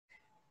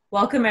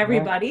Welcome Right.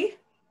 everybody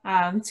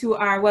to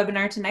our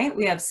webinar tonight.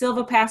 We have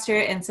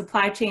silvopasture and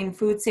supply chain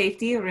food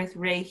safety with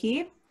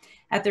Regi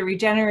at the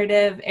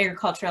Regenerative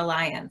Agriculture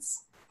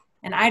Alliance.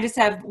 And I just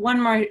have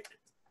one more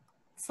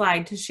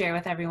slide to share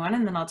with everyone,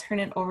 and then I'll turn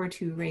it over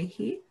to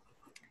Regi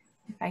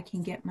if I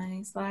can get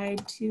my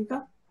slide to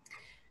go.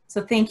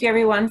 So thank you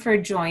everyone for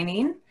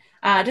joining.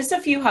 Just a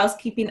few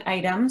housekeeping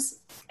items.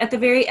 At the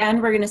very end,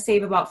 we're going to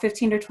save about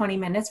 15 to 20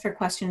 minutes for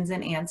questions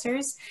and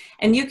answers.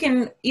 And you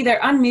can either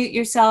unmute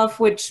yourself,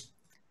 which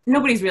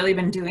nobody's really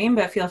been doing,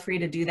 but feel free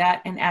to do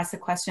that and ask the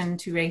question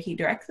to Regi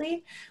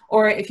directly.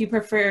 Or if you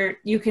prefer,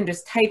 you can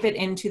just type it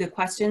into the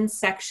questions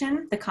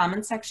section, the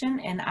comments section,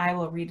 and I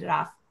will read it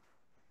off.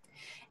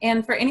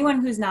 And for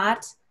anyone who's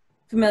not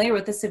familiar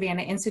with the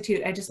Savannah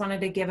Institute, I just wanted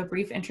to give a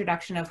brief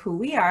introduction of who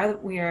we are.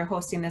 We are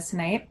hosting this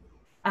tonight.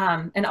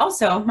 And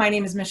also, my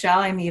name is Michelle.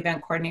 I'm the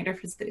event coordinator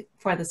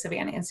for the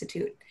Savannah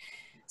Institute.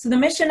 So the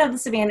mission of the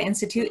Savannah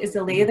Institute is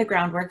to lay the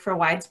groundwork for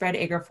widespread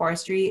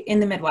agroforestry in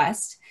the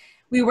Midwest.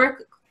 We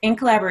work in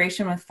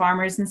collaboration with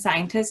farmers and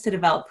scientists to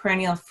develop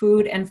perennial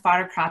food and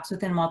fodder crops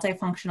within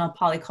multifunctional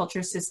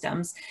polyculture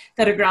systems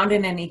that are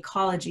grounded in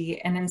ecology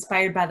and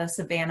inspired by the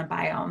Savannah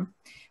biome.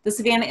 The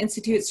Savannah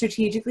Institute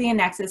strategically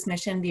enacts this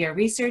mission via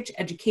research,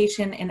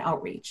 education, and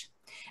outreach.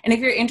 And if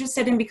you're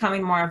interested in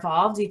becoming more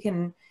involved, you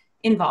can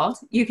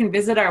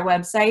visit our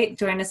website,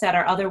 join us at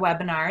our other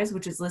webinars,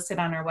 which is listed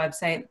on our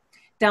website,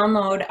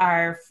 download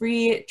our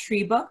free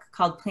tree book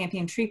called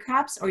Planting Tree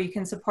Crops, or you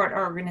can support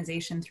our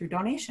organization through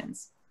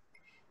donations.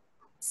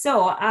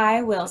 So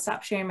I will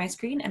stop sharing my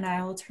screen and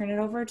I will turn it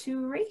over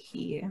to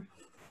Regi.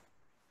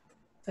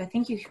 So I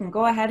think you can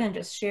go ahead and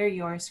just share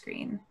your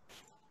screen.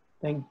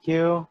 Thank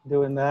you,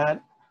 doing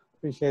that.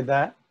 Appreciate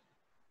that.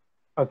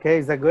 Okay,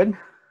 is that good?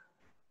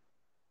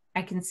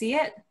 I can see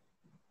it.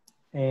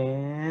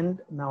 And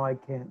now I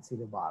can't see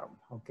the bottom.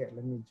 Okay,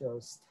 let me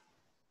just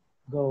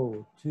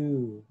go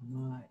to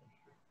my,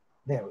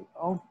 there we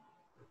go.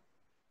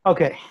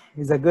 Okay,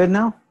 is that good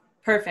now?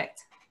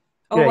 Perfect.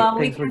 Oh, Great. well,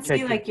 we Thanks for can see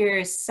checking. like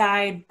your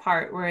side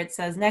part where it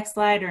says next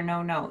slide or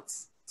no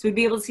notes. So we'd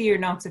be able to see your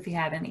notes if you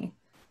had any.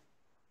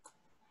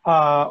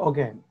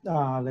 Okay,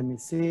 let me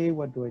see.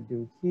 What do I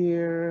do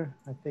here?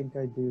 I think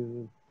I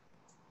do,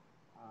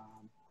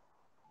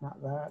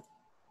 not that.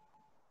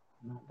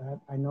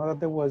 I know that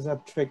there was a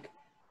trick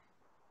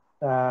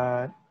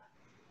that,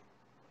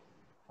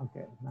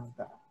 okay, not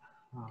that.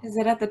 Is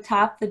it at the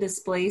top, the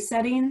display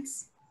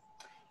settings?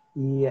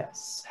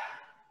 Yes.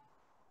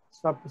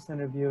 Stop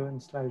presenter view and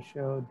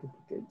slideshow,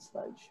 duplicate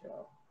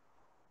slideshow.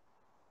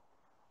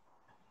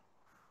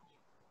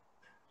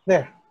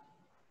 There.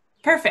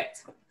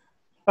 Perfect.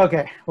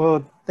 Okay,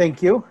 well,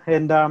 thank you.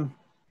 And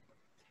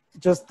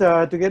just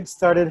to get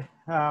started,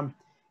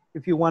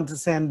 if you want to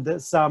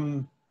send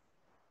some,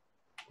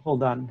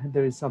 hold on,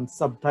 there is some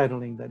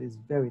subtitling that is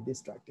very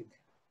distracting.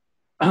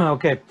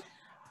 Okay.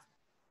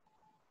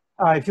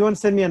 If you want to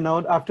send me a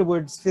note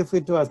afterwards, feel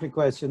free to ask me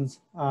questions.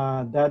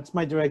 That's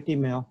my direct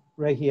email,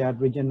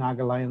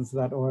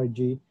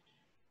 regi@regenerativagriculture.org,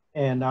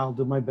 and I'll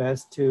do my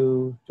best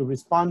to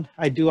respond.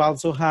 I do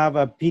also have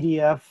a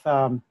PDF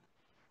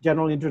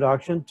general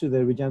introduction to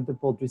the regenerative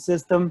poultry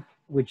system,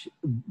 which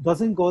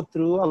doesn't go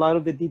through a lot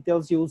of the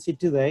details you will see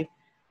today,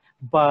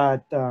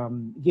 but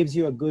gives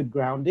you a good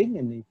grounding.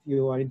 And if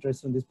you are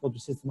interested in this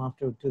poultry system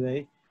after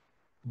today,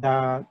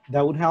 that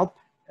would help.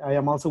 I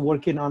am also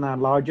working on a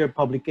larger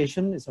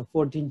publication. It's a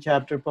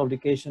 14-chapter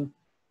publication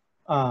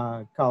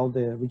called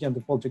the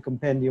Regenerative Poultry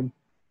Compendium.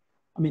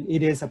 I mean,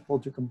 it is a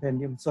poultry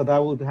compendium. So that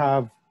would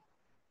have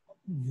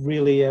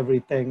really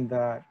everything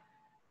that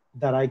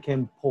I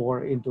can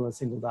pour into a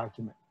single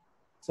document.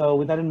 So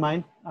with that in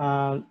mind,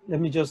 let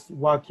me just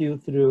walk you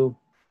through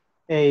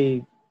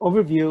a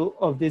overview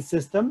of this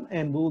system,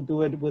 and we'll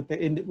do it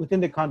within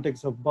the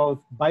context of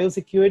both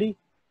biosecurity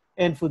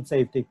and food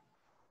safety.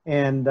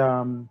 And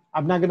I'm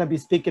not going to be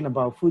speaking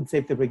about food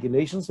safety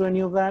regulations or any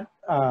of that,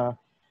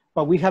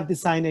 but we have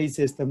designed a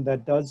system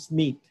that does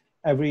meet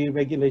every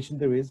regulation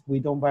there is. We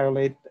don't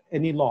violate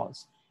any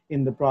laws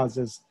in the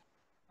process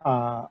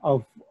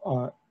of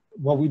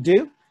what we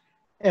do,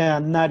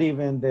 and not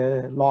even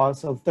the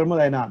laws of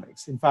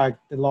thermodynamics. In fact,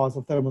 the laws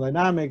of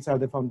thermodynamics are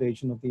the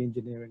foundation of the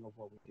engineering of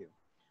what we do.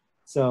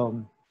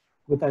 So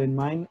with that in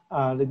mind,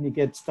 let me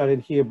get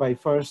started here by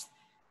first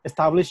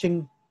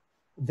establishing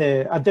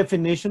a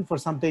definition for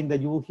something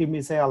that you will hear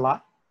me say a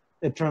lot,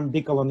 the term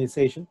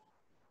decolonization.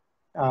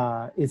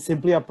 It's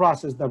simply a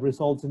process that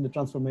results in the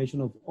transformation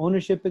of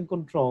ownership and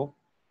control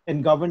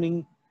and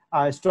governing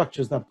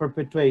structures that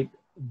perpetuate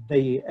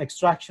the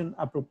extraction,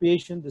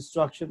 appropriation,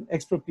 destruction,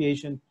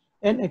 expropriation,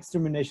 and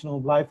extermination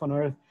of life on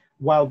Earth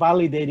while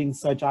validating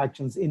such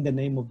actions in the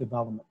name of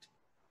development.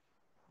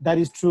 That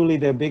is truly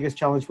the biggest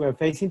challenge we're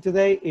facing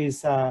today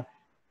is the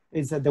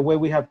way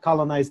we have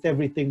colonized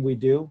everything we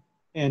do.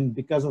 And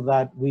because of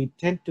that, we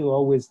tend to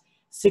always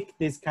seek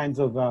these kinds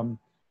of,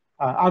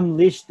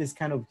 unleash this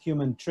kind of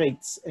human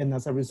traits. And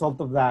as a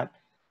result of that,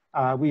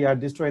 we are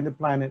destroying the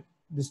planet,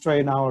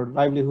 destroying our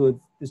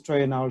livelihood,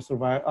 destroying our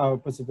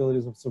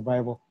possibilities of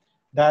survival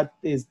That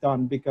is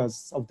done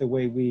because of the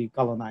way we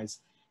colonize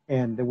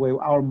and the way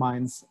our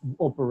minds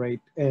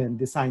operate and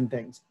design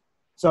things.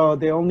 So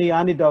the only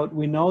antidote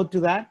we know to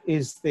that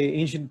is the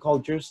ancient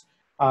cultures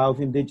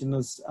of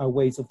indigenous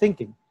ways of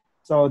thinking.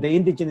 So the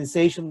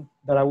indigenization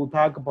that I will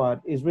talk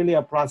about is really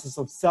a process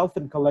of self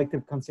and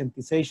collective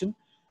conscientization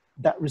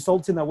that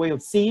results in a way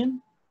of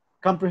seeing,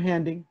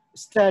 comprehending,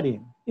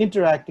 studying,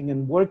 interacting,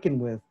 and working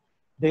with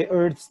the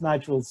Earth's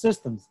natural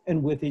systems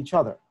and with each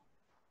other,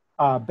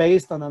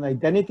 based on an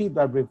identity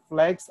that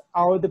reflects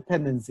our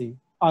dependency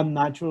on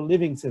natural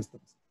living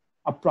systems,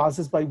 a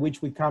process by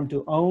which we come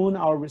to own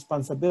our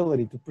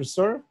responsibility to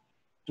preserve,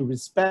 to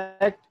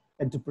respect,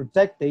 and to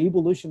protect the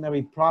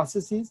evolutionary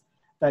processes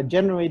that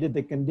generated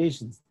the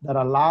conditions that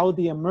allow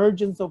the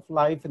emergence of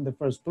life in the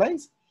first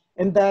place,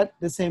 and that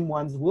the same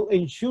ones will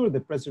ensure the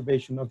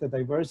preservation of the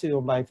diversity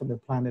of life on the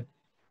planet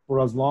for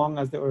as long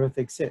as the Earth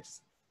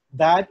exists.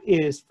 That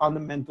is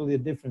fundamentally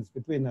the difference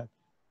between a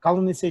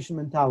colonization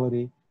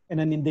mentality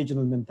and an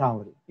indigenous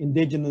mentality.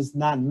 Indigenous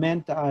not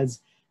meant as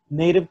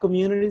native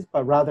communities,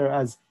 but rather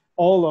as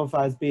all of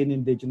us being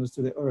indigenous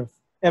to the Earth.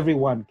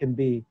 Everyone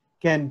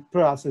can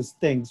process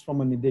things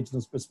from an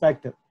indigenous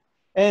perspective.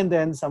 And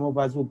then some of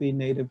us will be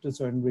native to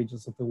certain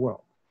regions of the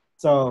world.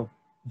 So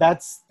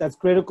that's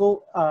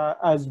critical.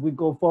 As we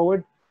go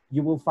forward,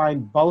 you will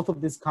find both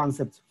of these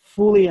concepts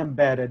fully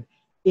embedded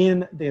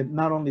in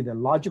not only the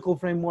logical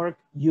framework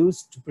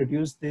used to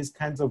produce these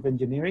kinds of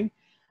engineering,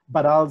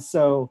 but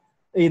also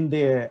in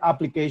the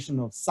application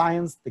of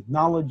science,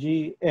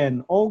 technology,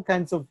 and all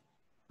kinds of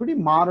pretty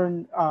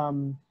modern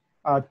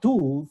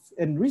tools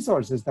and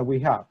resources that we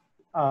have.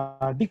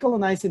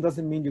 Decolonizing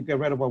doesn't mean you get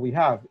rid of what we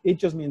have. It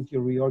just means you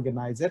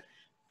reorganize it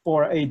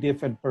for a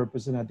different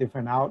purpose and a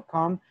different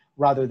outcome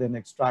rather than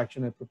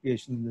extraction,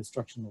 appropriation, and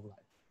destruction of life.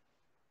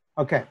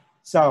 Okay,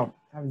 so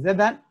having said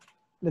that,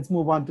 let's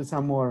move on to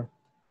some more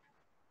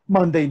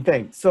mundane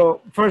things.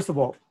 So first of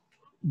all,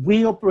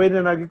 we operate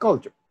in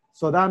agriculture.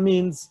 So that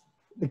means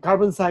the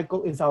carbon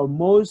cycle is our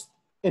most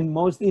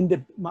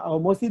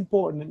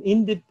important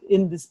and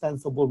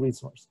indispensable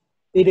resource.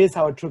 It is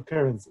our true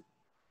currency.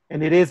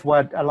 And it is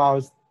what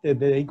allows the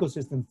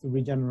ecosystems to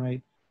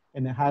regenerate,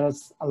 and it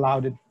has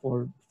allowed it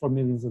for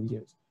millions of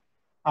years.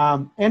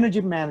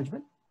 Energy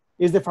management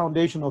is the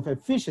foundation of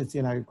efficiency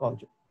in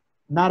agriculture,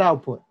 not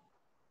output.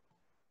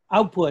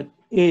 Output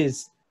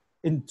is,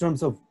 in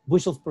terms of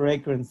bushels per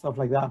acre and stuff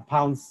like that,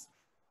 pounds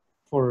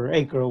per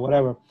acre or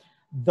whatever,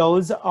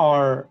 those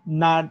are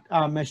not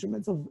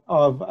measurements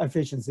of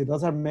efficiency.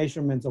 Those are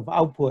measurements of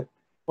output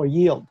or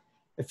yield.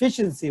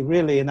 Efficiency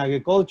really in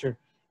agriculture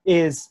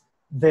is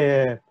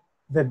the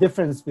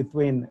difference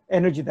between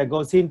energy that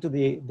goes into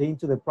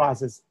the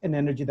process and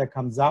energy that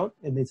comes out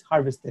and is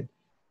harvested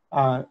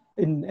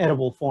in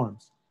edible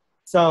forms.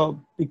 So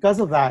because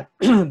of that,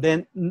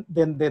 then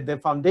the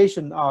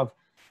foundation of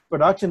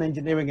production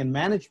engineering and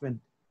management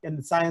and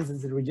the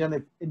sciences in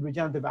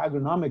regenerative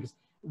agronomics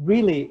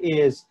really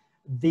is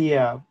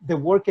the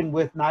working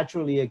with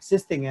naturally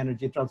existing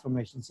energy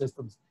transformation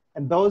systems.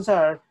 And those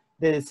are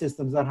the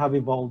systems that have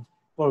evolved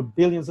for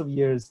billions of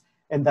years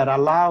and that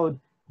allowed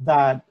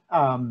that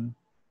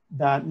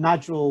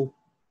natural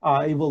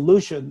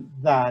evolution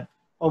that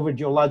over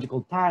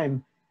geological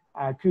time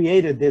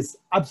created this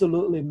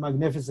absolutely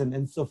magnificent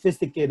and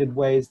sophisticated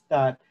ways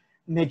that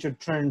nature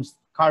turns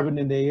carbon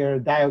in the air,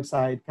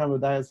 carbon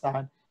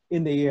dioxide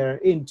in the air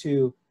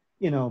into,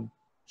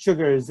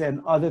 sugars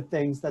and other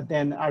things that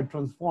then are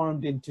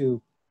transformed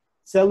into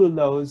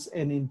cellulose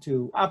and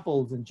into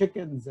apples and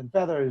chickens and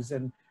feathers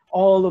and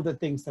all of the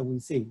things that we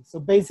see. So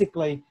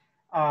basically,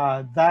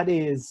 that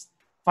is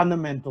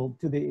fundamental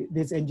to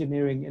this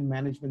engineering and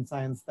management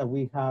science that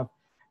we have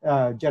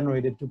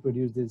generated to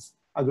produce this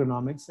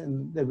agronomics,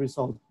 and the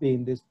result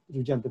being this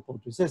regenerative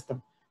poultry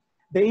system.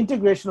 The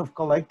integration of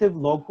collective,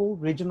 local,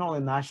 regional,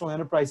 and national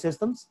enterprise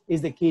systems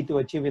is the key to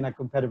achieving a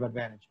competitive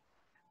advantage.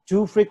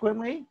 Too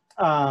frequently,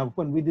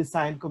 when we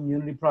design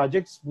community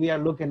projects, we are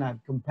looking at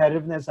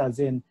competitiveness as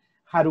in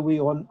how do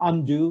we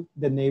undo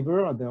the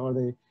neighbor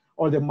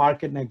or the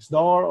market next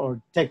door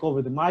or take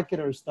over the market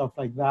or stuff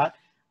like that.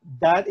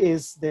 That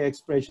is the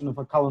expression of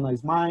a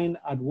colonized mind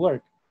at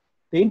work.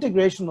 The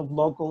integration of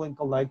local and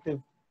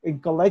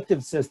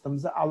collective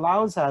systems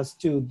allows us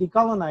to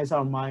decolonize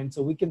our mind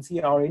so we can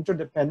see our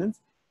interdependence.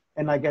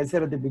 And like I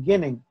said at the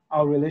beginning,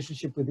 our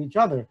relationship with each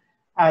other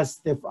as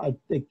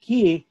the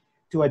key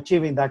to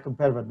achieving that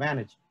competitive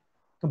advantage.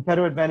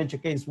 Competitive advantage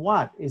against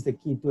what is the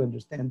key to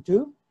understand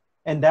too.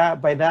 And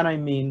by that I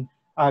mean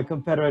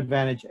competitive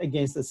advantage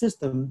against a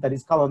system that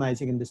is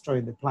colonizing and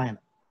destroying the planet.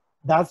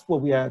 That's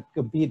what we are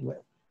compete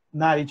with,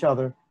 not each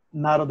other,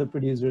 not other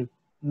producers,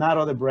 not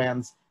other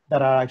brands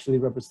that are actually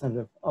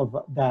representative of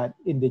that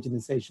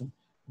indigenization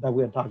that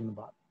we are talking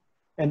about.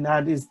 And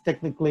that is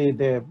technically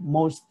the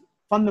most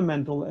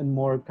fundamental and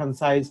more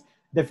concise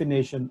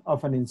definition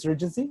of an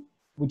insurgency,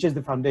 which is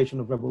the foundation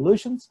of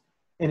revolutions.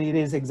 And it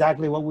is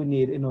exactly what we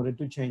need in order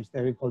to change the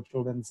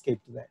agricultural landscape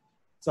today.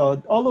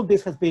 So all of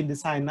this has been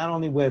designed not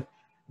only with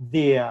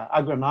the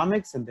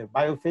agronomics and the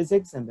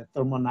biophysics and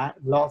the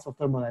laws of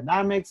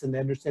thermodynamics and the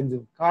understanding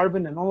of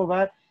carbon and all of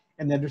that,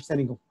 and the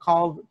understanding of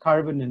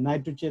carbon and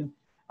nitrogen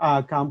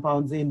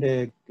compounds in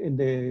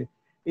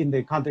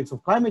the context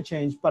of climate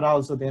change, but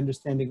also the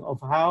understanding of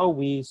how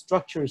we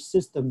structure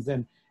systems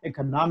and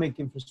economic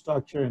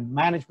infrastructure and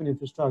management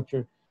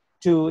infrastructure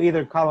to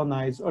either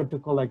colonize or to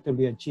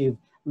collectively achieve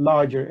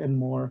larger and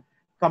more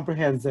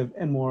comprehensive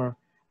and more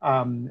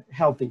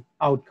healthy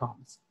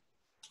outcomes.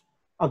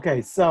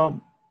 Okay, so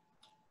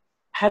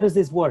how does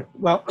this work?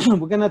 Well,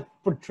 we're gonna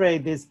portray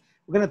this,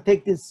 we're gonna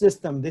take this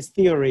system, this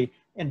theory,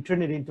 and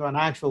turn it into an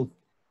actual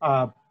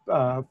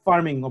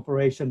farming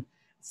operation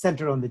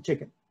centered on the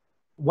chicken.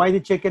 Why the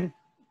chicken?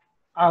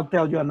 I'll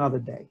tell you another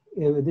day.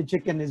 The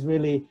chicken is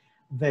really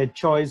the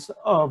choice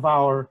of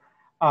our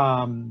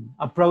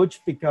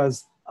approach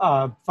because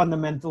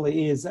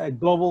fundamentally is a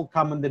global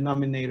common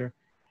denominator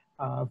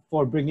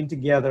for bringing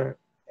together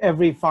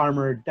every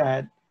farmer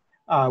that,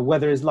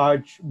 whether it's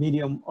large,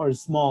 medium, or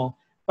small,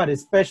 but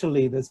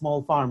especially the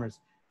small farmers.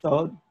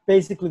 So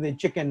basically the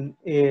chicken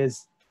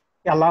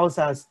allows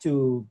us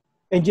to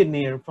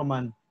engineer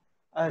from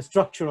a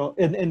structural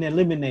and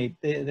eliminate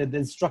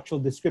the structural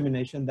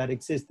discrimination that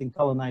exists in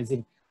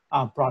colonizing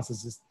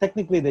processes.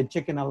 Technically, the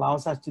chicken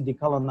allows us to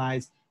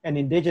decolonize and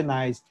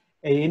indigenize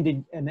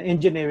an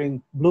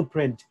engineering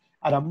blueprint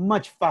at a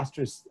much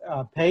faster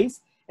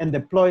pace and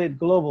deploy it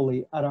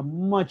globally at a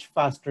much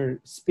faster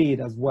speed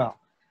as well.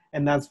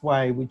 And that's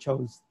why we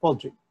chose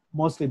poultry,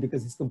 mostly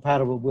because it's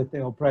compatible with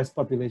the oppressed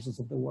populations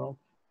of the world.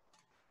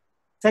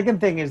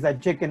 Second thing is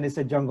that chicken is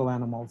a jungle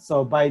animal.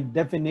 So by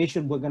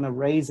definition, we're gonna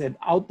raise it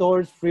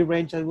outdoors, free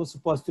range as it was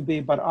supposed to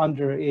be, but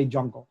under a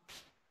jungle.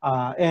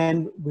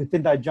 And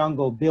within that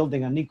jungle,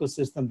 building an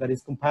ecosystem that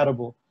is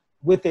compatible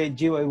with a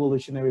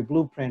geoevolutionary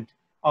blueprint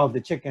of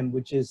the chicken,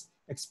 which is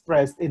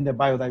expressed in the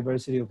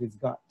biodiversity of its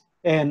gut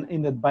and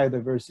in the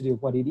biodiversity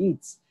of what it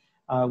eats,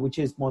 which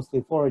is mostly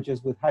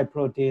forages with high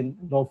protein,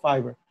 low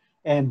fiber,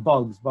 and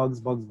bugs.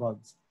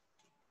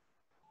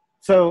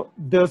 So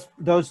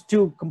those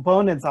two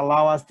components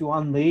allow us to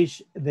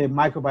unleash the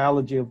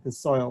microbiology of the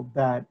soil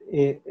that,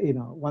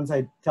 once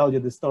I tell you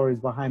the stories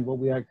behind what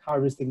we are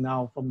harvesting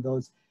now from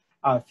those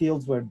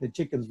fields where the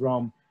chickens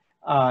roam,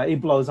 it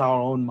blows our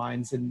own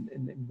minds, and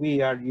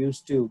we are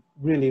used to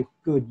really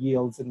good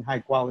yields and high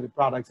quality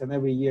products. And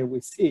every year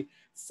we see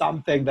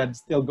something that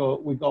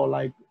we go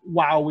like,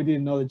 wow, we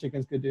didn't know the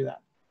chickens could do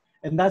that.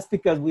 And that's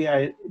because we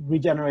are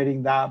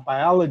regenerating that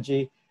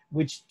biology,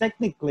 which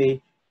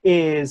technically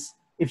is,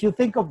 if you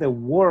think of the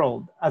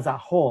world as a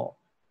whole,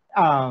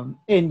 and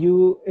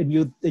you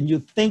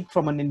think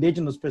from an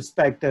indigenous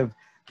perspective,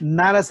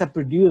 not as a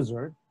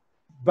producer,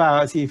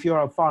 but if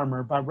you're a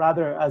farmer, but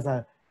rather as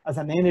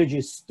an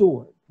energy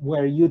steward,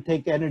 where you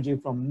take energy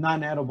from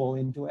non-edible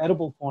into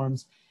edible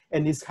forms,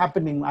 and it's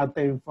happening out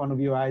there in front of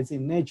your eyes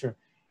in nature.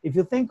 If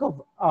you think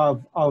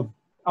of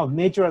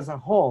nature as a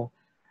whole,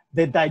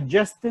 the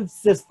digestive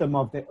system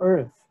of the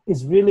earth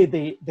is really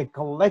the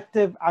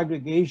collective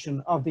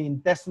aggregation of the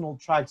intestinal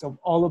tracts of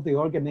all of the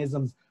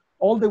organisms,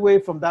 all the way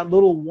from that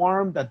little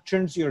worm that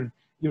turns your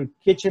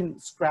kitchen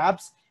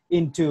scraps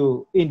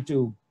into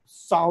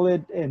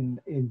solid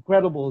and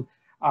incredible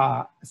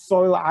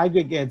soil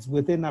aggregates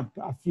within a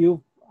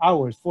few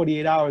hours,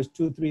 48 hours,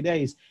 2-3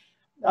 days.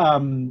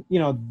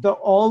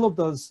 All of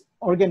those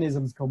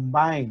organisms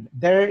combined,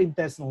 their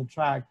intestinal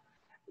tract,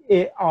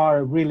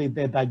 are really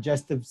the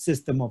digestive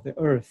system of the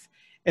earth.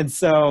 And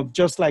so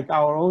just like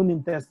our own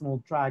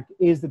intestinal tract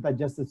is the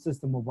digestive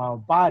system of our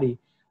body,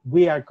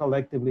 we are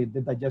collectively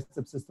the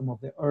digestive system of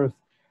the earth.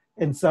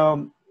 And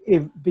so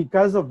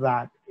because of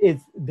that,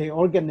 it's the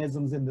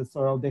organisms in the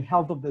soil, the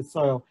health of the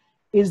soil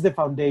is the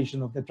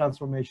foundation of the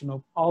transformation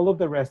of all of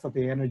the rest of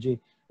the energy,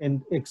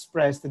 and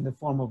expressed in the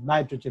form of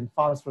nitrogen,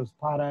 phosphorus,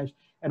 potash,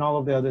 and all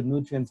of the other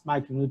nutrients,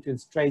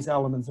 micronutrients, trace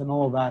elements, and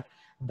all of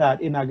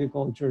that in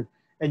agriculture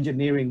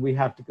engineering we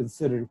have to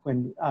consider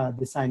when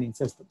designing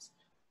systems.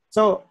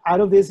 So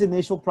out of this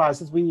initial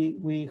process,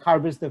 we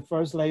harvest the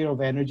first layer of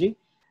energy,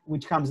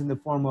 which comes in the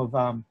form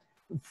of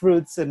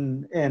fruits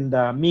and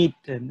meat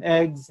and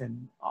eggs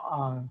and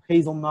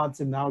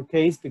hazelnuts in our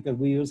case, because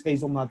we use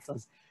hazelnuts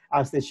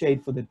as the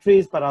shade for the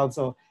trees, but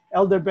also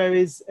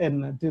elderberries.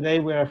 And today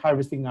we're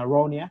harvesting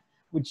aronia,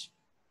 which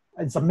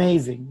it's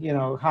amazing,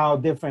 how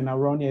different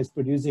aronia is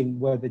producing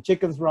where the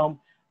chickens roam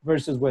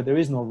versus where there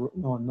is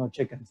no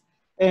chickens.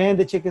 And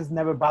the chickens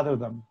never bother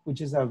them,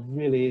 which is a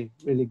really,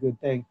 really good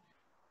thing.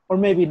 Or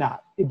maybe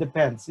not, it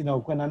depends.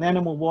 When an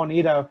animal won't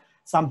eat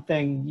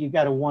something, you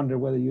gotta wonder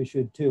whether you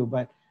should too.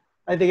 But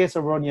I think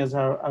aronias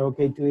are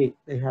okay to eat.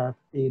 They have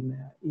been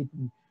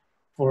eaten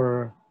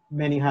for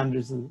many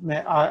hundreds,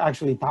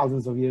 actually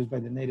thousands of years by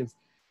the natives.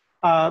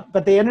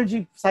 But the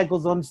energy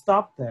cycles don't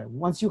stop there.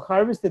 Once you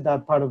harvested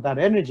that part of that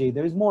energy,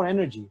 there is more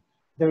energy.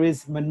 There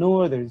is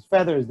manure, there's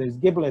feathers, there's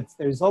giblets,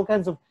 there's all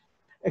kinds of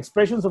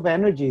expressions of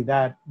energy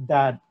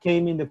that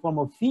came in the form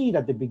of feed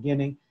at the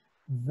beginning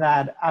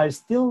that are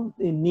still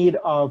in need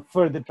of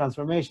further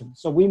transformation.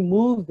 So we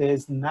move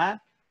this not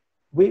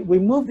we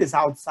move this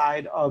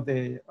outside of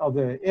the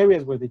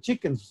areas where the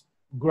chickens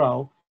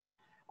grow,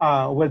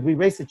 where we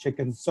raise the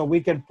chickens, so we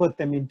can put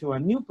them into a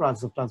new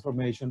process of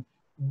transformation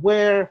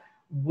where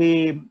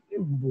we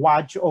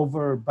watch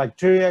over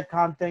bacteria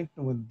content.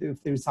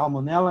 If there's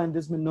salmonella in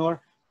this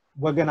manure,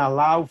 we're gonna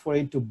allow for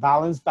it to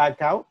balance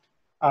back out.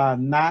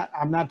 I'm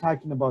not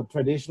talking about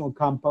traditional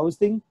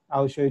composting.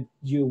 I'll show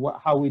you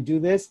how we do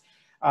this.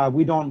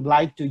 We don't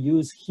like to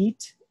use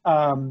heat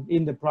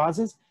in the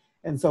process.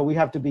 And so we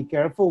have to be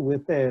careful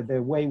with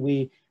the way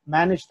we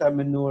manage that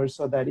manure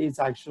so that it's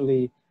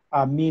actually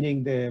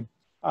meeting the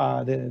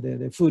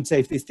food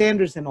safety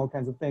standards and all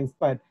kinds of things.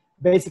 But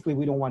basically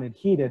we don't want it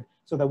heated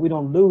so that we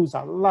don't lose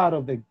a lot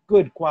of the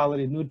good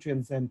quality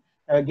nutrients and,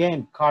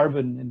 again,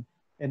 carbon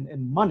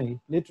and money,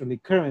 literally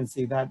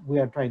currency, that we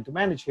are trying to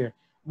manage here.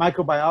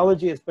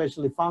 Microbiology,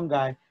 especially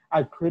fungi,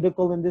 are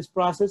critical in this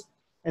process.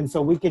 And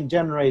so we can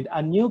generate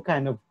a new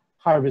kind of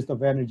harvest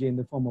of energy in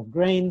the form of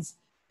grains,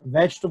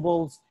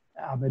 vegetables,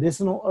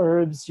 medicinal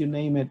herbs, you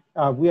name it.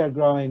 We are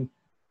growing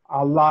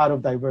a lot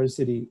of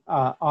diversity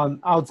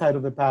on outside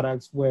of the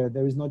paddocks where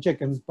there is no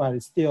chickens, but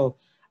it's still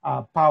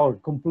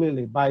powered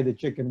completely by the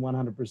chicken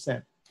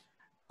 100%.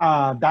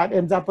 That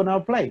ends up on our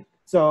plate.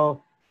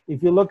 So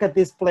if you look at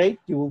this plate,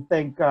 you will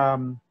think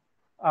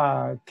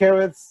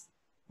carrots,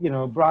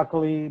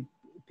 broccoli,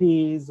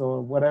 peas,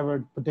 or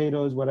whatever,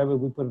 potatoes, whatever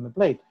we put on the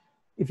plate.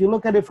 If you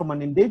look at it from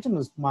an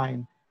indigenous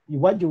mind,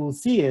 what you will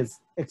see is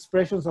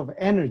expressions of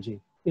energy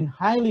in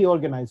highly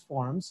organized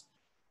forms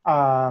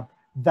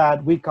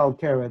that we call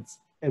carrots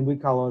and we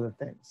call other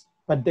things.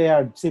 But they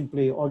are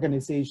simply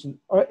organization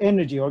or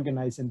energy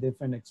organized in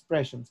different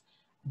expressions,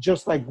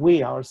 just like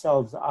we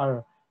ourselves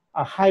are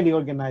a highly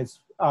organized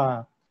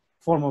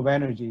form of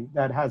energy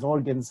that has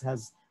organs,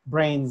 has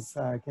brains,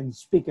 can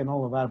speak and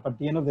all of that. But at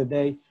the end of the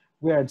day,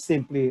 we are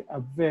simply a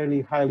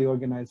very highly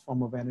organized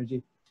form of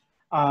energy.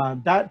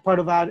 That part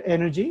of that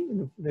energy,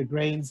 the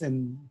grains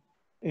and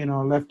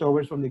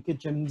leftovers from the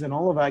kitchens and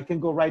all of that, can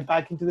go right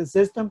back into the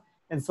system,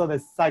 and so the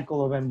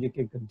cycle of energy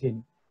can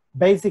continue.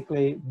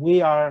 Basically,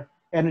 we are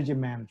energy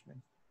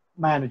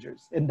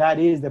managers, and that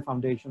is the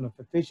foundation of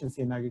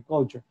efficiency in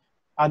agriculture.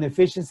 And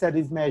efficiency that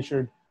is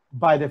measured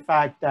by the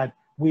fact that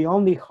we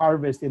only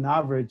harvest in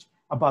average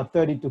about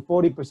 30 to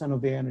 40%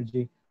 of the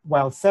energy,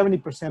 while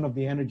 70% of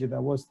the energy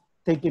that was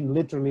taken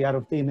literally out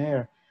of thin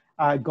air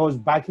goes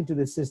back into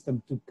the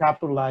system to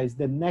capitalize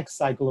the next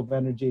cycle of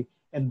energy,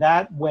 and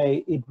that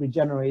way it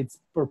regenerates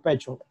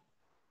perpetually.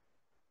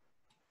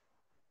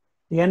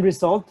 The end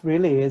result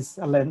really is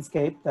a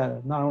landscape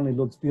that not only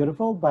looks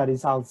beautiful, but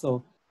is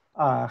also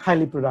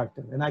highly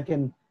productive. And I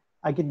can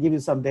give you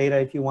some data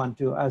if you want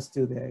to, as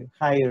to the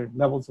higher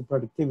levels of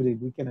productivity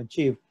we can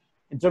achieve.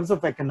 In terms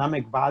of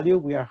economic value,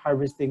 we are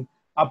harvesting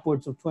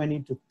upwards of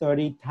 20 to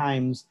 30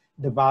 times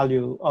the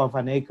value of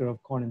an acre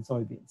of corn and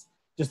soybeans,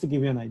 just to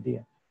give you an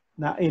idea.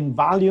 Now, in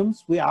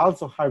volumes, we are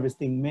also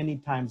harvesting many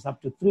times,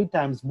 up to 3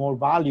 times more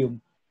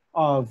volume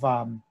of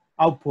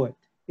output,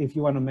 if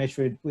you want to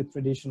measure it with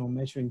traditional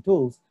measuring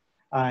tools,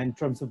 in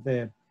terms of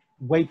the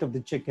weight of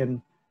the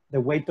chicken, the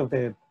weight of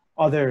the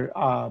other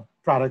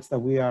products that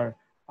we are,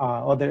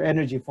 other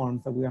energy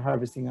forms that we are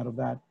harvesting out of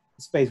that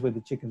space where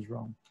the chickens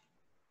roam.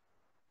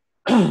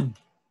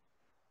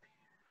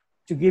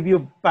 To give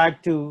you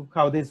back to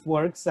how this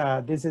works,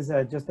 this is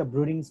just a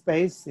brooding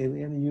space. If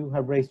you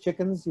have raised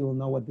chickens, you will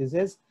know what this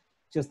is.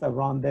 Just a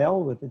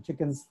rondel with the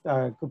chickens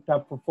cooped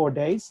up for 4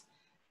 days.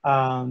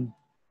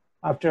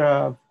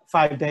 After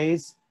 5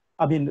 days,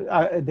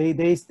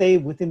 they stay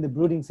within the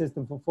brooding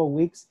system for 4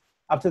 weeks.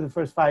 After the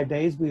first 5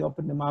 days, we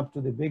open them up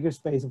to the bigger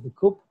space of the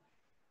coop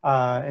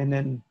and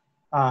then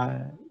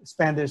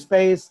expand their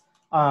space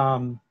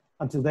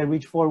until they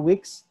reach 4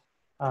 weeks.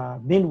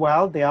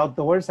 Meanwhile, the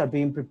outdoors are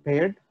being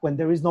prepared. When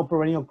there is no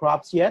perennial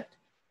crops yet,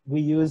 we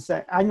use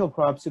annual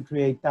crops to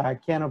create a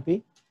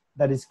canopy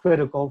that is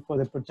critical for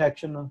the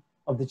protection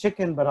of the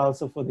chicken, but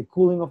also for the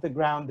cooling of the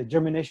ground, the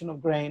germination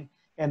of grain,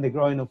 and the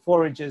growing of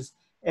forages,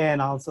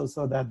 and also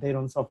so that they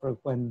don't suffer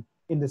when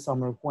in the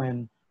summer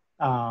when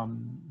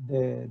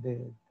the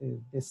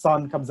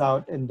sun comes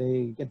out and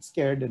they get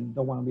scared and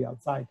don't want to be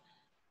outside.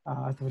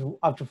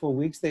 After 4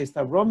 weeks, they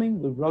start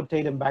roaming. We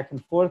rotate them back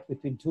and forth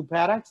between 2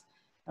 paddocks,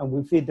 and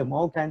we feed them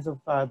all kinds of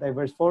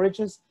diverse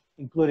forages,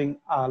 including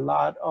a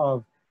lot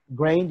of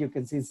grain. You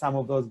can see some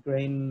of those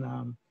grain,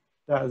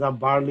 the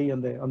barley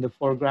on the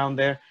foreground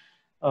there,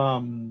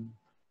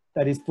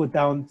 that is put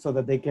down so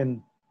that they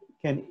can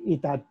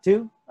eat that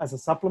too as a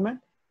supplement.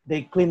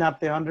 They clean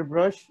up the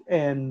underbrush,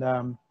 and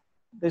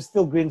there's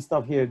still green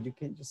stuff here. You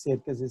can't just see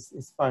it because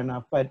it's far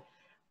enough, but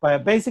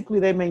basically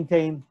they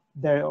maintain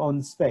their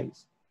own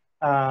space.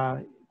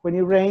 When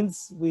it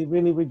rains, we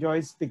really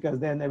rejoice because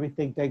then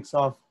everything takes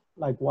off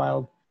like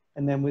wild,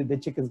 and then the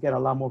chickens get a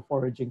lot more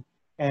foraging,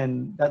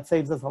 and that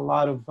saves us a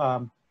lot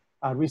of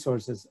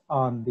resources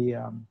on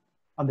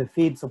the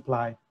feed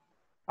supply.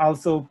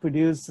 Also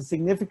produce a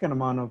significant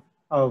amount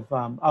of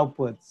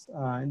outputs.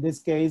 In this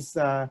case,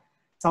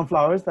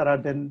 sunflowers that are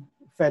then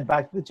fed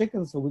back to the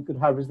chickens, so we could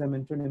harvest them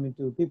and turn them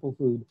into people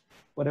food,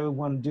 whatever we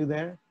want to do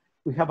there.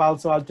 We have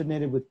also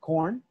alternated with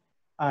corn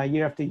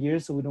year after year,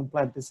 so we don't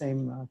plant the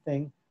same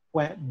thing.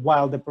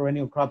 While the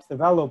perennial crops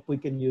develop, we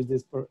can use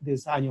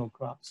these annual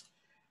crops.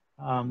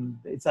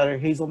 It's our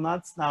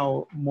hazelnuts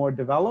now more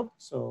developed,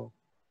 so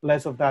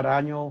less of that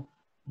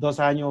those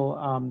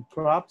annual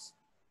crops.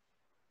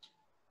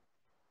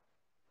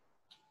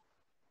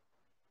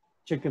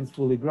 Chickens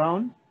fully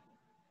grown,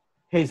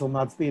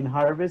 hazelnuts being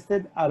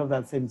harvested out of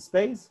that same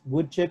space,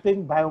 wood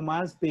chipping,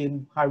 biomass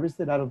being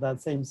harvested out of that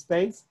same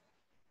space.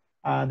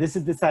 This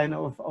is the sign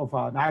of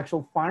an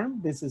actual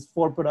farm. This is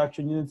 4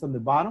 production units on the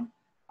bottom,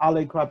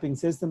 alley cropping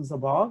systems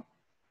above,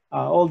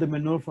 all the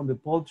manure from the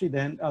poultry,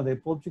 then the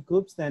poultry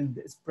coops, then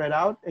spread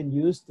out and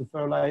used to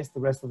fertilize the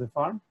rest of the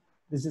farm.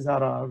 This is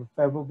out of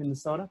Fayetteville,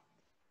 Minnesota.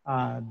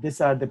 These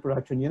are the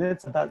production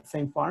units at that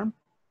same farm.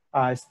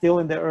 Still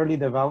in the early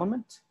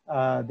development.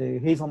 The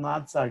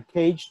hazelnuts are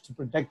caged to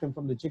protect them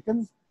from the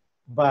chickens,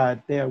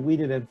 but they are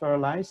weeded and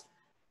fertilized.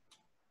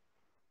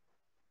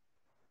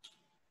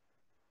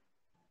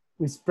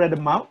 We spread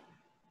them out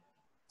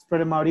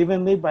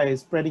evenly by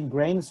spreading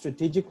grain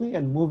strategically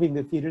and moving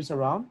the feeders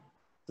around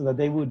so that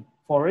they would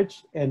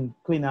forage and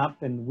clean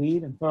up and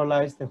weed and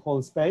fertilize the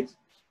whole space.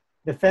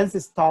 The fence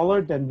is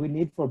taller than we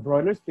need for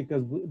broilers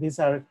because this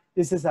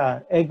is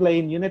an egg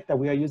laying unit that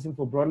we are using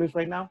for broilers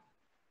right now,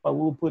 but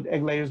we'll put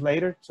egg layers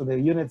later. So the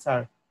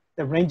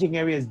the ranging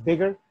area is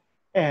bigger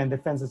and the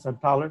fences are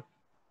taller.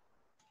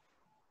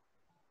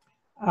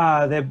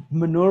 The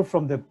manure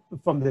from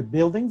the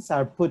buildings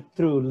are put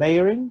through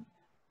layering,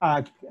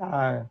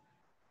 layering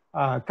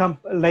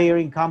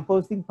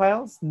composting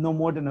piles, no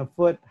more than a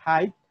foot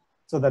height,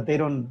 so that they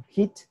don't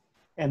heat.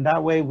 And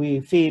that way we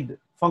feed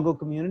fungal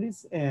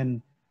communities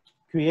and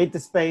create the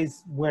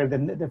space where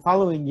the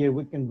following year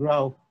we can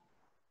grow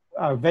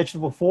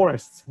vegetable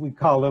forests, we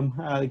call them.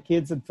 The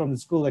kids from the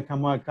school that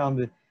come out call them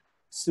the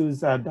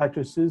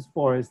Dr. Seuss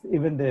forest.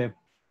 Even the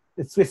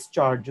Swiss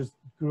chard just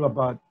grew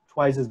about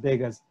twice as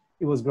big as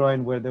it was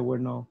growing where there were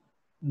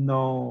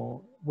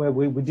where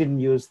we didn't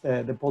use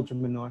the poultry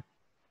manure.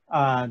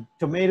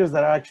 Tomatoes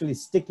that are actually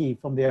sticky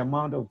from the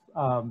amount of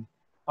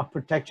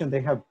protection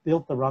they have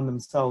built around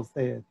themselves.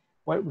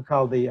 What we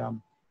call the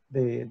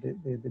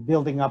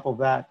building up of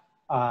that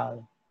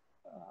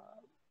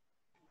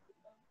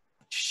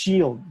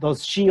shield,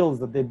 those shields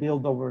that they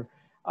build over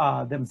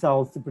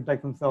themselves to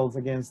protect themselves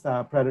against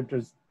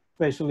predators,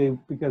 especially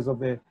because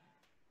of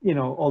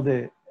all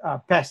the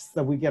pests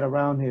that we get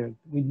around here.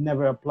 We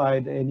never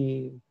applied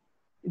any,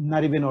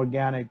 not even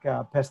organic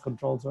pest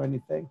controls or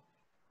anything.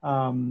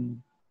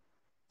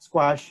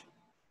 Squash,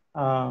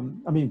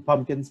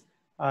 pumpkins.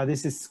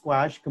 This is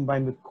squash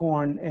combined with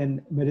corn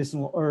and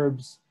medicinal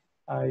herbs.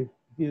 If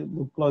you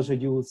look closer,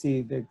 you will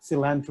see the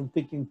cilantro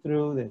peeking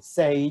through, the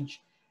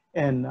sage,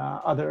 and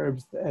other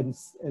herbs and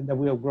that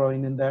we are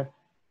growing in there.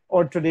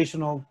 Or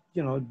traditional,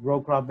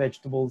 row crop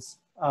vegetables,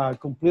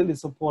 completely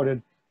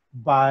supported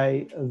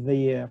by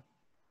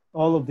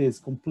all of this,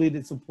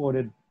 completely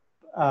supported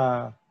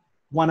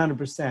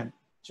 100%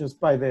 just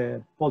by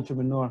the poultry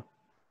manure.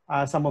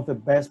 Some of the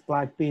best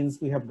black beans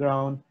we have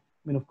grown.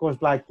 Of course,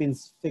 black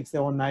beans fix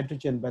their own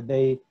nitrogen, but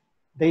they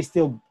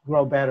still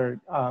grow better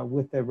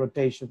with the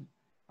rotation,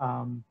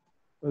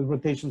 with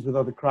rotations with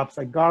other crops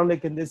like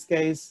garlic in this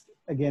case.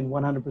 Again,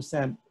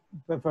 100%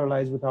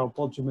 fertilized with our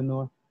poultry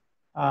manure.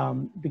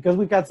 Because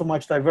we got so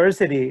much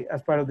diversity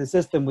as part of the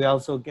system, we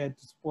also get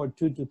to support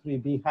 2 to 3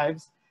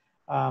 beehives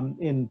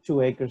in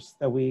 2 acres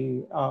that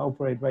we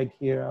operate right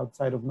here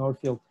outside of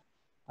Northfield.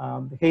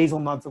 The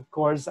hazelnuts, of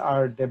course,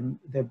 are the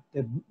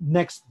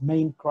next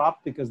main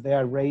crop because they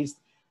are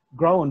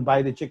grown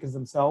by the chickens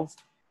themselves.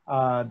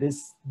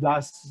 This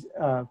last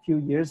few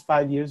years,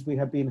 5 years, we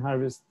have been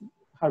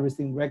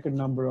harvesting record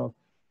number of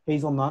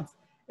hazelnuts.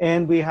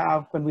 And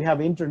when we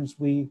have interns,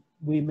 we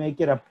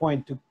make it a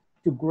point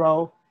to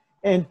grow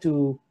and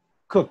to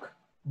cook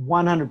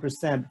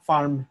 100%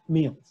 farm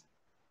meals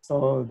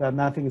so that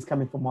nothing is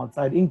coming from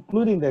outside,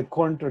 including the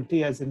corn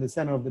tortillas in the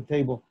center of the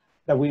table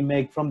that we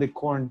make from the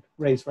corn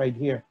raised right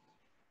here.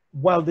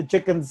 While the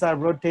chickens are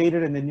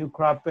rotated and the new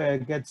crop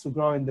gets to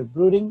grow in the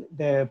brooding,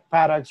 the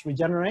paddocks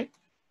regenerate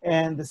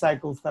and the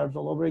cycle starts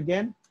all over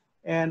again,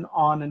 and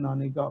on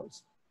it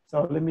goes.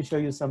 So let me show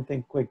you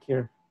something quick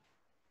here.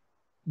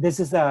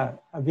 This is a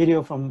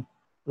video from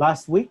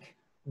last week,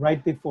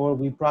 right before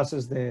we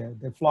processed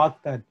the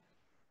flock that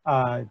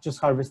just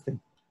harvested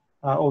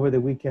over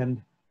the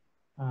weekend.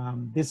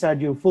 These are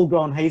your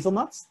full-grown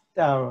hazelnuts.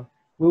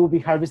 We will be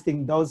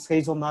harvesting those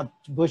hazelnut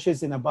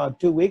bushes in about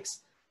 2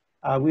 weeks.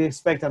 We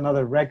expect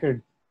another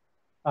record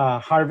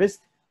harvest,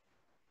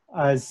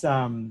 as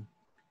one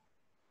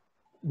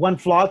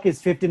flock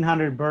is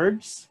 1,500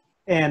 birds,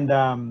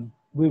 and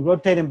we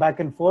rotate them back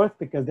and forth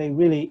because they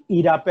really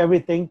eat up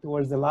everything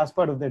towards the last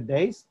part of their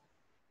days.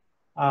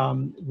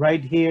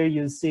 Right here,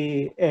 you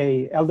see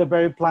a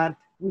elderberry plant.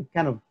 We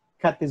kind of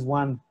cut this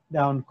one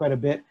down quite a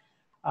bit.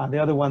 The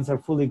other ones are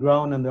fully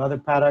grown, and the other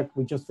paddock,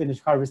 we just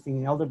finished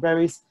harvesting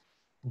elderberries.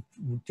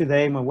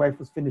 Today, my wife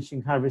was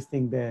finishing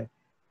harvesting the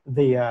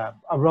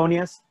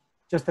aronias.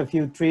 just a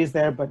few trees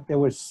there, but they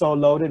were so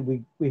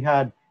loaded. We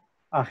had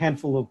a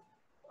handful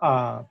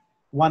of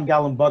 1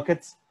 gallon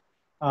buckets,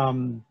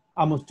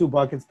 almost 2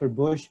 buckets per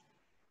bush.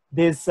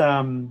 This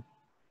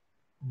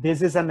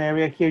is an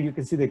area here. You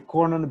can see the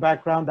corn on the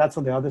background. That's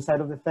on the other side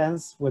of the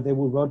fence where they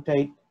will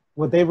rotate,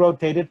 where they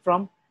rotated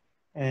from.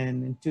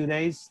 And in 2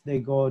 days, they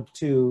go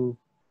to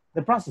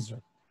the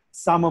processor.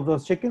 Some of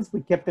those chickens,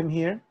 we kept them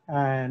here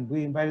and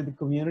we invited the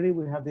community.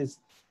 We have these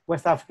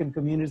West African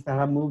communities that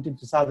have moved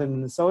into southern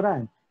Minnesota,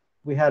 and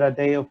we had a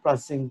day of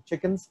processing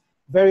chickens.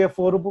 Very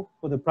affordable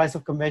for the price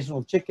of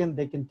conventional chicken.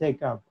 They can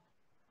take a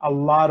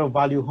lot of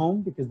value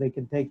home because they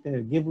can take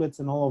their giblets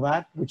and all of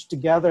that, which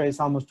together is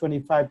almost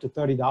 $25 to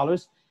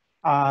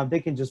 $30. They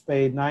can just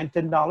pay $9,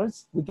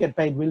 $10. We get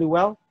paid really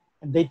well,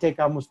 and they take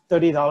almost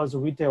 $30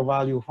 of retail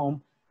value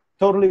home.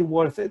 Totally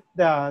worth it.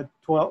 The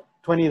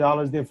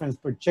 $20 difference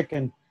per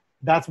chicken,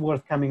 that's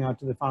worth coming out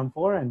to the farm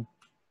for and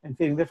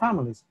feeding their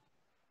families.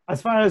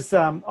 As far as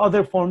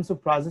other forms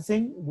of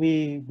processing,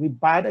 we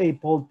bought a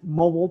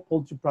mobile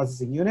poultry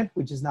processing unit,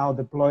 which is now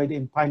deployed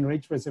in Pine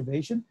Ridge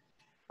Reservation.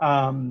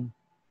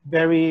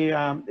 Very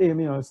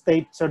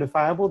state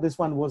certifiable. This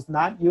one was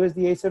not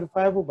USDA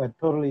certifiable, but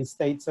totally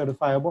state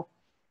certifiable,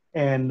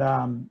 and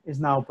is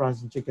now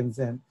processing chickens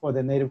for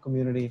the native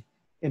community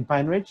in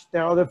Pine Ridge.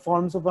 There are other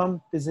forms of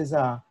them. This is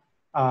a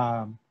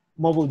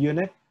mobile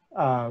unit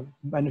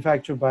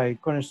manufactured by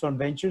Cornerstone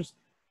Ventures,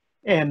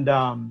 and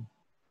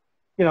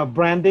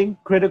branding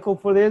critical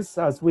for this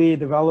as we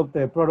develop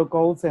the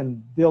protocols and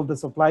build the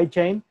supply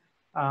chain.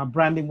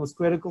 Branding was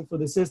critical for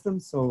the system,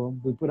 so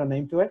we put a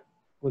name to it.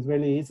 It was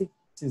really easy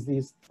since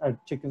these are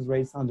chickens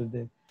raised under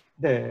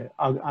the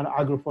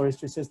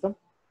agroforestry system.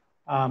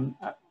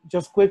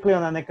 Just quickly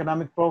on an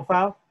economic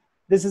profile,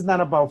 this is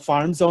not about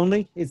farms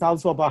only. It's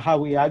also about how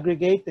we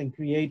aggregate and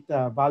create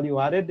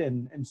value added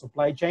and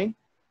supply chain.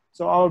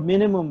 So our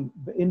minimum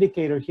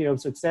indicator here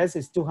of success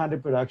is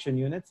 200 production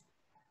units.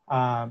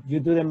 You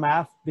do the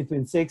math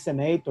between 6 and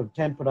 8 or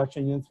 10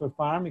 production units per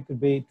farm. It could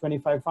be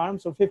 25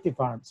 farms or 50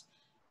 farms.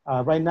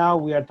 Right now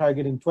we are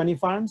targeting 20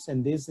 farms,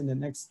 and this in the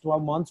next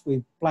 12 months,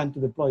 we plan to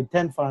deploy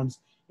 10 farms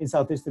in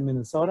southeastern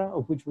Minnesota,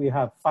 of which we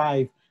have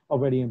 5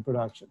 already in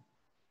production.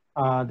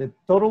 The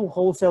total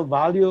wholesale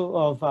value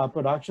of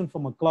production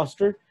from a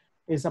cluster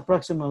is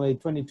approximately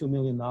 $22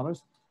 million.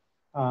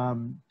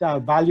 The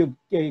value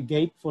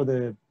gate for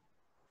the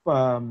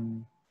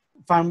farm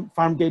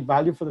gate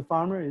value for the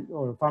farmer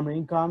or farmer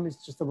income is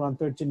just around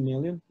 13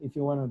 million. If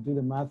you want to do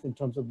the math in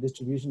terms of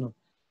distribution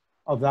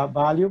of that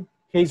value.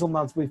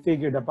 Hazelnuts, we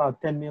figured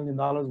about $10 million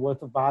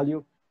worth of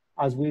value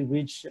as we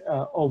reach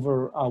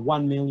over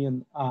 1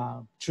 million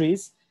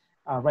trees.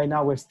 Right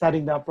now we're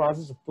starting that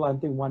process of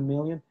planting 1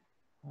 million.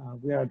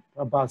 We are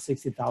about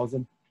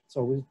 60,000.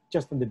 So we're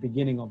just in the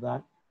beginning of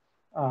that.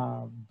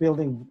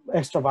 Building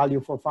extra value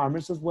for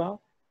farmers as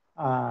well.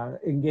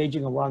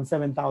 Engaging around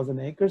 7,000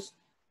 acres.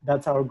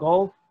 That's our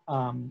goal.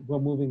 We're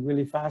moving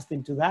really fast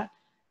into that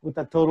with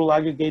a total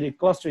aggregated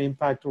cluster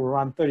impact of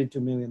around $32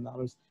 million.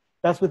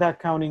 That's without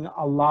counting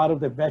a lot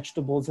of the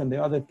vegetables and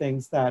the other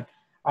things that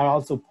are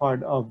also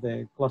part of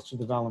the cluster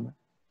development.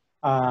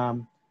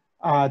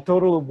 A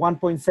total of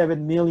 1.7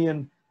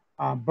 million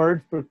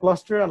birds per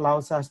cluster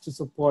allows us to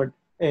support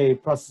a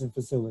processing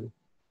facility.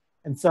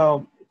 And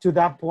so to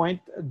that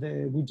point,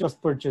 we just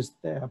purchased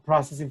a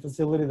processing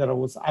facility that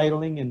was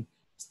idling in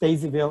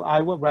Stacyville,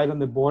 Iowa, right on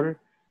the border.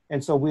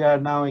 And so we are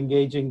now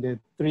engaging the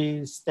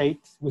 3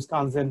 states,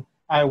 Wisconsin,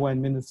 Iowa,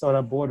 and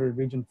Minnesota border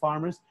region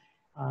farmers.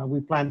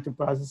 We plan to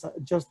process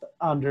just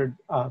under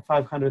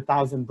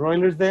 500,000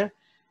 broilers there.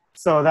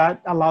 So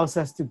that allows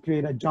us to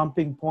create a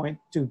jumping point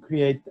to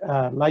create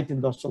a light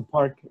industrial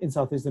park in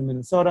southeastern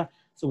Minnesota.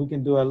 So we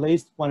can do at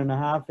least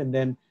 1.5 and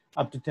then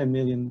up to 10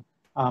 million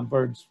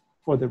birds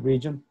for the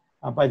region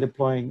by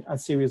deploying a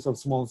series of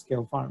small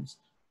scale farms.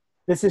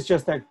 This is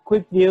just a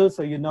quick view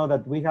so you know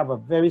that we have a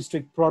very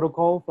strict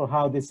protocol for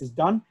how this is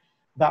done.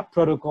 That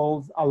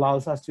protocol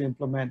allows us to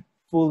implement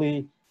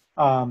fully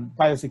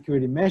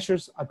biosecurity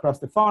measures across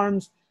the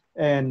farms.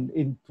 And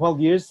in 12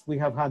 years, we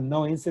have had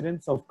no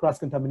incidents of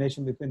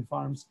cross-contamination between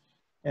farms.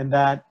 And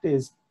that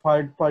is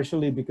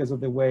partially because of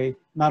the way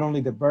not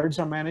only the birds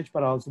are managed,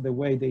 but also the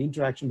way the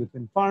interaction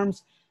between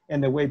farms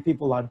and the way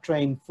people are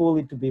trained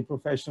fully to be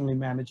professionally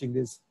managing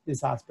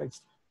these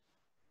aspects.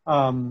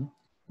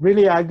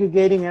 Really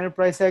aggregating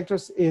enterprise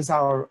sectors is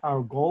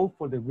our goal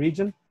for the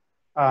region,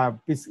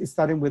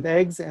 starting with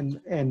eggs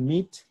and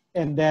meat,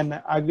 and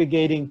then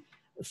aggregating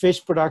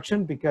fish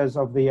production because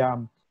of the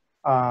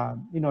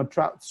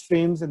trout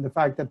streams and the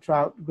fact that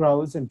trout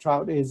grows, and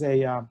trout is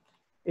a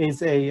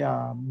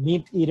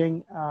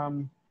meat-eating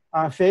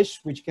fish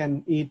which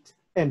can eat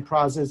and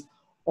process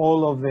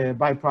all of the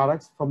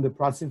byproducts from the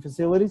processing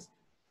facilities.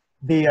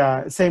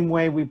 The same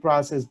way we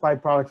process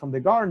byproducts from the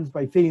gardens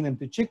by feeding them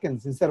to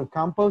chickens. Instead of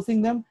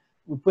composting them,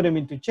 we put them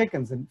into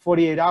chickens. In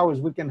 48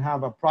 hours, we can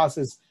have a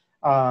processed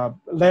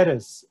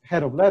lettuce,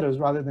 head of lettuce,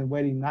 rather than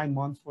waiting 9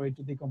 months for it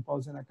to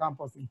decompose in a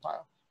composting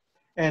pile.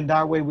 And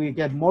that way we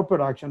get more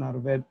production out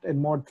of it and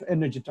more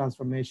energy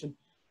transformation.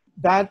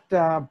 That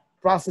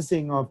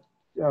processing of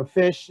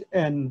fish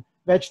and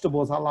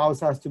vegetables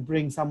allows us to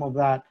bring some of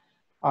that,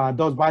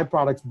 those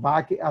byproducts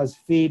back as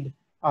feed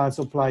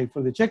supply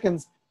for the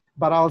chickens,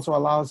 but also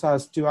allows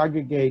us to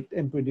aggregate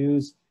and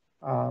produce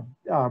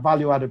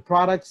value-added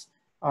products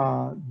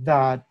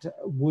that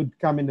would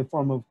come in the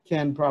form of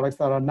canned products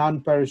that are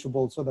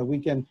non-perishable so that we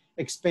can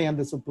expand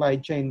the supply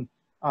chain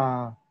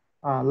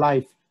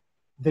life.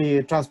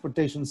 The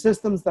transportation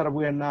systems that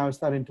we are now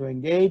starting to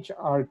engage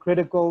are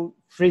critical: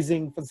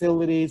 freezing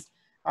facilities,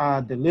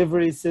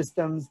 delivery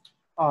systems,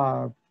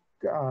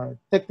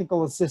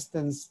 technical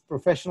assistance,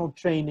 professional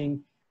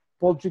training,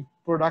 poultry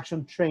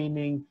production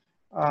training,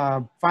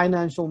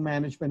 financial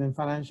management and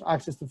financial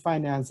access to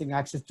financing,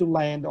 access to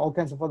land, all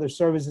kinds of other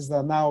services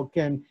that now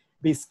can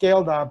be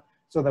scaled up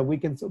so that we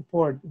can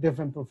support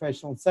different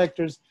professional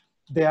sectors,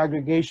 the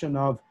aggregation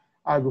of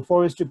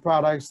agroforestry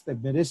products, the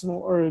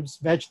medicinal herbs,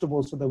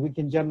 vegetables, so that we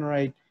can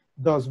generate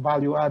those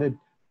value-added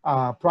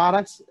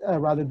products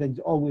rather than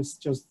always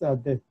just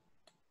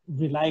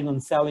relying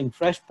on selling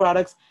fresh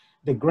products.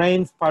 The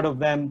grains, part of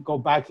them go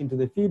back into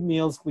the feed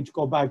mills, which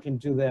go back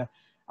into the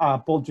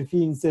poultry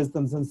feeding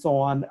systems and so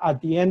on.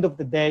 At the end of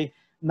the day,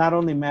 not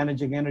only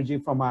managing energy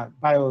from a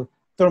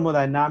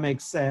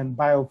biothermodynamics and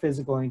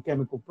biophysical and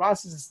chemical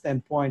processes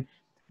standpoint,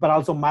 but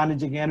also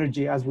managing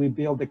energy as we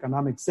build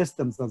economic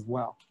systems as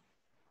well.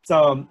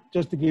 So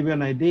just to give you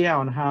an idea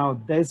on how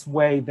this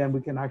way, then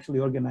we can actually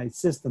organize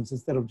systems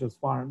instead of just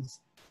farms.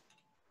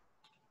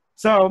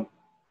 So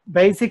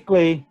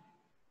basically,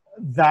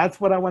 that's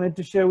what I wanted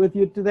to share with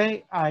you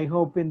today. I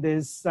hope in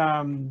this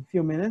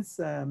few minutes,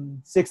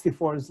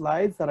 64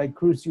 slides that I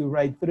cruise you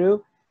right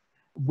through,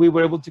 we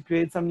were able to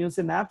create some new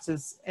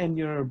synapses in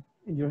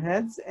your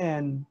heads,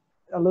 and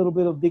a little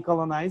bit of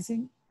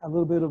decolonizing, a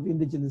little bit of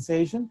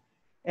indigenization,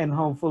 and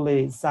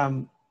hopefully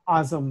some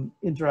awesome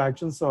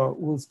interactions. So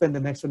we'll spend the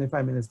next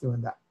 25 minutes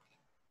doing that.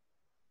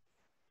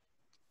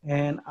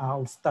 And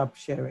I'll stop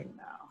sharing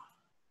now.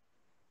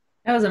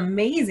 That was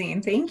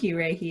amazing. Thank you,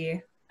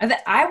 Regi.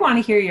 I want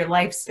to hear your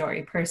life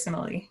story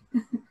personally.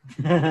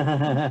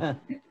 That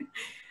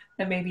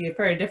may be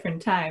for a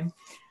different time.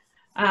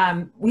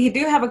 We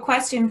do have a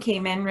question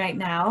came in right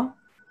now.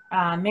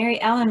 Mary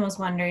Ellen was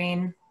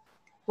wondering,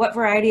 what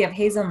variety of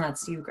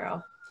hazelnuts do you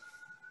grow?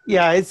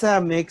 Yeah, it's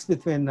a mix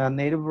between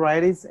native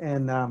varieties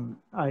and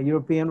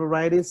European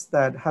varieties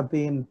that have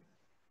been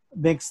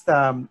mixed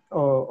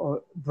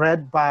or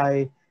bred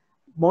by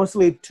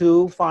mostly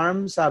two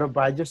farms out of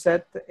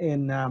Bajorset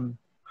in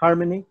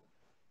Harmony.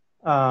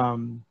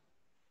 And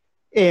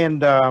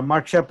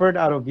Mark Shepard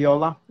out of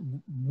Viola.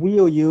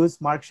 We'll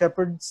use Mark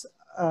Shepard's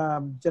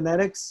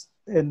genetics,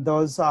 and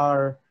those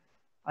are,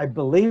 I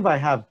believe I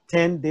have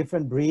 10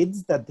 different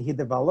breeds that he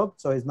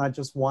developed, so it's not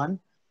just one.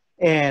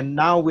 And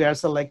now we are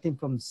selecting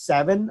from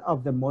 7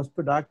 of the most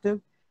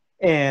productive.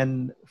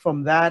 And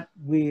from that,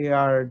 we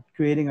are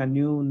creating a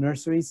new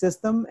nursery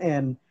system.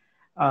 And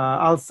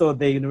also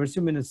the University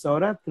of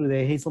Minnesota, through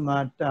the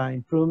Hazelnut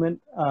Improvement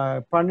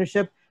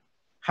Partnership,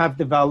 have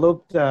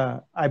developed,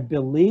 I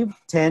believe,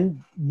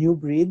 10 new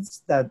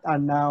breeds that are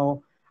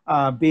now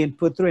being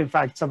put through. In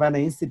fact, Savannah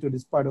Institute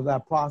is part of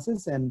that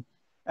process, and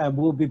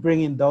we'll be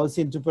bringing those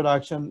into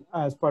production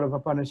as part of a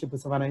partnership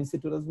with Savannah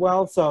Institute as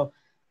well. So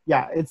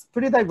yeah, it's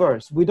pretty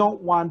diverse. We don't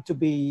want to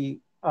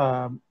be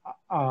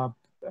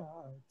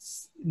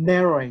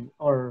narrowing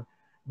or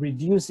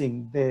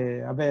reducing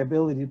the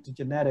availability to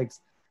genetics.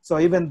 So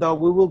even though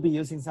we will be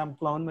using some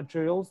clone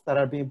materials that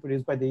are being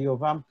produced by the U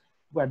of M,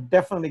 we're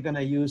definitely going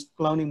to use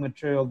cloning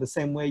material the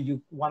same way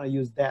you want to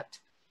use debt.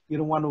 You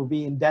don't want to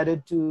be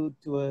indebted to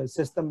a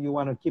system. You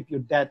want to keep your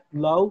debt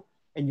low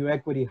and your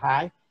equity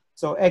high.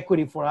 So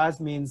equity for us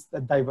means the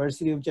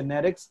diversity of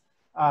genetics.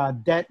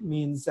 Debt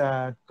means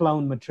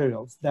clone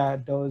materials,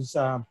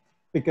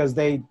 because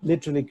they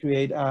literally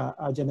create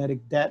a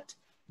genetic debt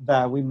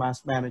that we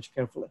must manage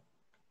carefully.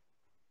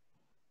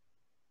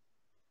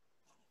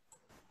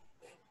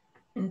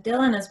 And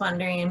Dylan is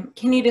wondering,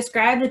 can you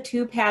describe the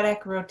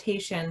 2-paddock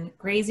rotation,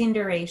 grazing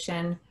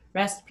duration,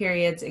 rest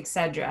periods,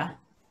 etc.?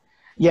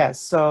 Yes,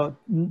 so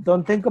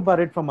don't think about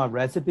it from a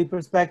recipe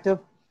perspective.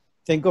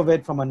 Think of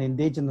it from an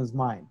indigenous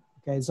mind.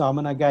 Okay, so I'm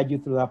gonna guide you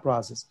through that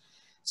process.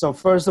 So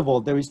first of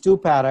all, there is 2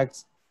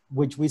 paddocks,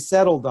 which we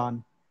settled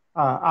on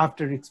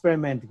after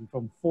experimenting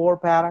from 4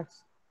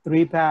 paddocks,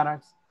 3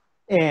 paddocks,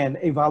 and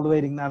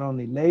evaluating not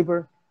only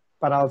labor,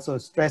 but also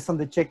stress on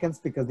the chickens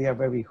because they are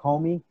very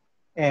homey,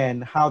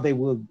 and how they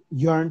will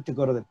yearn to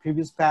go to the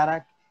previous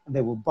paddock, and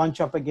they will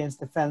bunch up against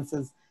the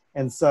fences.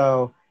 And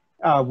so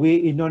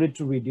in order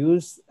to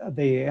reduce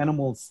the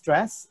animal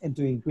stress and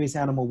to increase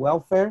animal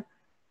welfare,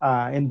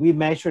 and we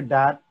measured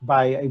that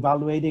by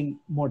evaluating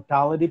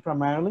mortality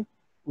primarily.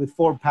 With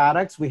 4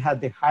 paddocks, we had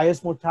the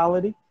highest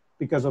mortality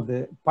because of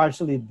the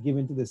partially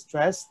given to the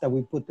stress that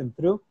we put them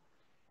through.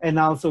 And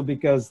also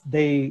because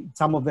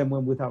some of them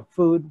went without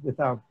food,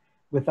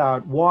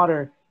 without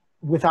water,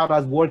 without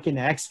us working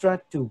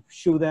extra to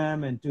shoe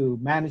them and to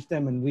manage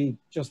them. And we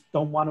just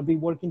don't want to be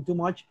working too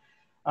much.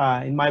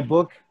 In my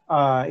book,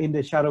 In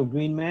the Shadow of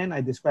Green Man,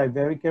 I describe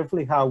very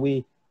carefully how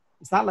we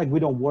It's not like we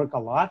don't work a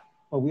lot,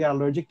 but we are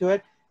allergic to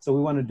it. So we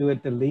want to do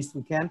it the least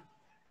we can.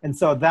 And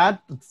so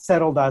that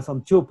settled us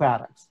on 2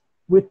 paddocks.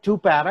 With 2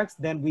 paddocks,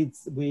 then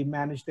we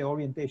managed the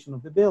orientation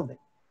of the building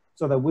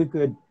so that we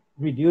could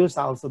reduce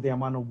also the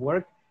amount of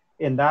work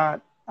in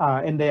that,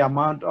 and the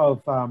amount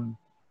of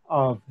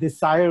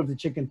desire of the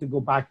chicken to go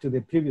back to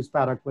the previous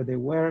paddock where they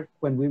were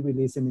when we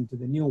release them into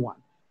the new one.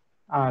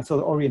 So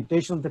the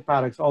orientation of the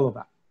paddocks, all of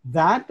that.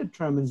 That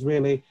determines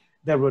really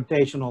the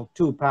rotational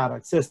 2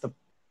 paddock system.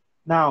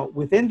 Now,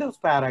 within those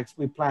paddocks,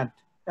 we plant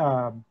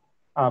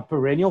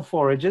perennial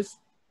forages,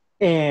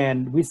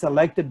 and we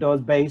selected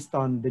those based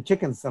on the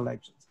chicken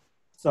selections.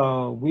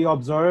 So we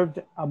observed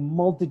a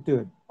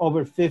multitude,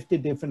 over 50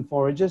 different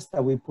forages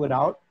that we put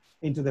out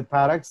into the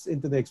paddocks,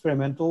 into the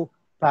experimental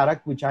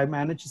paddock, which I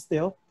manage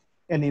still.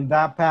 And in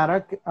that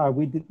paddock,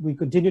 we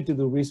continued to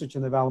do research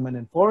and development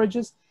in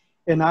forages.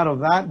 And out of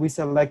that, we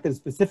selected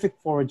specific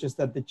forages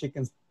that the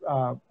chickens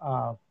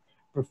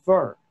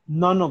prefer.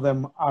 None of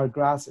them are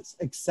grasses,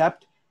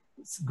 except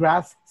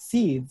grass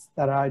seeds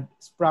that are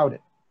sprouted.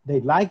 They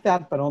like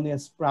that, but only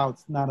as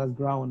sprouts, not as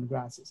ground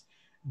grasses.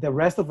 The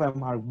rest of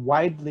them are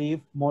wide leaf,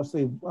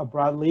 mostly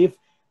broadleaf,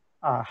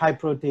 high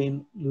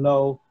protein,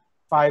 low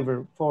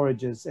fiber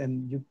forages,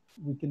 and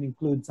we can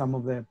include some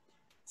of the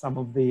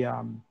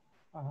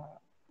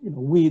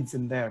weeds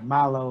in there: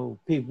 mallow,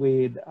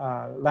 pigweed,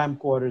 lamb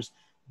quarters.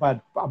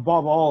 But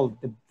above all,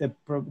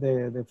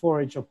 the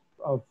forage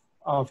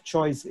of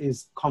choice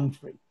is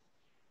comfrey.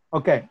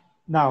 Okay,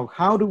 now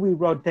how do we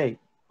rotate?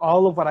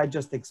 All of what I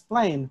just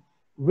explained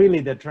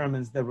really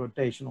determines the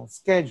rotational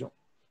schedule.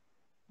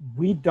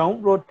 We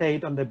don't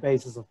rotate on the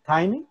basis of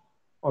timing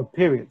or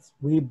periods.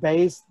 We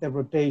base the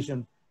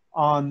rotation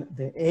on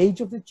the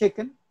age of the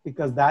chicken,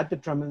 because that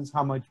determines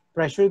how much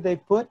pressure they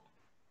put,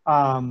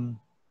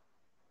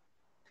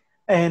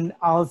 and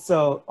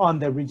also on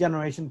the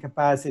regenerative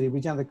capacity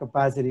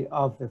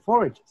of the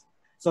forages.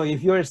 So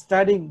if you're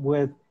starting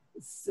with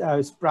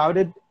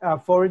sprouted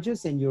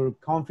forages and your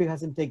comfrey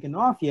hasn't taken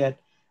off yet,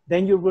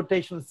 then your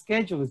rotational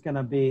schedule is going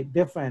to be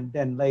different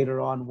than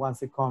later on once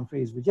the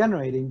comfrey is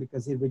regenerating,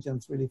 because it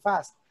regenerates really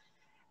fast.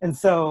 And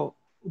so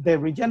the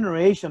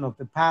regeneration of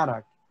the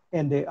paddock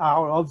and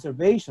our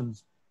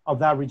observations of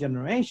that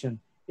regeneration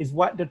is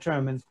what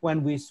determines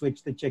when we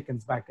switch the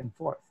chickens back and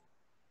forth.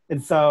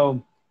 And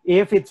so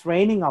if it's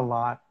raining a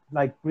lot,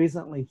 like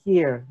recently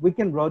here, we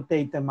can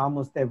rotate them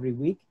almost every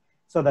week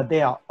so that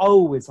they are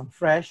always on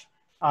fresh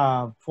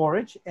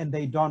forage and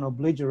they don't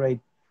obliterate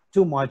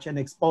too much and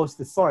expose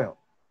the soil.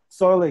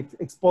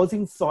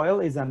 Exposing soil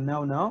is a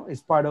no-no.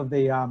 It's part of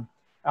the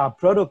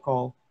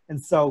protocol.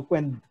 And so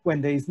when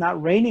it's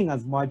not raining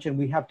as much and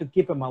we have to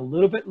keep them a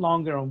little bit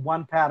longer on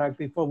one paddock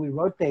before we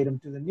rotate them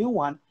to the new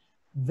one,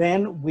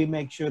 then we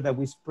make sure that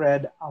we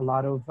spread a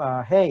lot of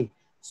hay,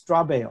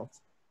 straw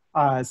bales,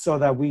 so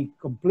that we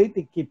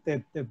completely keep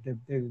the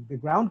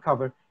ground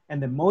cover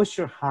and the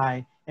moisture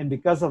high. And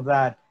because of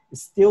that,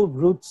 still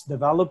roots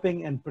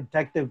developing and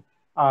protective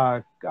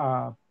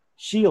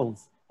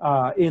shields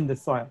in the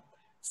soil.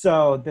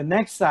 So the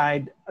next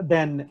side,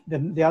 then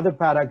the other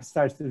paddock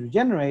starts to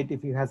regenerate.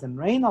 If it hasn't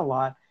rained a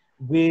lot,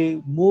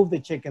 we move the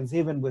chickens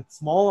even with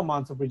small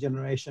amounts of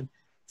regeneration,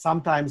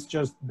 sometimes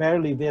just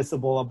barely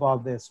visible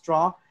above the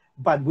straw.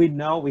 But we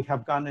know, we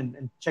have gone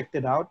and checked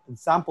it out and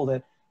sampled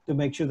it to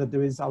make sure that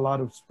there is a lot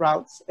of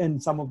sprouts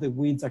and some of the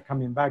weeds are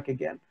coming back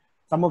again.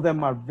 Some of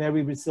them are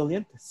very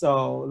resilient.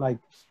 So like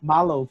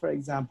mallow, for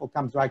example,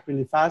 comes back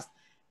really fast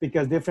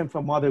because different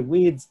from other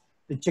weeds,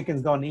 the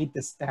chickens don't eat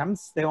the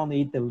stems, they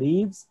only eat the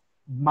leaves.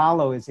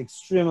 Mallow is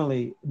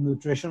extremely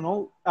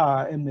nutritional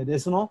and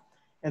medicinal.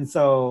 And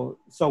so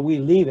we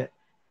leave it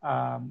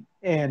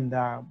and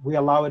we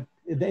allow it,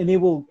 and it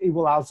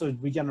will also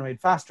regenerate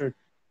faster.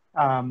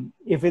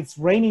 If it's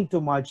raining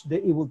too much,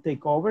 it will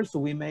take over. So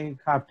we may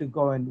have to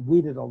go and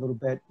weed it a little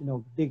bit,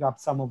 dig up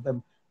some of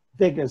the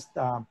biggest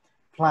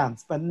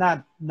plants, but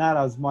not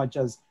as much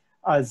as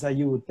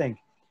you would think.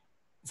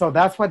 So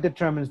that's what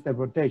determines the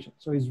rotation.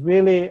 So it's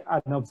really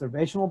an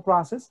observational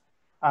process.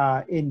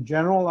 In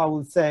general, I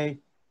would say,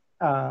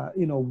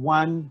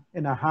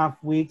 1.5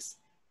 weeks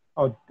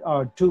or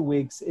 2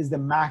 weeks is the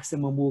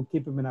maximum we'll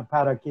keep them in a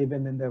paddock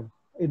even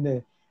in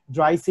the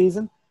dry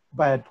season.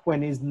 But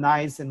when it's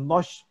nice and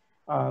lush,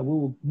 we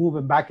will move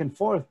them back and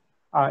forth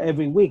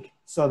every week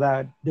so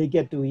that they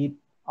get to eat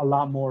a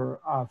lot more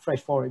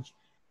fresh forage.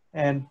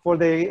 And for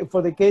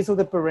the case of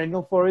the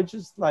perennial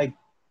forages like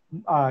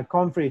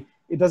comfrey,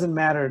 it doesn't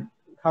matter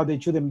how they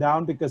chew them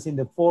down, because in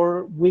the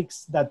 4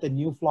 weeks that the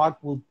new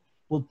flock will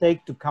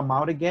take to come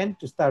out again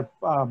to start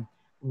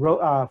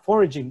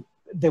foraging,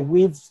 the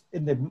weeds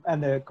and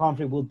the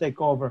comfrey will take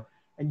over.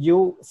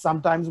 And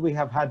sometimes we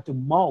have had to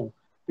mow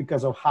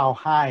because of how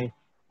high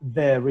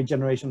the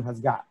regeneration has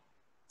got.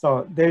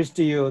 So there's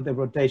to you the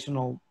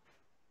rotational,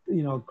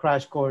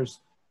 crash course,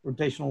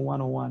 rotational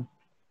 101.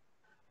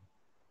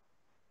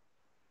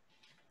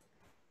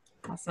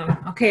 Awesome.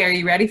 Okay, are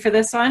you ready for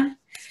this one?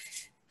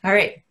 All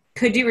right.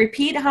 Could you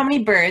repeat how many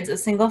birds a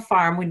single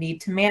farm would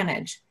need to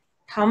manage?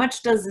 How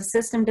much does the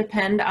system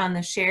depend on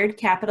the shared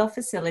capital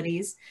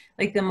facilities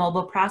like the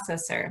mobile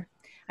processor?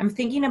 I'm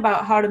thinking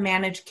about how to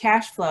manage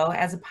cash flow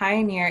as a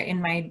pioneer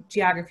in my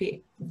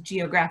geographic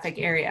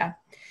area.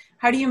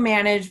 How do you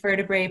manage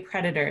vertebrate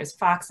predators,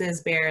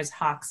 foxes, bears,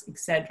 hawks,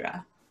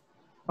 etc.?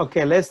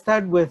 Okay, let's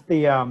start with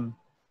the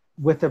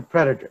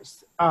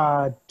predators.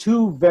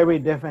 Two very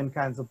different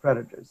kinds of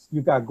predators.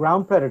 You got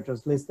ground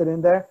predators listed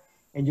in there,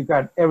 and you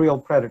got aerial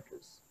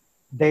predators.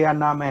 They are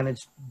not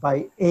managed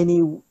by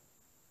any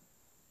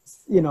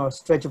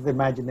stretch of the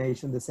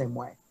imagination the same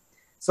way.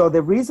 So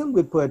the reason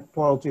we put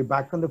poultry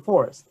back on the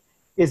forest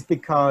is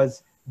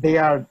because they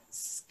are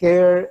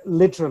scared,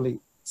 literally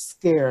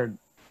scared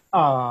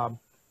out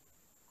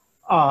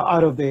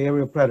of the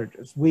aerial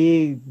predators.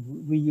 We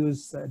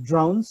use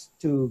drones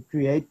to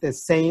create the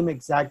same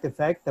exact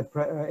effect that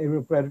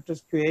aerial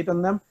predators create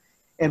on them.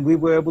 And we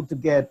were able to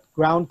get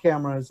ground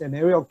cameras and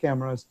aerial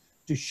cameras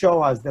to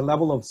show us the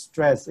level of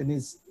stress. And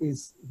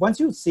once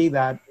you see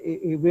that,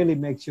 it really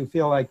makes you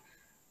feel like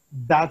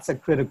that's a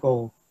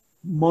critical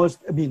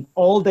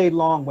all day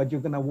long, what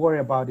you're going to worry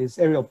about is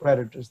aerial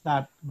predators,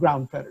 not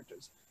ground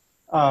predators.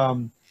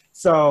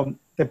 So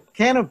the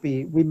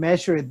canopy, we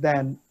measure it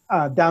then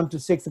down to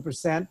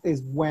 60%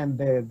 is when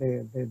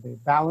the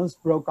balance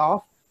broke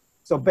off.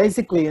 So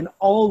basically, in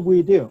all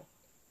we do,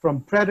 from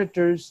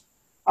predators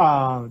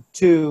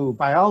to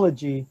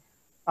biology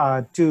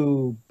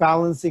to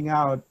balancing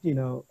out,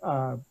 the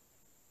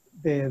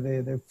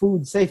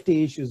food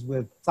safety issues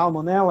with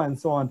salmonella and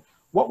so on,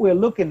 what we're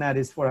looking at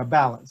is for a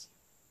balance.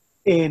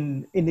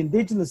 In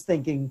indigenous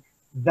thinking,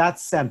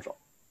 that's central.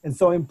 And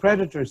so in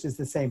predators, it's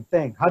the same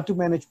thing. How to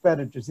manage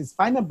predators is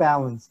find a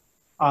balance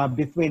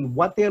between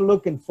what they're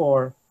looking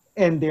for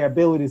and the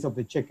abilities of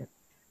the chicken.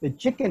 The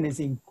chicken is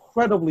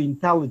incredibly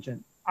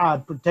intelligent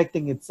at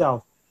protecting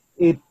itself.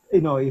 If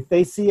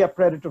they see a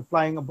predator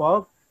flying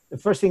above, the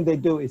first thing they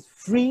do is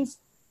freeze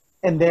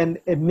and then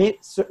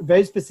emit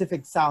very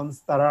specific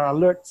sounds that are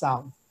alert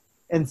sounds.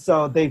 And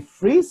so they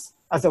freeze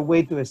as a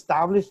way to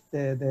establish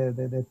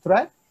the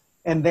threat,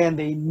 and then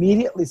they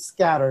immediately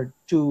scatter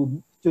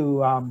to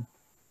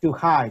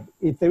hide.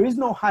 If there is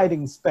no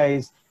hiding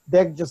space,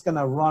 they're just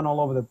gonna run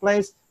all over the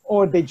place,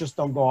 or they just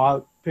don't go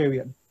out,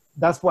 period.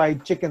 That's why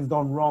chickens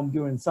don't roam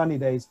during sunny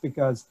days,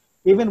 because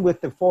even with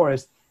the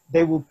forest,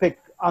 they will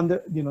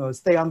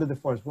stay under the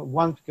forest.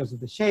 One, because of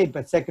the shade,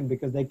 but second,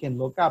 because they can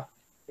look up.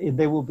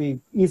 They will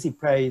be easy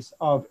prey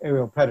of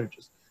aerial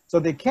predators. So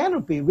the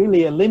canopy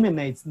really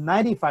eliminates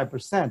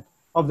 95%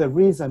 of the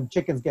reason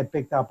chickens get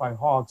picked up by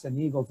hawks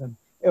and eagles and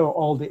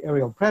all the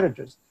aerial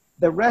predators.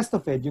 The rest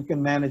of it you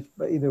can manage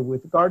either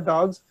with guard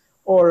dogs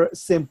or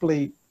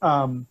simply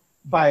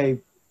by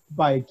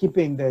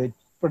keeping the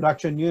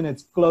production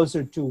units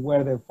closer to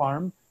where the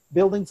farm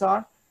buildings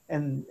are,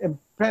 and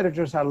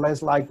predators are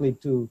less likely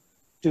to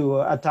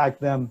attack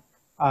them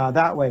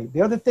that way.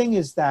 The other thing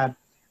is that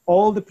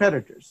all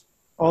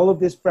of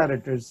these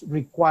predators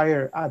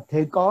require a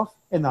takeoff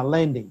and a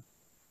landing,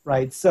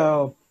 right?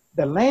 So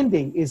the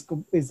landing is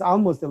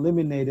almost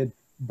eliminated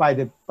by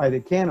the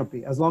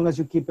canopy, as long as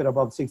you keep it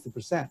above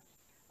 60%.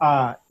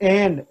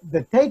 And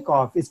the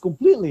takeoff is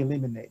completely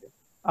eliminated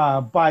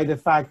by the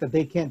fact that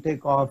they can't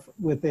take off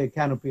with the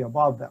canopy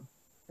above them.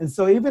 And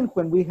so even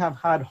when we have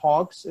had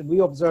hawks, and we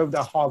observed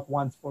a hawk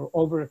once for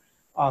over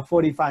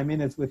 45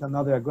 minutes with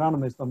another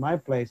agronomist on my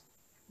place,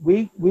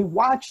 we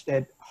watched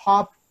it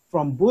hop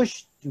from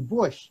bush to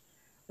bush,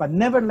 but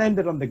never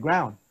landed on the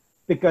ground,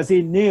 because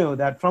he knew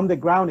that from the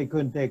ground he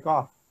couldn't take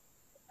off.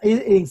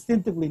 He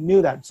instinctively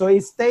knew that. So he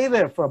stayed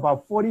there for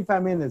about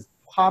 45 minutes,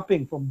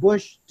 hopping from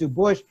bush to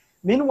bush.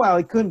 Meanwhile,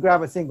 he couldn't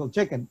grab a single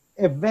chicken.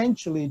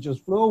 Eventually, it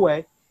just flew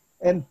away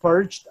and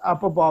perched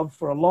up above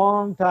for a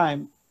long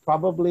time,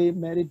 probably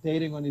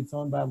meditating on its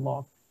own bad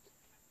luck.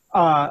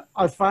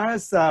 As far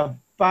as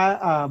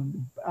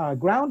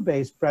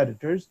ground-based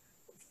predators,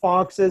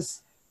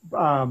 foxes,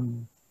 let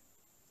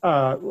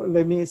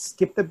me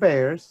skip the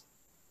bears.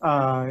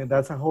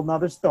 That's a whole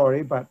nother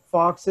story, but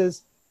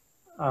foxes,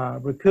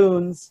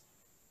 raccoons,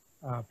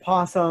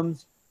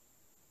 possums,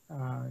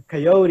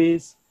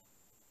 coyotes,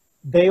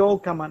 they all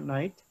come at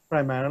night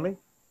primarily,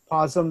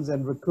 possums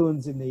and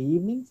raccoons in the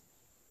evenings.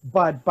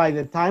 But by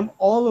the time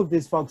all of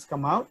these folks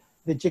come out,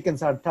 the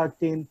chickens are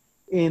tucked in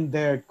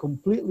their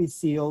completely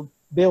sealed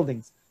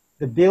buildings.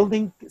 The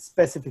building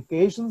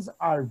specifications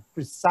are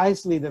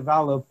precisely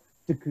developed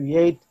to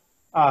create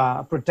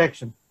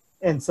protection.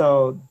 And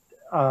so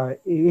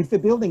if the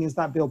building is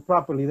not built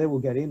properly, they will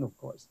get in, of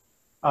course.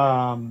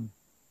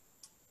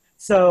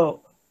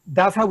 So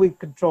that's how we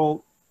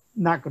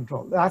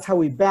that's how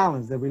we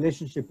balance the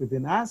relationship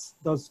between us,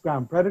 those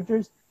ground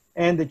predators,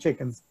 and the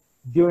chickens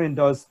during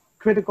those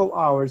critical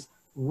hours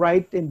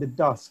right in the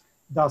dusk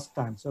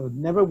time. So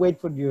never wait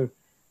for your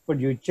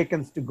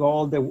chickens to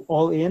go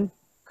all in,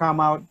 come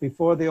out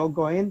before they all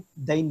go in.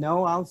 They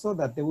know also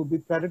that there will be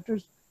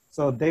predators.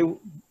 So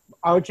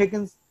our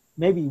chickens,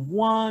 maybe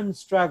one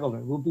straggler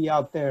will be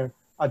out there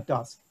at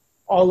dusk,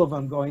 all of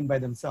them going by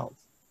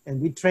themselves. And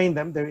we train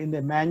them. They're in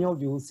the manual.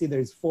 You will see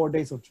there's 4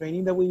 days of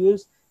training that we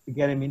use to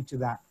get them into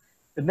that.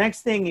 The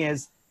next thing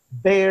is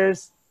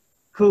bears,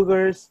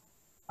 cougars,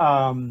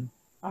 um,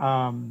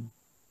 um,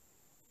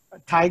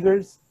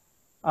 tigers.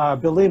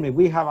 Believe me,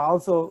 we have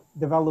also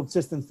developed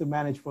systems to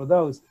manage for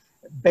those.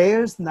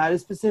 Bears, not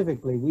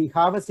specifically. We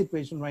have a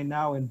situation right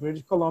now in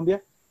British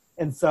Columbia.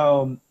 And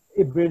so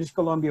in British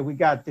Columbia, we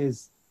got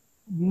this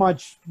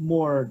much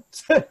more,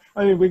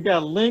 I mean, we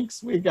got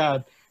lynx, we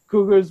got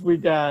cougars, we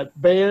got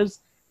bears.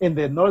 In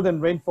the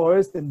northern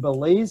rainforest in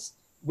Belize,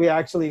 we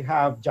actually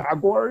have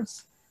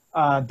jaguars.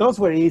 Those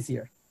were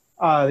easier.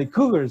 The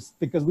cougars,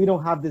 because we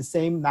don't have the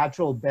same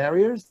natural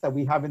barriers that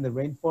we have in the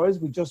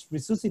rainforest, we just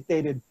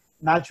resuscitated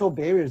natural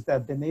barriers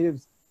that the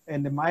natives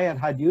and the Maya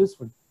had used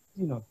for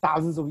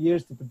thousands of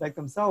years to protect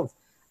themselves.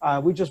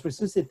 We just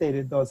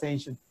resuscitated those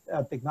ancient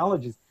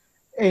technologies.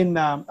 And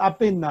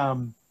up in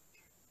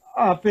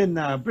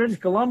British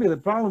Columbia, the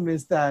problem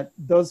is that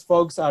those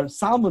folks are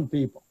salmon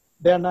people.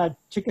 They're not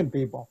chicken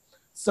people.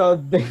 So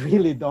they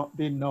really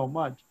didn't know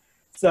much.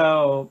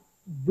 So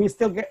we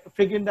still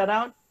figuring that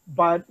out,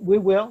 but we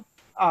will,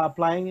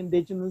 applying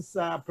indigenous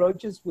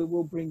approaches, we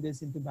will bring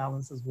this into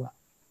balance as well.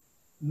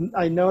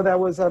 I know that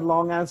was a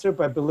long answer,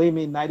 but believe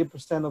me,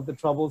 90% of the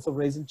troubles of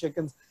raising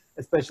chickens,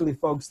 especially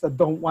folks that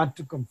don't want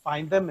to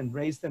confine them and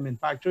raise them in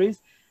factories,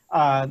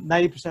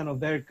 90% of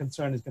their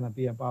concern is going to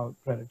be about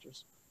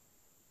predators.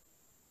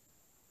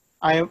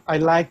 I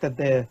like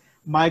that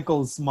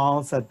Michael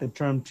smiles at the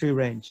term tree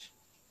range.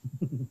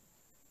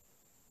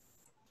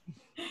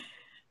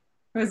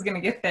 I was going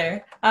to get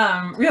there.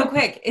 Real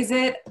quick, is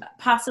it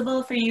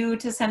possible for you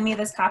to send me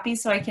this copy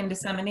so I can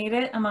disseminate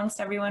it amongst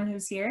everyone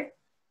who's here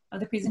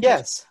of the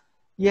presentation?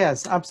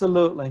 Yes,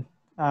 absolutely.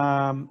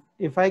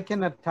 If I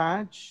can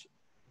attach,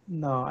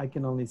 no, I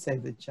can only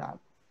save the chat.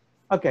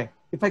 Okay,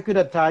 if I could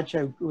attach,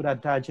 I would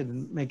attach it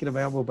and make it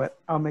available, but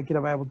I'll make it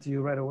available to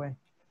you right away.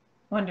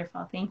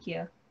 Wonderful, thank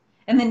you.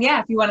 And then, yeah,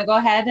 if you want to go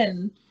ahead,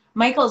 and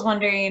Michael's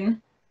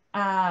wondering,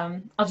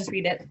 I'll just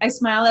read it. I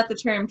smile at the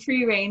term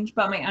tree range,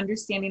 but my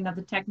understanding of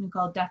the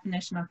technical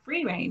definition of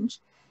free range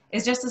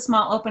is just a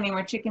small opening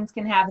where chickens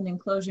can have an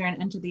enclosure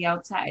and enter the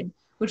outside,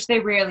 which they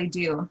rarely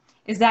do.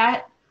 Is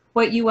that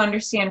what you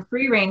understand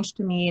free range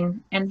to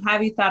mean? And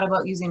have you thought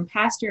about using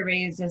pasture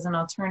raised as an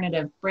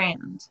alternative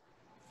brand?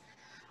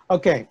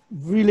 Okay,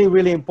 really,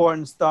 really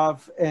important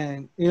stuff.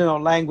 And,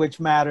 language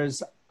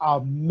matters a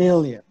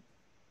million.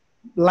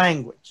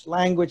 Language.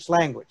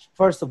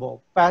 First of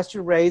all,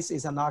 pasture raised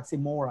is an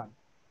oxymoron.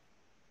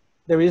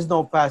 There is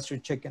no pasture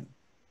chicken.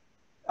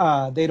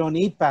 They don't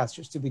eat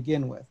pastures to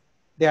begin with.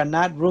 They are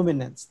not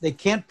ruminants. They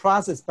can't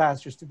process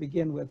pastures to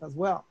begin with as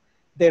well.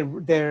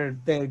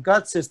 Their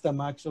gut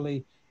system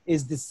actually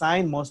is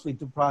designed mostly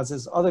to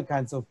process other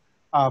kinds of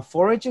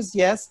forages,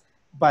 yes,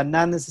 but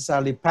not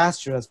necessarily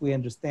pasture as we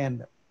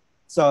understand them.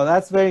 So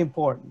that's very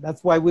important.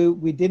 That's why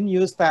we didn't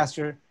use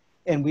pasture,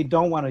 and we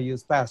don't want to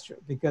use pasture,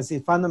 because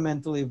it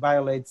fundamentally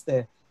violates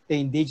the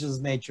indigenous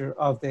nature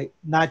of the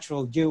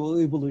natural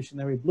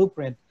geo-evolutionary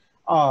blueprint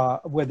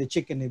where the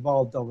chicken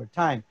evolved over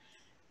time.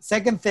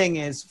 Second thing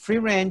is free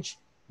range.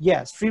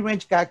 Yes, free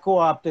range got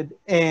co-opted,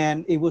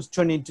 and it was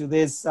turned into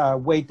this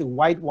way to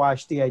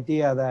whitewash the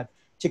idea that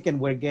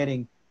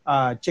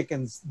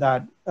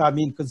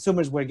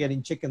consumers were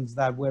getting chickens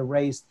that were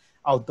raised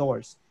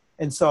outdoors.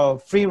 And so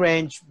free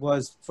range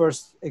was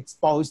first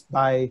exposed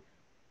by,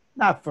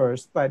 not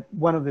first, but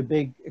one of the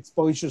big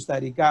exposures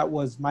that he got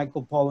was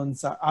Michael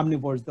Pollan's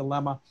Omnivore's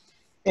Dilemma.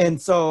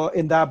 And so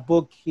in that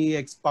book, he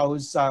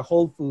exposed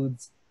Whole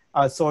Foods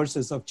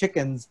sources of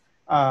chickens,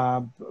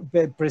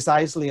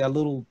 precisely a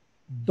little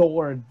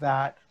door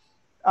that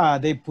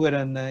they put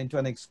into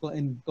an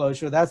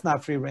enclosure. That's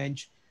not free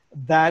range.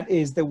 That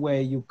is the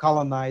way you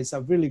colonize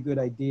a really good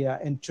idea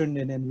and turn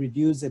it and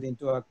reduce it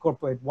into a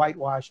corporate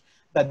whitewash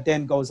that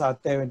then goes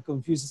out there and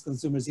confuses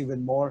consumers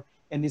even more,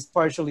 and is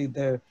partially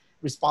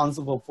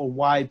responsible for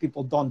why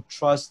people don't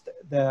trust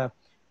a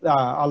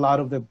lot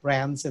of the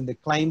brands and the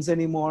claims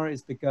anymore,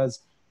 is because,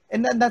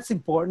 and that's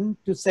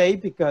important to say,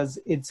 because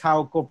it's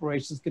how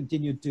corporations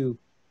continue to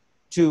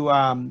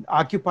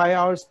occupy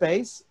our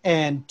space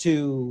and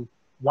to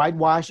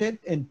whitewash it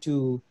and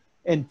to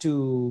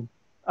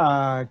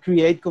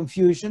create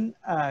confusion.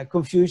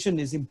 Confusion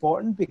is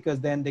important because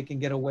then they can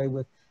get away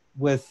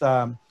with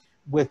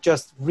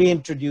just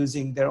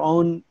reintroducing their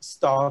own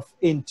stuff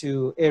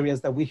into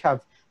areas that we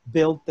have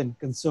built and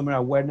consumer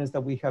awareness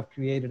that we have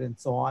created and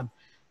so on.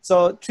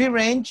 So tree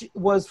range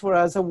was for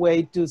us a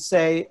way to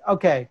say,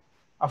 okay,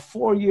 a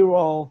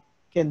 4-year-old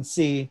can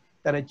see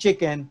that a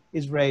chicken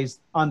is raised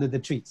under the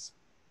trees.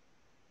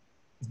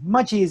 It's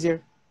much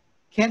easier,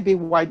 can't be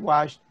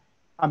whitewashed.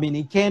 I mean,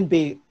 it can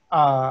be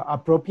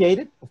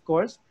appropriated, of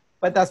course,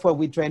 but that's what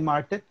we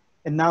trademarked it.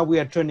 And now we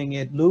are turning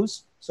it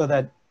loose so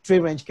that tree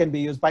range can be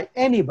used by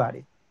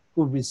anybody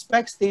who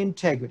respects the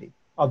integrity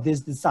of this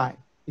design.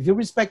 If you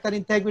respect that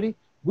integrity,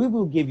 we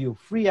will give you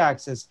free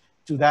access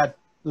to that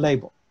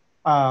label.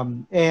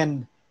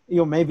 And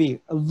maybe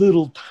a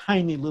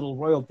tiny little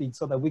royalty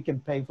so that we can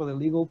pay for the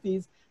legal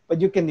fees. But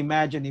you can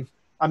imagine if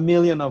 1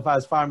 million of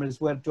us farmers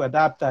were to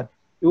adopt that,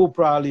 it will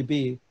probably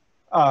be,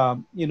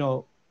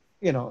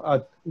 you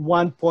know,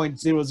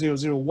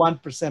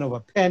 1.0001% of a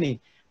penny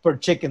per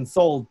chicken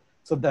sold,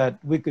 so that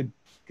we could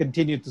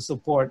continue to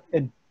support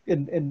and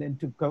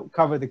to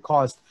cover the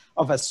cost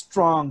of a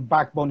strong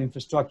backbone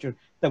infrastructure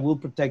that will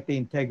protect the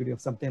integrity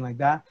of something like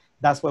that.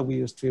 That's why we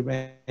use tree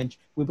range.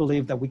 We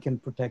believe that we can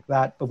protect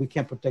that, but we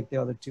can't protect the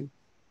other two.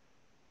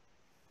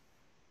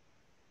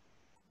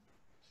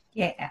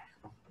 Yeah.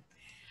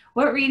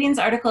 What readings,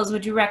 articles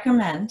would you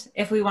recommend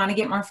if we want to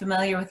get more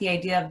familiar with the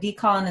idea of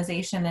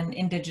decolonization and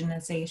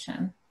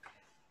indigenization?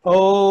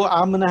 Oh,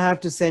 I'm gonna have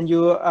to send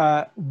you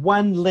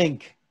one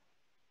link,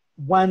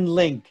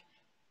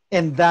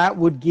 and that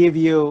would give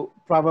you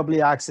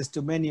probably access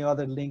to many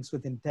other links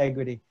with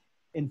integrity.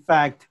 In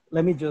fact,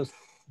 let me just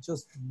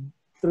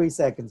 3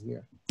 seconds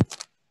here.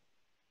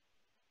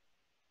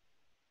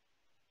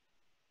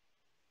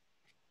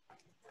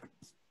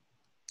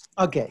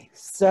 Okay,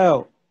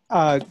 so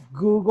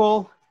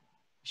Google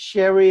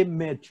Sherry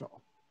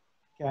Mitchell.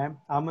 Okay,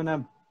 I'm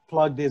gonna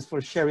plug this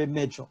for Sherry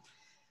Mitchell.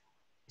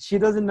 She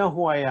doesn't know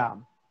who I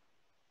am,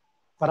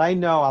 but I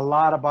know a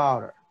lot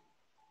about her.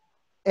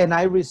 And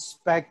I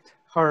respect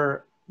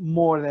her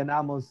more than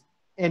almost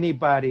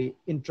anybody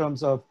in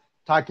terms of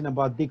talking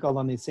about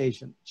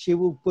decolonization. She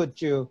will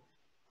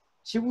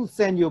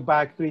send you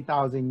back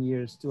 3,000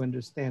 years to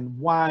understand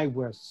why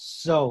we're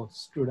so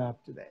screwed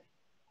up today,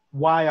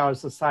 why our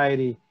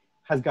society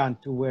has gone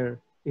to where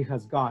it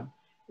has gone.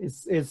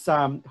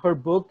 Her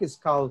book is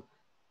called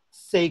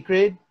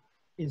Sacred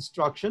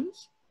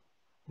Instructions.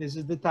 This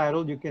is the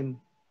title. You can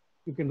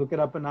look it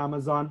up on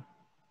Amazon.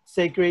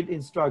 Sacred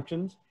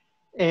Instructions,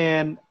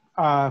 and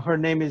her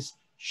name is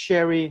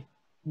Sherry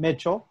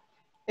Mitchell.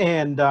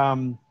 And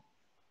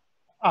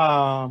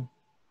I'll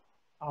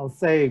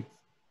say,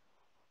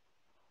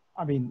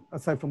 I mean,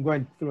 aside from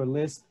going through a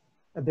list,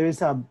 there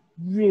is a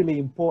really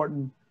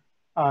important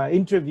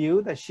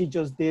interview that she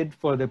just did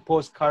for the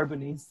Post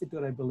Carbon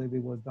Institute, I believe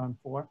it was done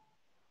for,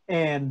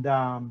 and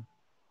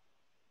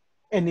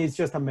it's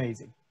just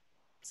amazing.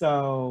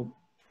 So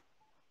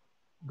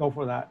go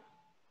for that.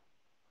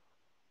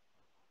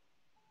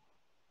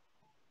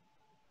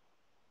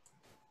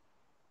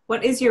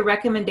 What is your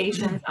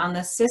recommendations on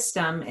the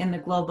system in the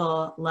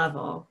global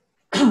level?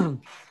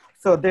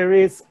 So there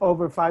is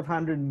over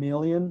 500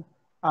 million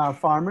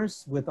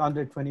farmers with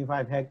under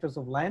 25 hectares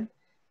of land,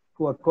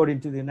 who, according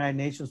to the United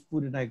Nations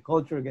Food and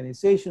Agriculture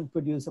Organization,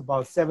 produce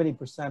about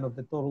 70% of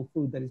the total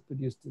food that is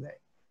produced today.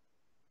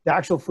 The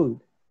actual food.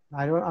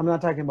 I'm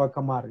not talking about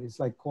commodities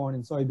like corn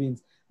and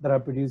soybeans that are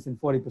produced in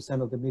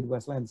 40% of the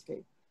Midwest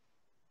landscape.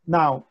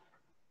 Now,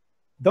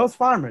 those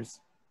farmers,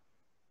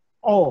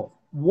 all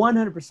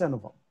 100%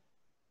 of them,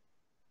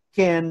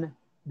 can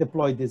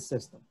deploy this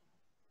system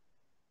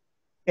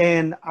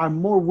and are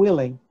more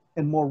willing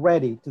and more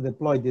ready to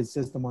deploy this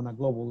system on a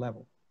global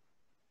level.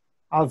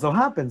 Also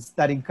happens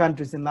that in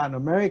countries in Latin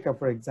America,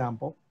 for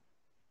example,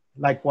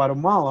 like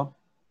Guatemala,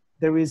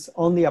 there is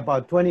only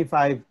about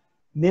 25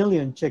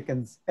 million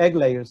chickens, egg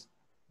layers,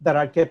 that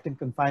are kept in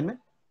confinement,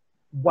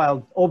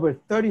 while over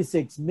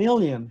 36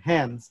 million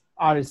hens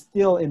are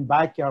still in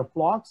backyard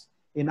flocks,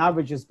 in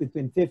averages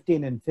between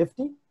 15 and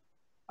 50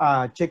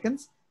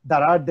 chickens,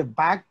 that are the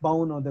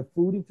backbone of the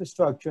food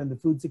infrastructure and the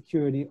food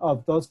security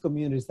of those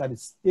communities that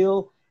is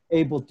still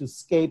able to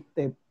escape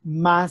the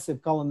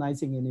massive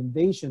colonizing and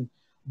invasion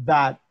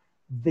that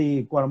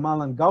the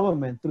Guatemalan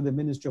government, through the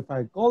Ministry of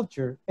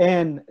Agriculture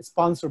and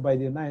sponsored by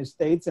the United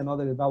States and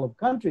other developed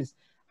countries,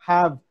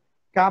 have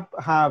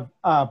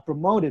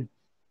promoted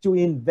to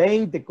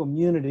invade the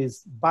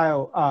community's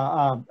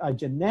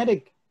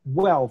genetic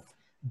wealth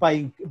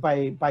by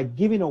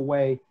giving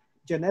away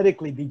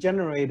genetically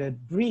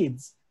degenerated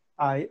breeds,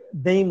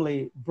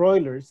 namely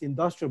broilers,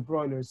 industrial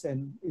broilers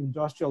and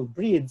industrial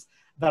breeds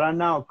that are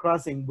now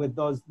crossing with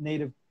those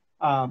native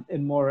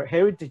and more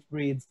heritage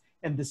breeds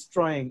and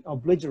destroying,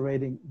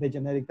 obliterating the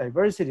genetic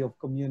diversity of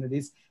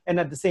communities, and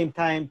at the same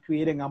time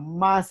creating a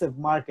massive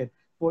market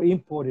for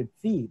imported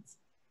feeds.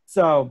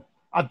 So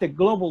at the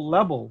global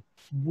level,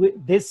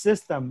 this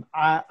system,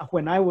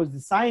 when I was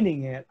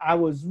designing it, I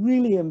was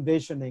really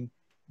envisioning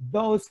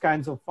those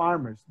kinds of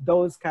farmers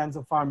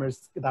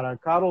that are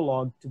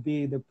cataloged to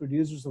be the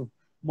producers of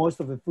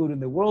most of the food in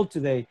the world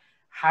today,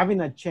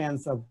 having a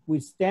chance of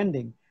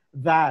withstanding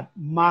that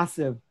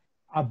massive,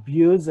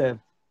 abusive,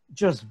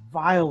 just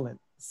violent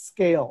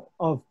scale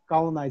of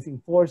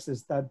colonizing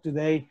forces that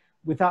today,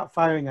 without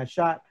firing a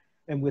shot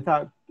and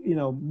without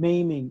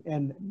maiming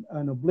and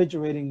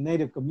obliterating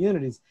native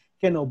communities,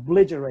 can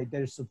obliterate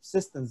their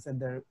subsistence and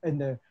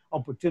their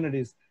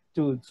opportunities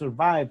to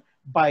survive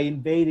by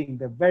invading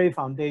the very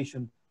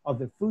foundation of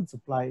the food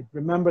supply.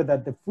 Remember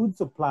that the food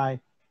supply,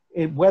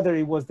 whether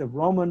it was the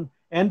Roman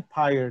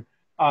Empire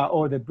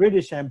or the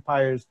British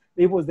empires,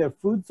 it was their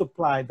food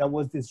supply that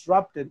was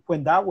disrupted.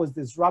 When that was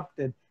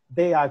disrupted,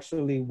 they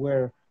actually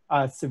were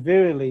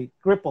severely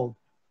crippled.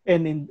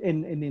 And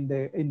in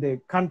the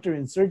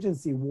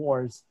counterinsurgency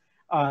wars,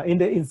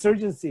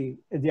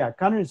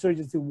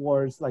 counterinsurgency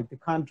wars like the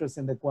Contras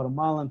and the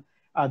Guatemalan,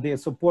 the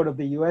support of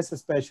the U.S.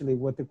 especially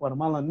with the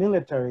Guatemalan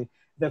military,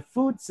 the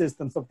food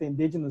systems of the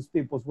indigenous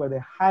peoples were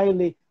the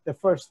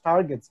first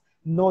targets,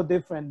 no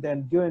different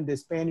than during the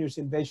Spanish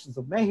invasions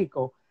of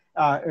Mexico.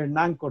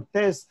 Hernan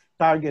Cortés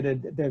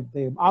targeted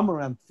the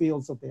amaranth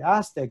fields of the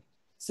Aztec.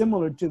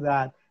 Similar to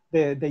that,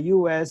 the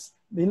U.S.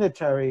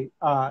 military,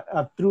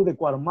 through the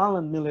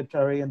Guatemalan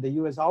military and the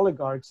U.S.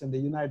 oligarchs and the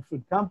United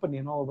Fruit Company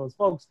and all of those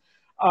folks,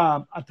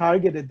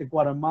 targeted the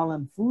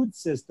Guatemalan food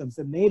systems,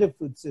 the native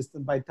food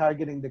system, by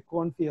targeting the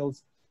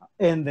cornfields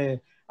and the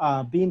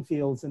bean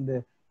fields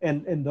and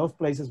those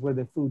places where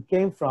the food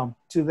came from.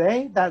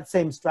 Today, that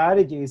same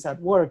strategy is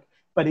at work,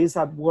 but is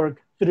at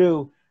work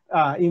through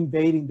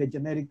invading the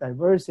genetic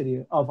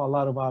diversity of a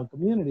lot of our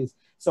communities.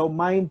 So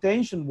my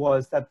intention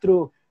was that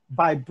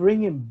by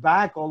bringing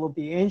back all of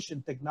the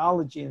ancient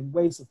technology and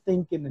ways of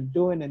thinking and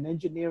doing and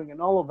engineering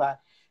and all of that,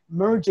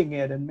 merging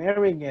it and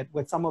marrying it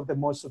with some of the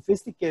more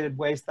sophisticated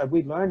ways that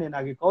we learn in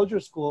agriculture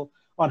school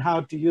on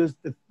how to use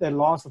the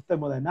laws of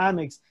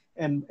thermodynamics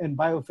and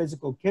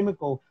biophysical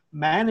chemical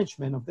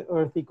management of the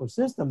earth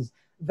ecosystems,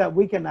 that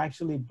we can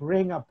actually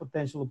bring a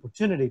potential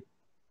opportunity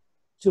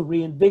to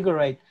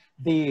reinvigorate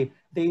the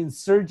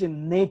insurgent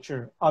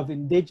nature of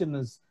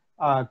indigenous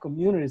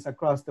communities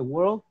across the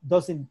world,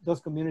 those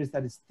communities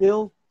that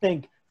still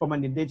think from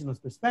an indigenous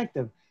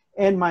perspective.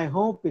 And my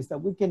hope is that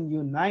we can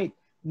unite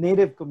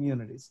native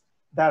communities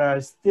that are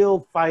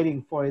still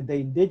fighting for the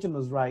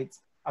indigenous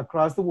rights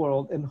across the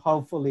world, and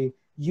hopefully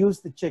use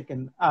the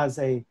chicken as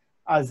a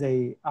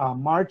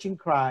marching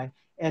cry,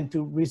 and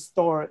to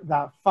restore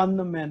that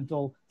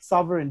fundamental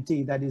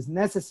sovereignty that is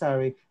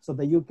necessary so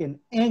that you can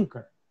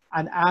anchor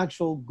an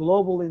actual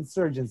global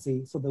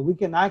insurgency, so that we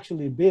can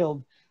actually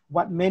build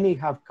what many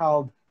have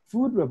called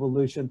food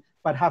revolution,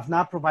 but have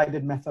not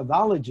provided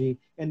methodology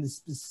and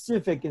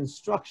specific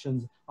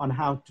instructions on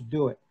how to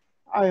do it.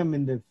 I am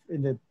in the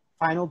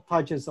final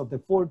touches of the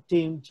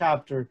 14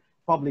 chapter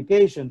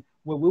publication,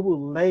 where we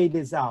will lay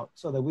this out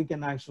so that we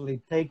can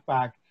actually take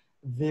back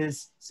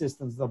these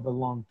systems that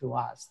belong to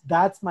us.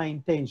 That's my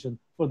intention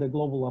for the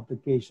global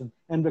application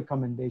and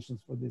recommendations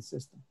for this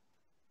system.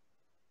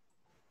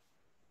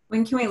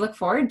 When can we look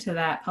forward to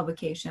that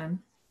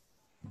publication?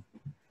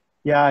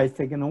 Yeah, it's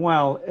taken a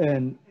while,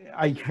 and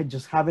I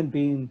just haven't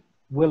been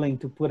willing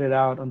to put it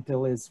out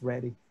until it's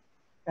ready.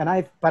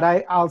 But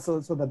I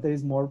also, so that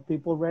there's more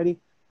people ready.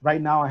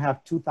 Right now I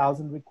have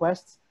 2,000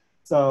 requests.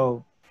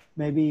 So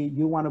maybe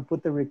you want to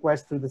put the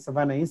request through the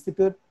Savannah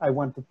Institute. I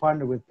want to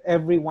partner with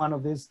every one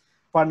of these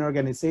partner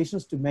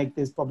organizations to make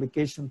this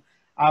publication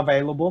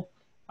available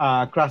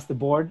across the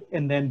board,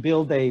 and then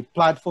build a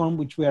platform,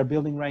 which we are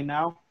building right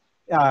now.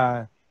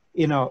 As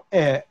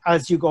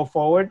you go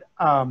forward,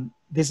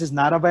 this is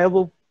not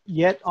available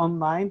yet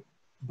online,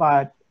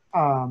 but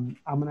I'm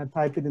gonna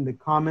type it in the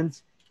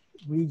comments,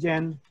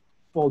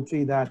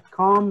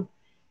 regenpoultry.com.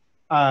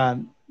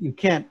 You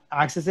can't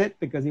access it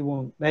because it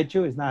won't let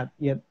you, it's not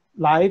yet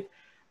live,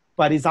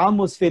 but it's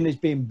almost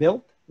finished being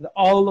built.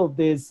 All of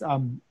this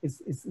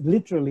is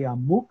literally a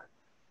MOOC.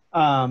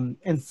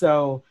 And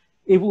so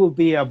it will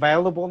be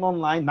available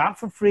online, not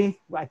for free.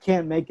 I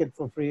can't make it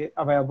for free,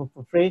 available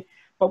for free,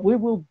 but we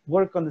will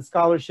work on the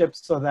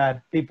scholarships so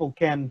that people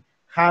can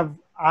have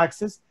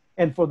access.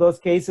 And for those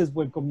cases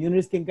where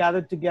communities can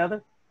gather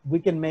together, we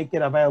can make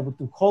it available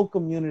to whole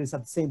communities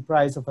at the same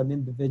price of an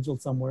individual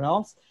somewhere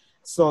else,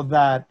 so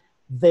that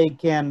they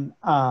can,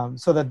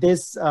 so that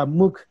this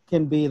MOOC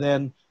can be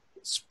then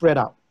spread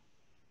out.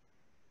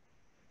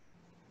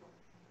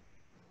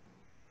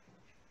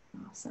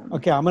 Awesome.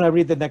 Okay, I'm gonna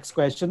read the next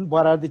question.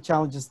 What are the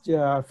challenges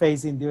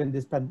facing during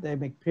this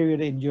pandemic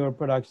period in your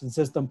production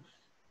system?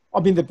 I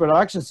mean, the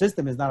production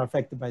system is not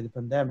affected by the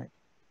pandemic.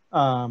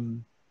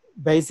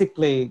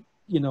 Basically,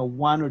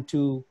 one or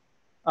two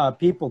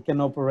people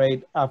can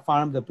operate a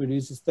farm that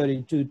produces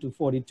 32 to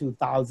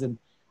 42,000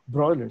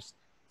 broilers.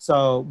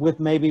 So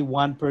with maybe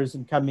one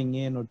person coming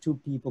in or two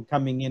people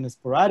coming in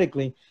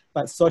sporadically,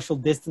 but social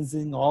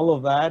distancing, all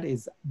of that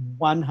is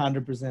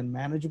 100%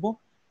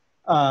 manageable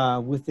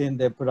within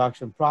the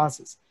production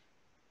process.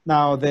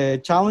 Now,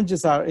 the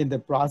challenges are in the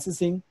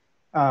processing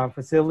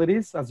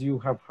facilities, as you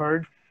have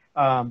heard.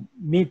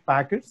 Meat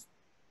packers,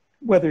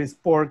 whether it's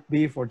pork,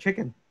 beef, or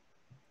chicken,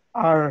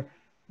 are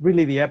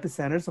really the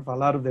epicenters of a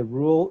lot of the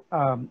rural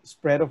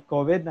spread of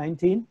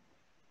COVID-19.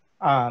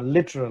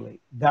 Literally,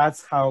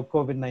 that's how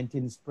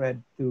COVID-19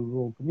 spread to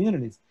rural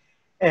communities.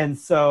 And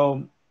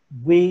so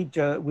we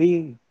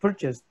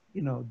purchased,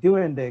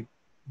 during the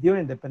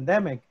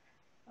pandemic,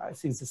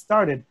 since it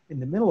started in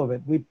the middle of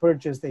it, we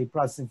purchased a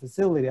processing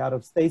facility out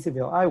of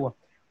Stacyville, Iowa,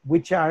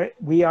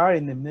 we are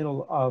in the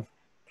middle of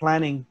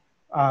planning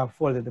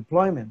for the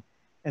deployment.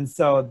 And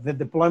so the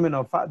deployment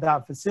of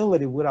that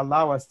facility would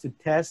allow us to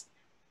test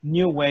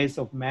new ways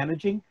of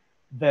managing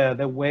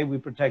the way we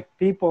protect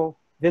people,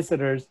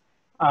 visitors,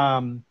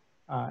 in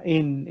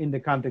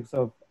the context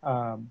of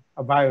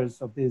a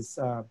virus of this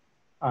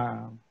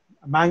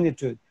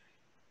magnitude.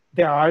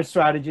 There are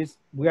strategies.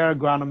 We are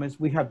agronomists.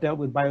 We have dealt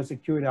with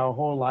biosecurity our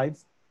whole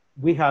lives.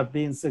 We have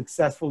been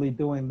successfully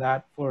doing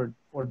that for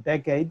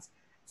decades.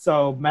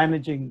 So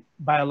managing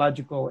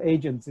biological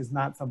agents is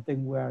not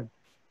something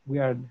we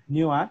are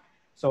new at.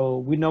 So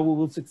we know we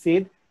will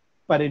succeed,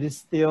 but it is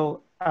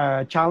still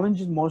a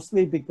challenge,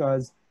 mostly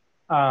because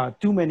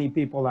too many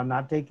people are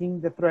not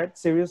taking the threat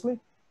seriously,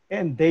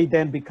 and they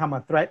then become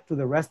a threat to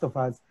the rest of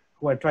us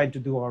who are trying to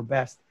do our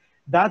best.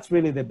 That's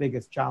really the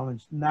biggest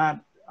challenge,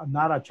 not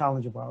a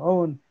challenge of our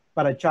own,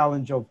 but a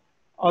challenge of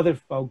other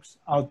folks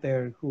out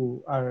there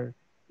who are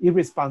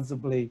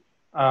irresponsibly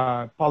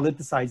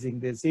politicizing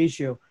this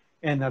issue.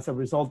 And as a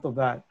result of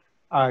that,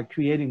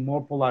 creating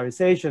more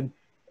polarization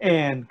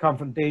and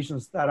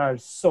confrontations that are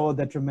so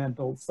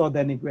detrimental, so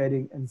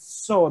denigrating, and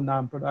so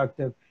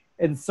non-productive.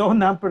 And so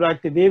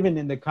non-productive even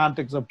in the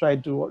context of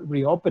trying to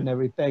reopen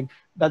everything.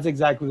 That's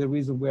exactly the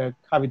reason we're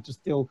having to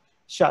still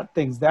shut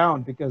things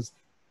down, because,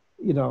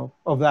 you know,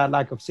 of that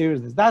lack of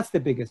seriousness. That's the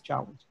biggest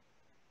challenge.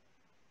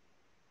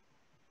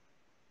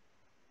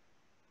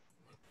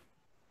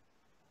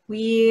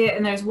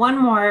 And there's one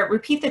more.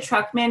 Repeat the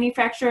truck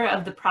manufacturer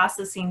of the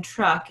processing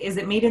truck. Is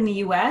it made in the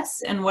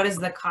US, and what is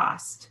the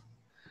cost?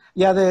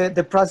 Yeah,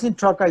 the processing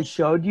truck I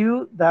showed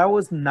you, that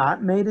was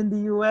not made in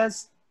the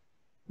US.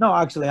 No,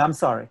 actually, I'm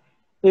sorry.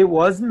 It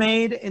was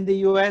made in the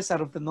US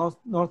out of the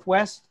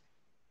Northwest.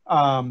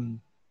 And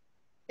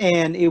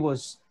it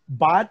was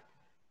bought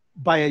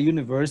by a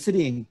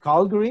university in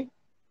Calgary,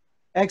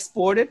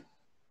 exported,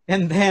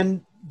 and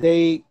then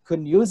they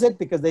couldn't use it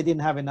because they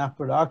didn't have enough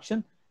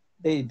production.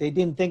 They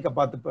didn't think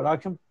about the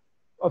production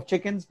of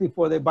chickens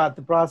before they bought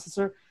the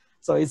processor.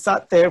 So it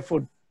sat there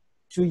for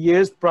 2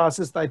 years,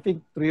 processed, I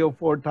think 3 or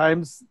 4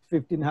 times,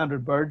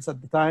 1,500 birds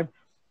at the time.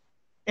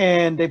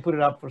 And they put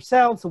it up for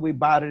sale. So we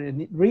bought it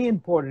and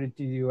re-imported it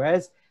to the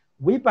US.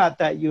 We bought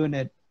that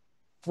unit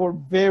for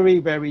very,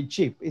 very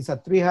cheap. It's a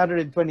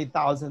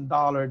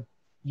 $320,000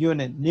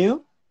 unit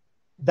new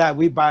that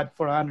we bought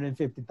for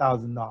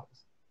 $150,000.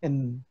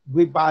 And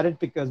we bought it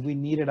because we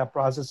needed a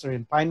processor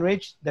in Pine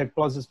Ridge. Their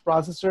closest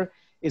processor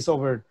is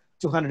over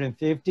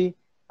 250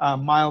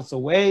 miles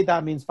away.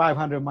 That means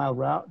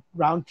 500-mile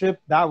round trip.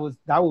 That would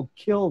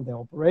kill the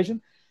operation.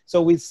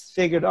 So we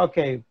figured,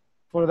 okay,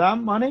 for that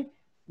money,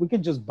 we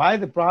can just buy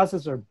the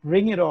processor,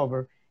 bring it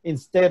over,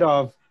 instead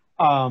of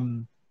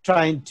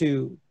trying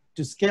to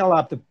scale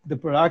up the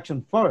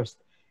production first.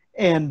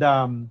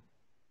 And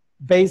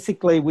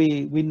basically,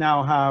 we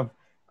now have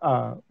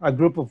a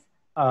group of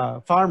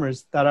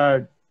farmers that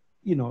are,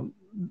 you know,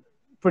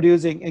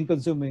 producing and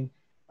consuming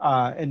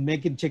and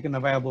making chicken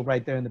available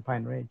right there in the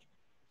Pine Range.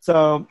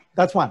 So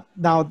that's one.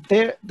 Now,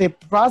 the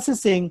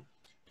processing,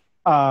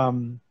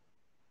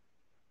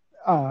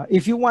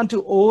 if you want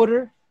to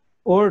order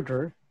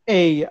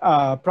a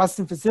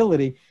processing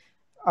facility,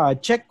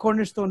 check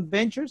Cornerstone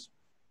Ventures.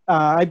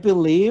 I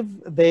believe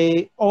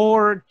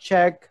or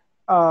check,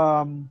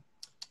 oh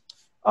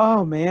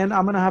man,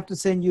 I'm gonna have to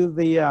send you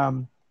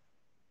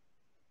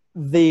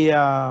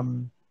the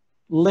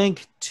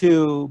link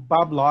to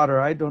Bob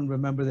Lauder. I don't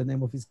remember the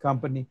name of his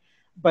company,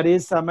 but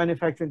it's a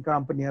manufacturing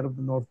company out of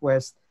the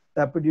Northwest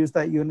that produced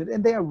that unit,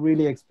 and they are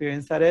really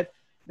experienced at it.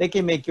 They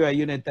can make you a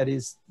unit that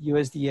is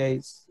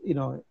USDA, you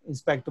know,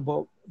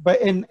 inspectable,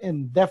 but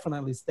and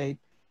definitely state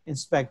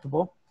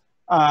inspectable.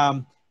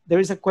 There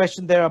is a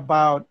question there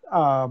about,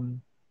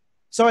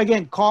 so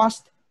again,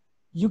 cost.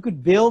 You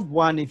could build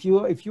one if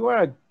you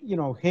are, you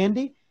know,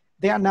 handy.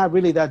 They are not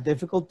really that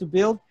difficult to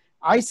build.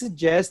 I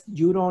suggest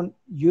you don't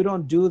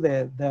do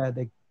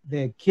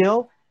the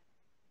kill,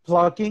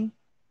 plucking,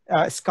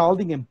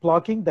 scalding and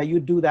plucking, that you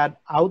do that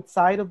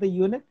outside of the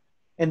unit,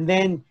 and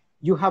then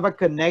you have a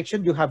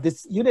connection. You have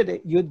this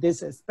unit, this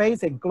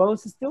space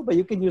enclosed still, but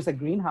you can use a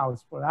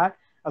greenhouse for that,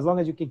 as long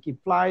as you can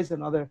keep flies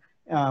and other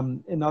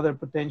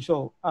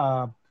potential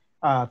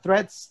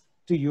threats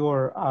to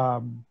your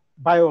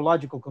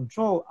biological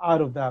control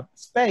out of that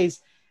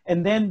space.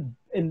 And then,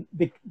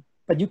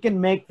 but you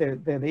can make the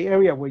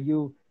area where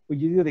you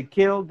do the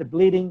kill, the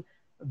bleeding,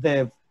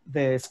 the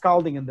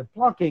scalding, and the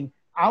plucking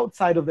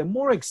outside of the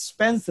more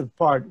expensive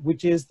part,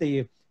 which is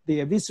the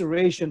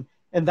evisceration,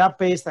 and that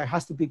paste that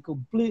has to be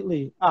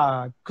completely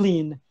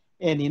clean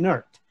and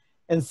inert.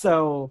 And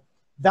so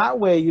that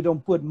way you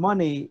don't put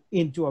money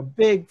into a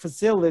big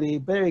facility,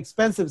 very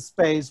expensive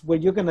space where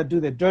you're gonna do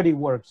the dirty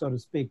work, so to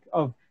speak,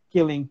 of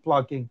killing,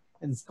 plucking,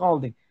 and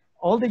scalding.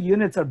 All the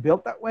units are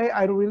built that way.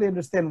 I don't really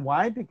understand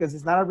why, because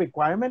it's not a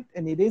requirement,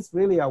 and it is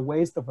really a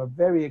waste of a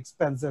very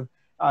expensive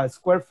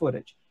square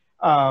footage.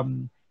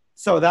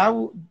 So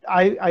that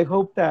I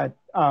hope that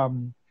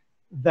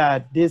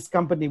that this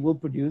company will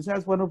produce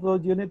as one of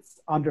those units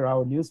under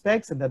our new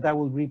specs, and that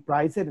will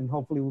reprice it and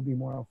hopefully will be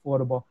more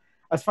affordable.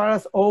 As far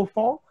as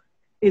offal,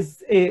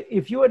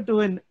 if you are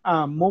doing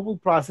mobile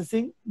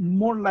processing,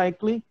 more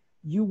likely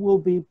you will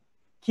be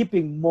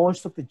keeping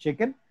most of the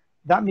chicken.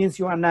 That means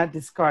you are not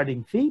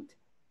discarding feet,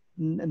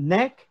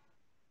 neck,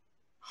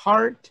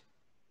 heart,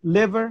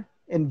 liver,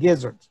 and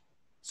gizzards.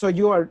 So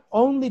you are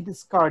only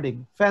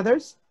discarding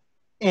feathers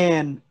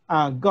and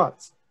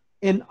guts.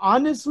 And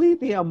honestly,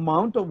 the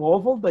amount of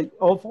offal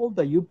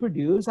that you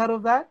produce out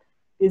of that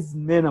is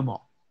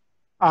minimal.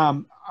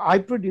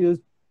 I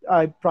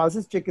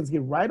process chickens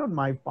here right on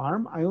my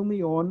farm. I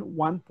only own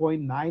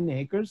 1.9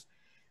 acres.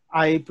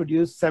 I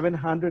produce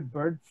 700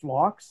 bird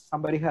flocks.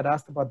 Somebody had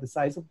asked about the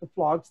size of the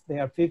flocks. They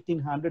are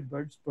 1,500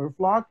 birds per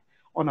flock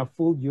on a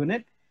full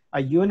unit.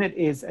 A unit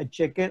is a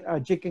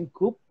chicken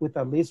coop with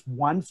at least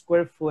 1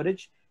 square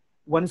foot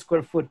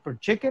per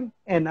chicken,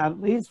 and at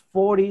least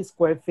 40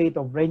 square feet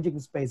of ranging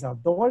space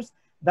outdoors.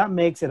 That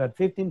makes it at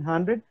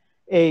 1,500,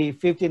 a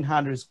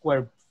 1,500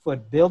 square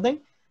foot building,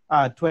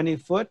 20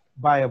 foot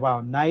by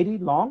about 90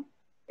 long,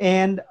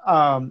 and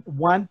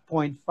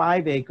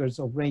 1.5 acres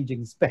of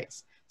ranging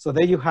space. So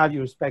there you have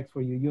your specs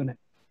for your unit,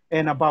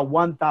 and about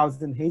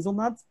 1,000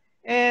 hazelnuts,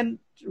 and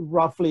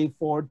roughly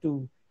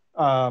 40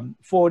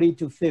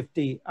 to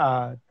 50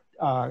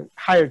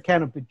 higher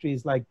canopy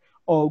trees like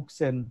oaks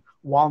and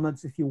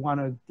walnuts if you want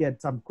to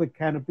get some quick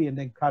canopy and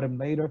then cut them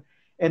later.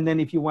 And then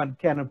if you want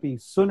canopy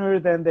sooner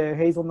than the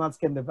hazelnuts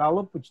can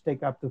develop, which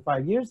take up to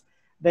 5 years,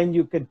 then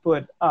you can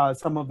put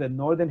some of the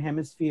Northern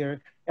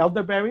Hemisphere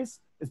elderberries,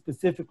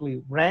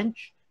 specifically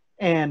Ranch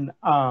and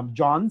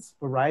John's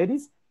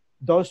varieties.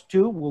 Those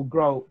two will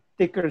grow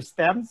thicker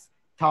stems,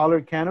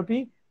 taller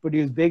canopy,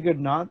 produce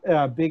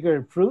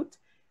bigger fruit.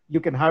 You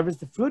can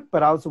harvest the fruit,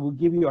 but also will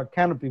give you a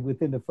canopy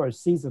within the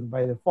first season.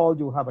 By the fall,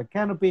 you'll have a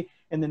canopy,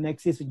 and the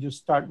next season you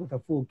start with a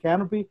full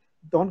canopy.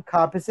 Don't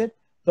coppice it.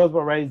 Those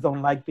varieties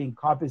don't like being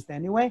coppiced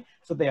anyway,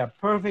 so they are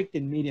perfect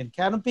in median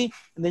canopy,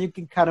 and then you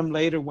can cut them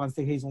later once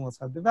the hazelnuts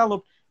have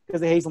developed, because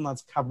the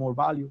hazelnuts have more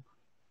value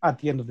at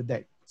the end of the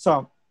day.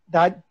 So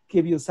that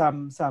gives you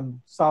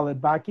some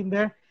solid backing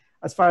there.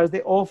 As far as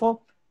the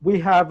offal, we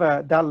have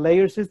that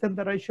layer system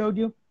that I showed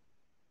you.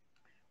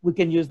 We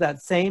can use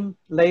that same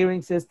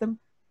layering system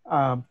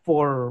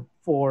for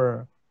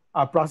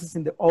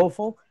processing the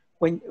offal.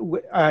 When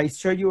I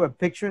showed you a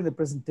picture in the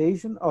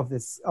presentation of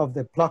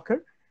the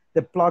plucker,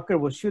 the plucker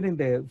was shooting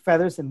the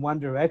feathers in one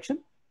direction.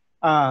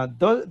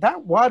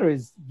 That water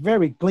is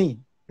very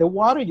clean. The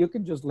water, you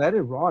can just let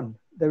it run.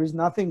 There is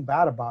nothing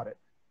bad about it.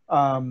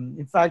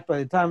 In fact, by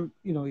the time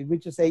it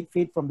reaches 8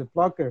 feet from the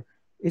plucker,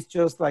 it's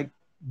just like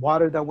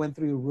water that went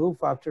through your roof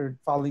after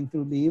falling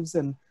through leaves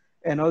and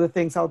other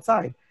things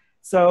outside.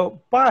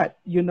 So, but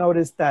you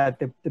notice that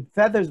the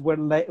feathers were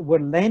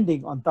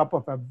landing on top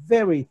of a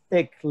very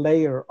thick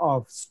layer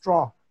of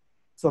straw.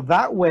 So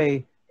that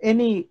way,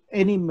 any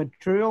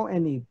material,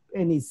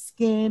 any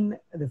skin,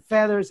 the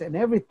feathers and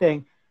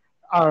everything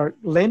are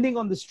landing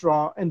on the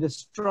straw, and the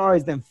straw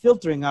is then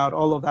filtering out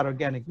all of that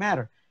organic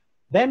matter.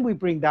 Then we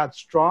bring that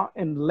straw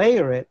and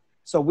layer it.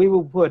 So we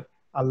will put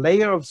a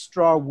layer of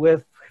straw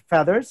with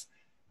feathers.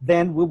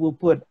 Then we will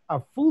put a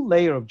full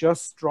layer of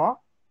just straw.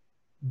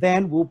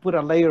 Then we'll put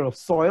a layer of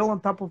soil on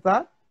top of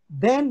that.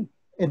 Then,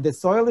 and the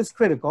soil is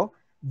critical,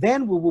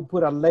 then we will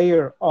put a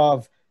layer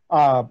of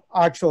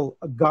actual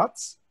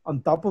guts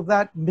on top of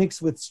that,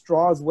 mixed with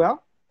straw as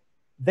well.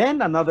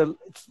 Then another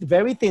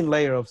very thin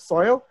layer of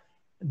soil.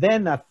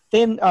 Then a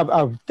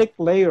thick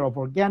layer of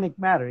organic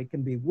matter. It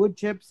can be wood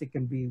chips, it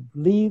can be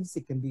leaves,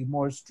 it can be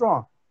more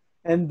straw.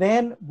 And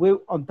then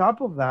on top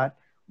of that,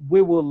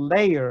 we will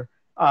layer,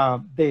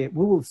 we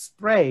will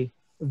spray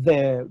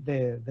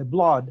the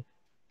blood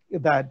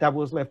that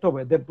was left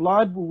over. The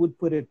blood, we would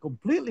put it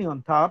completely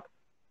on top,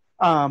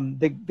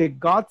 the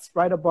guts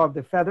right above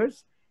the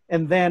feathers.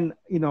 And then,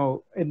 in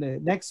the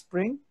next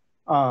spring,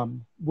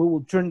 we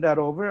will turn that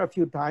over a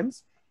few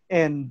times.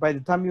 And by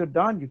the time you're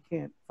done, you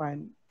can't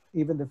find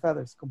even the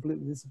feathers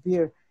completely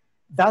disappear.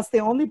 That's the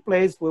only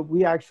place where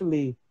we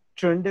actually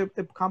turn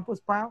the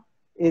compost pile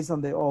is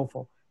on the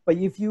offal. But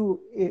if you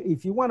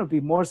want to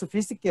be more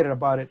sophisticated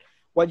about it,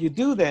 what you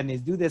do then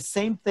is do the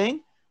same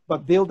thing,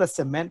 but build a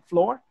cement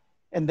floor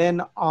and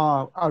then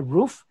a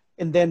roof,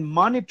 and then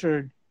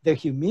monitor the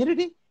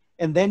humidity,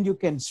 and then you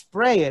can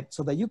spray it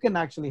so that you can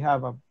actually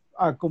have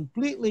a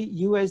completely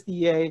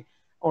USDA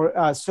or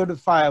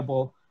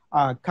certifiable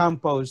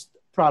compost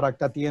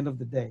product at the end of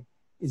the day.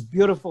 It's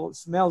beautiful, it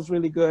smells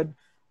really good,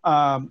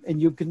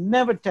 and you can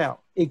never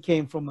tell it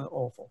came from an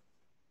offal.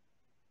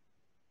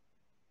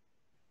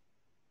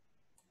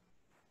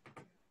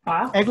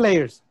 Wow. Egg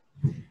layers.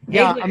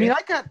 Yeah, I mean,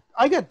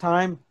 I got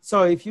time.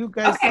 So if you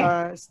guys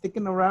are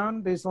sticking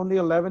around, there's only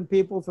 11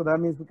 people, so that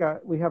means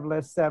we have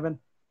lost seven.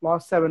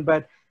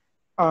 But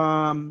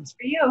it's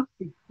for you.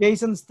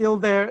 Jason's still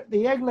there.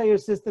 The egg layer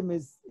system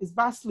is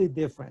vastly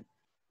different.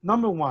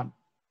 Number one,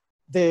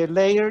 the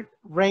layer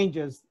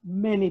ranges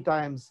many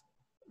times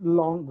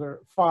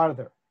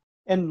farther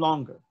and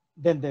longer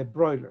than the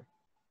broiler.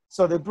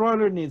 So the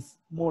broiler needs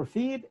more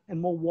feed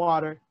and more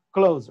water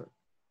closer,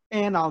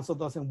 and also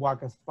doesn't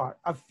walk as far.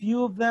 A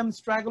few of them,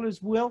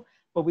 stragglers, will,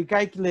 but we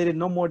calculated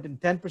no more than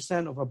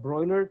 10% of a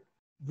broiler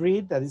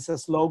breed that is a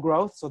slow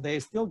growth, so they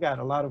still got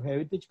a lot of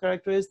heritage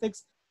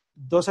characteristics.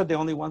 Those are the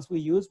only ones we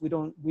use. We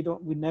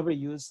never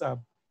use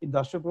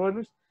industrial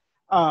broilers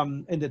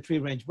in the Tree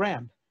Range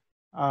brand.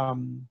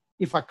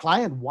 If a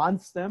client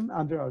wants them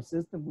under our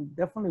system, we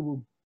definitely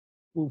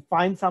will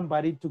find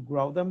somebody to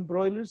grow them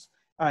broilers,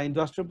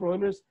 industrial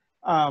broilers.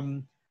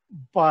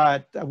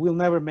 But we'll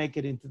never make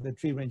it into the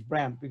Tree Range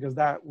brand because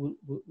that we'll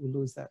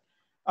lose that.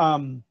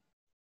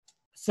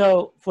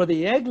 So for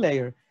the egg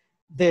layer,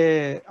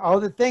 The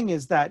other thing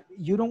is that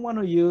you don't want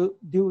to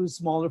do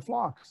smaller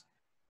flocks.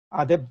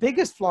 The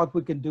biggest flock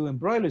we can do in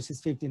broilers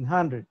is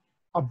 1,500.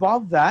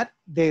 Above that,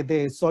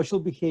 the social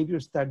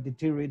behaviors start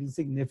deteriorating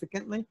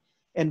significantly,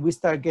 and we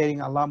start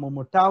getting a lot more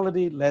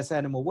mortality, less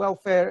animal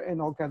welfare,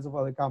 and all kinds of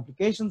other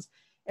complications.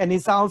 And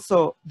it's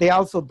also, they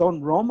also don't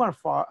roam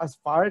as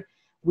far,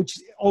 which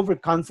over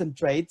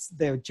concentrates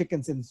the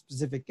chickens in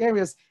specific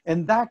areas,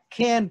 and that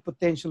can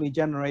potentially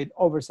generate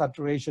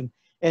oversaturation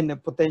and the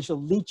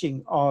potential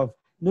leaching of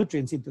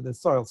nutrients into the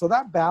soil. So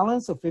that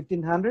balance of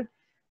 1,500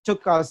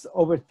 took us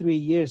over 3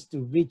 years to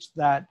reach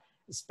that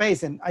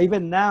space. And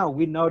even now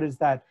we notice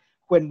that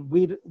when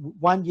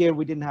one year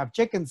we didn't have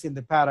chickens in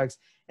the paddocks,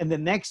 and the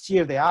next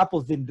year the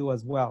apples didn't do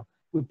as well.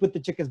 We put the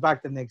chickens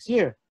back the next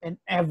year, and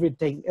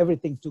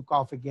everything took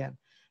off again.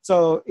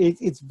 So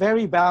it's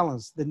very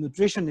balanced. The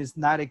nutrition is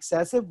not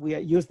excessive. We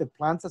use the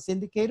plants as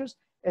indicators,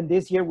 and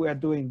this year we are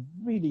doing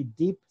really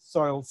deep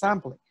soil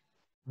sampling.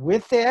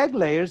 With the egg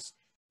layers,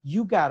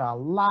 you got a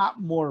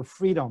lot more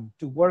freedom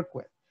to work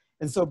with.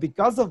 And so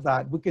because of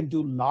that, we can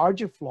do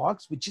larger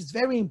flocks, which is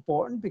very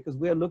important because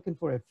we are looking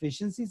for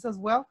efficiencies as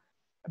well,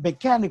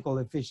 mechanical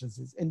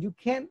efficiencies. And you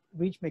can't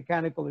reach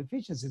mechanical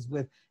efficiencies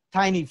with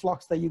tiny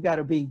flocks that you got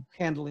to be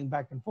handling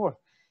back and forth.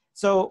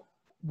 So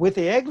with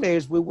the egg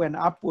layers, we went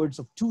upwards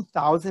of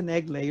 2,000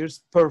 egg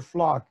layers per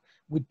flock.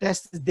 We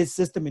tested this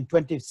system in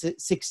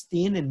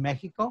 2016 in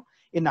Mexico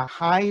in a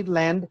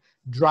highland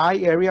dry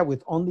area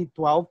with only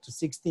 12 to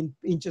 16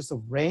 inches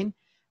of rain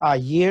a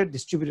year,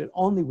 distributed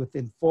only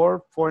within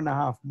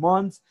 4.5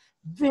 months.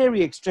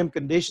 Very extreme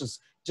conditions.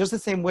 Just the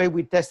same way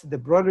we tested the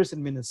broilers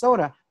in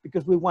Minnesota,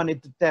 because we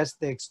wanted to test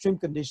the extreme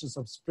conditions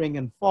of spring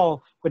and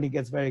fall when it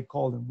gets very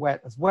cold and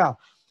wet as well.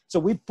 So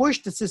we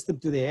pushed the system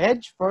to the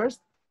edge first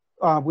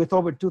with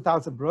over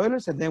 2,000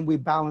 broilers, and then we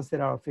balanced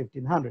it out at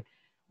 1,500.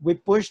 We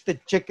pushed the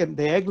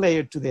egg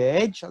layer to the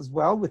edge as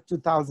well with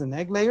 2,000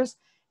 egg layers,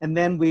 and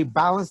then we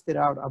balanced it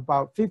out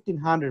about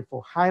 1,500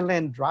 for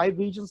highland dry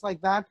regions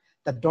like that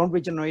don't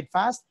regenerate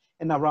fast,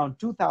 and around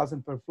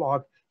 2,000 per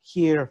flock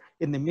here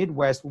in the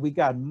Midwest, we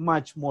got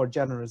much more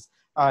generous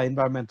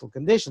environmental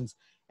conditions.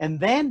 And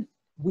then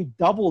we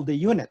doubled the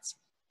units.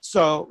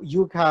 So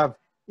you have,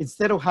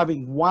 instead of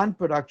having one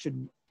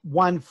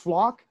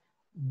flock,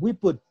 we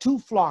put 2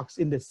 flocks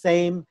in the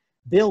same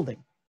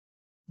building.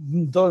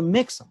 Don't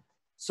mix them.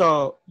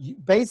 So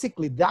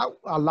basically that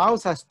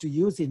allows us to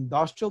use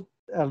industrial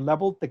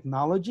level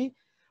technology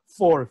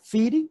for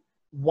feeding,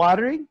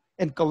 watering,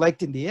 and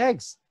collecting the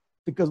eggs,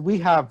 because we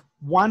have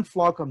 1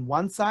 flock on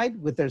one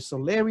side with their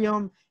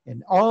solarium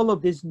and all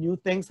of these new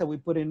things that we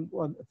put in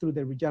through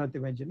the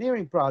regenerative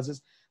engineering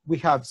process. We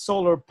have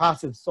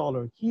passive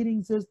solar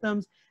heating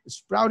systems,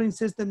 sprouting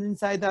system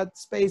inside that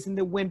space in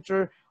the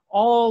winter,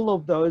 all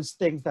of those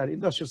things that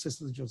industrial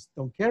systems just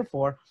don't care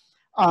for.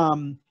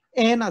 And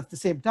at the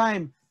same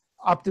time,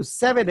 up to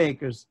 7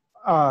 acres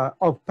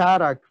of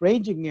paddock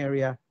ranging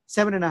area,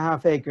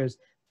 7.5 acres,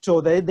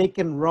 so that they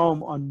can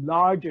roam on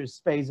larger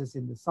spaces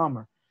in the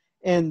summer.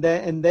 And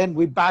then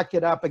we back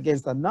it up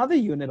against another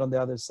unit on the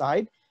other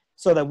side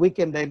so that we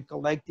can then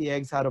collect the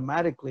eggs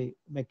automatically,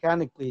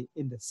 mechanically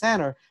in the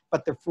center,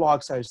 but the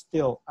flocks are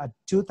still at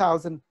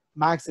 2,000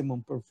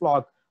 maximum per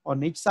flock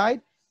on each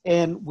side,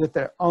 and with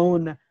their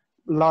own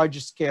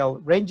large scale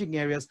ranging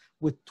areas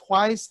with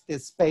twice the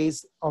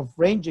space of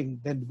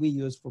ranging than we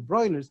use for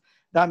broilers.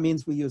 That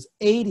means we use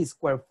 80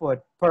 square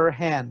foot per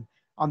hen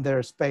on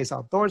their space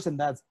outdoors, and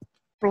that's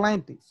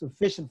plenty,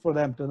 sufficient for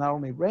them to not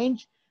only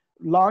range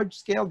large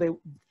scale,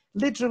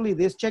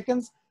 these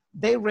chickens,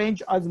 they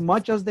range as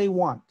much as they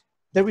want.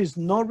 There is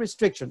no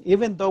restriction.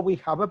 Even though we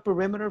have a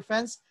perimeter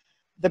fence,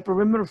 the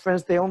perimeter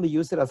fence, they only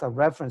use it as a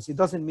reference. It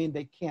doesn't mean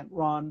they can't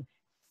run,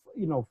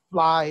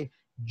 fly,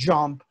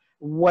 jump,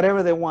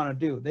 whatever they want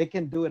to do. They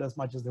can do it as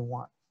much as they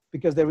want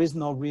because there is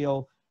no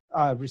real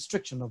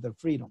restriction of their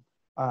freedom.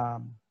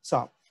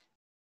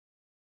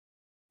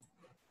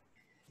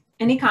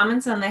 Any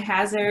comments on the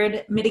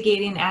hazard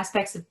mitigating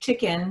aspects of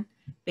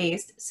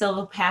chicken-based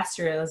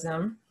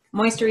silvopastoralism,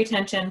 moisture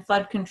retention,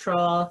 flood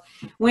control,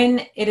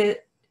 when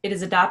it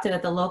is adopted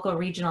at the local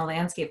regional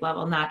landscape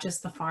level, not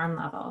just the farm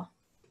level?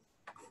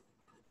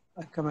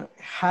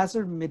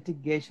 Hazard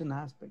mitigation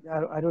aspect.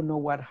 I don't know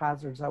what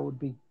hazards I'll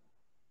be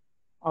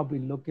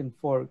looking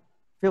for.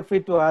 Feel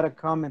free to add a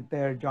comment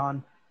there,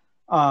 John.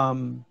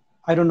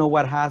 I don't know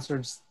what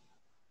hazards.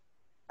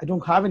 I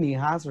don't have any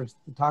hazards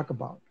to talk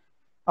about.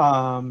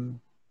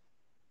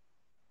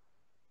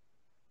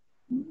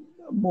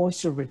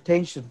 Moisture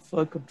retention,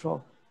 flood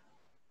control.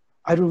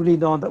 I don't really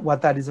know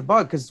what that is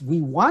about, because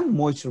we want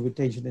moisture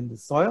retention in the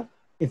soil.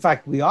 In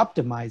fact, we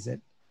optimize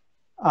it.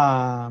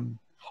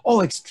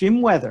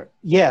 Extreme weather.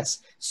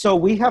 Yes. So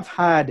we have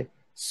had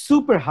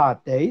super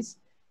hot days,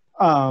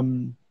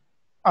 about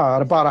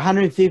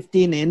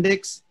 115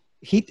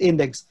 heat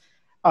index,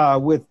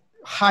 with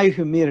high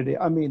humidity.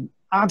 I mean,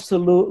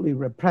 absolutely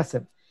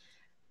repressive.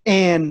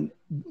 And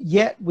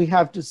yet we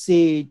have to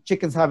see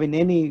chickens having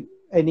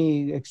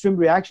any extreme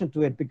reaction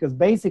to it, because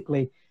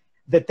basically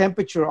the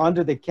temperature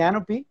under the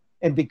canopy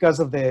And because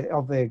of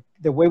the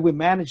way we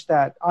manage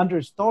that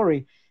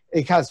understory,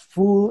 it has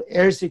full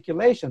air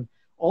circulation.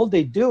 All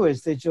they do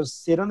is they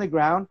just sit on the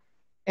ground,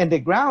 and the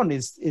ground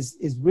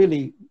is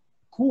really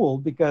cool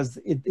because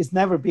it's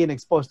never been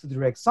exposed to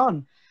direct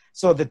sun.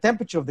 So the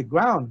temperature of the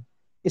ground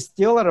is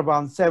still at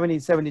around 70,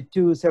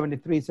 72,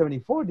 73,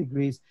 74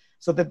 degrees,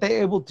 so that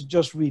they're able to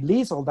just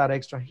release all that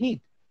extra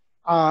heat.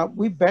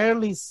 We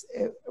rarely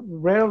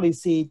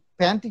see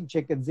panting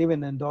chickens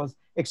even in those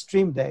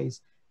extreme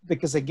days,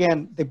 because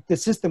again, the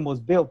system was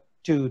built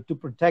to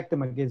protect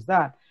them against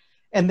that.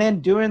 And then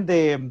during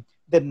the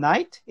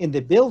night in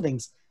the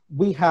buildings,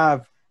 we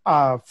have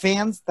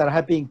fans that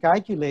have been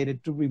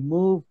calculated to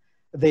remove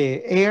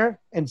the air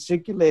and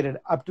circulate it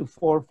up to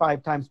 4 or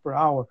 5 times per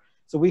hour.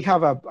 So we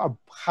have a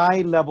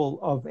high level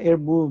of air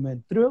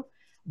movement through,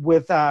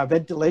 with a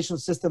ventilation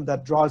system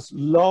that draws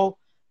low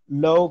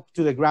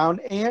to the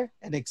ground air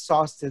and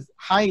exhausts it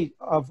high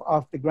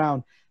off the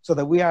ground, so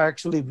that we are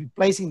actually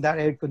replacing that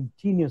air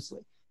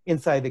continuously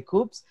inside the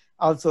coops.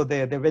 Also,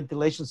 the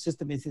ventilation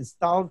system is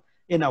installed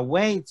in a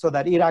way so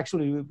that it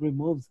actually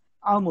removes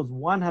almost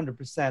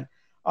 100%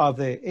 of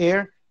the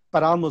air,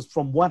 but almost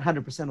from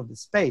 100% of the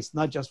space,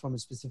 not just from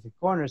specific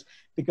corners,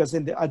 because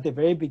at the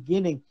very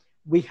beginning,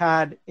 we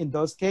had in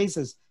those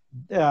cases,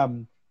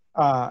 in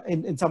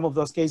some of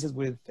those cases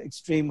with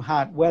extreme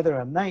hot weather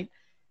at night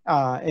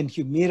and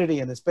humidity,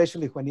 and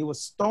especially when it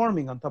was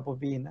storming on top of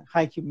being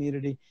high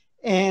humidity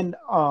and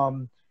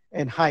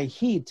high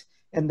heat.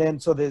 And then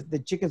so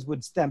the chickens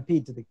would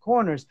stampede to the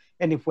corners.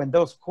 And when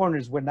those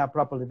corners were not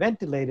properly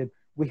ventilated,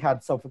 we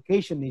had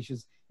suffocation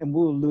issues, and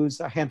we will lose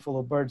a handful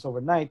of birds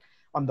overnight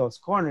on those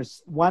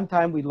corners. One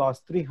time we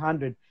lost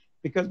 300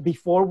 because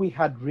before we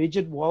had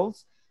rigid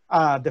walls,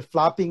 the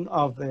flapping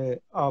of the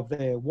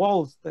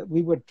walls, that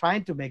we were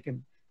trying to make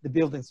the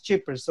buildings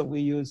cheaper. So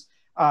we use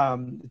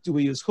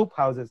hoop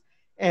houses,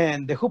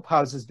 and the hoop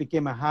houses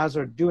became a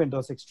hazard during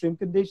those extreme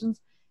conditions.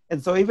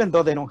 And so even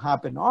though they don't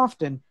happen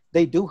often,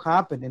 they do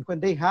happen. And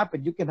when they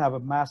happen, you can have a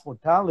mass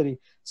mortality.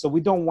 So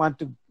we don't want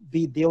to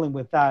be dealing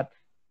with that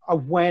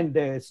when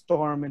the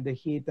storm and the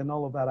heat and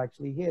all of that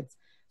actually hits.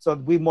 So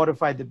we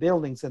modified the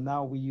buildings, and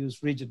now we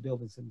use rigid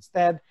buildings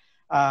instead,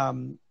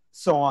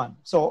 so on.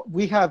 So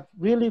we have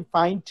really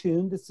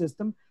fine-tuned the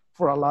system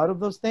for a lot of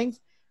those things.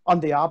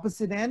 On the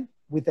opposite end,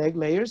 with egg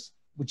layers,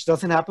 which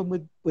doesn't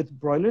happen with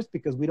broilers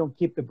because we don't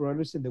keep the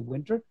broilers in the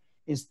winter.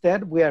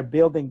 Instead, we are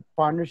building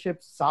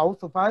partnerships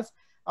south of us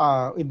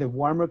in the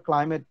warmer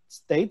climate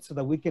states, so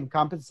that we can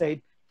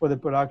compensate for the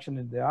production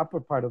in the upper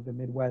part of the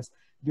Midwest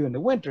during the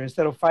winter.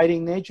 Instead of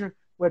fighting nature,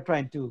 we're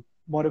trying to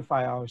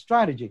modify our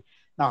strategy.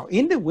 Now,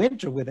 in the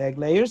winter with egg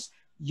layers,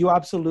 you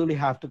absolutely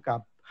have to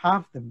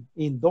have them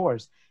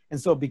indoors. And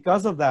so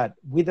because of that,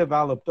 we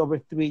developed over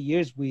 3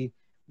 years, we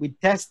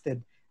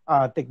tested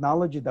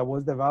technology that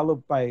was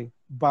developed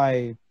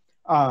by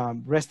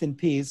rest in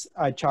peace,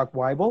 Chuck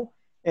Weibel,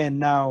 and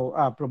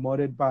now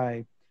promoted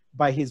by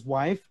his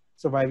wife,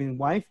 surviving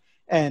wife,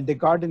 and the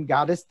Garden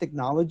Goddess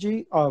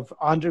technology of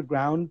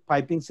underground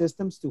piping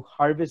systems to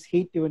harvest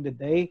heat during the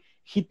day,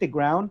 heat the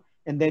ground,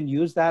 and then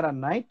use that at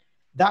night.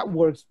 That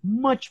works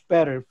much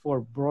better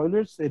for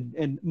broilers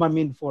and I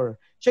mean for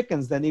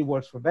chickens than it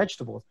works for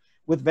vegetables.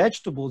 With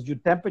vegetables, your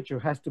temperature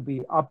has to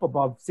be up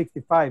above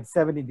 65,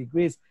 70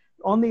 degrees.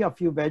 Only a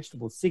few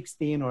vegetables,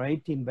 16 or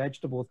 18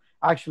 vegetables,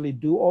 actually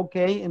do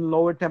okay in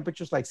lower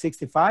temperatures like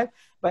 65,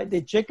 but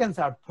the chickens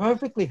are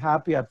perfectly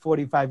happy at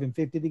 45 and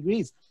 50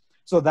 degrees.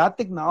 So that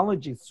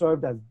technology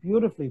served us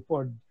beautifully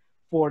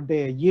for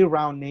the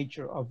year-round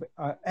nature of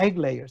egg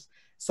layers.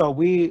 So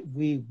we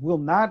will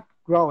not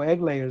grow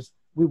egg layers.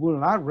 We will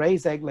not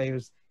raise egg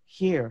layers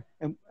here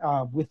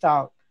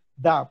without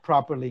that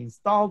properly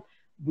installed.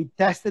 We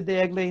tested the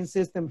egg laying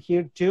system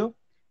here too.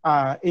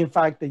 In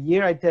fact, the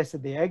year I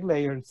tested the egg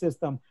layer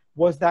system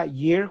was that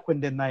year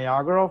when the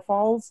Niagara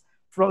Falls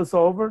froze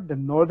over, the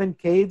northern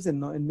caves in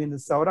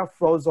Minnesota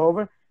froze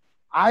over.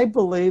 I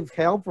believe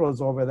hell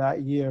froze over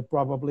that year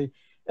probably.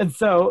 And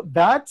so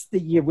that's the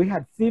year we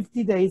had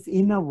 50 days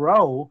in a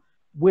row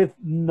with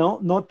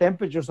no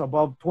temperatures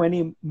above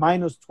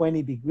minus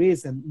 20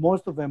 degrees, and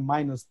most of them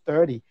minus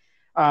 30.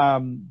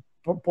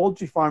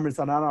 Poultry farmers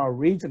in our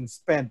region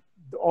spent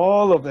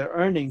all of their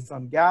earnings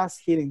on gas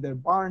heating their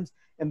barns,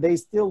 and they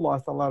still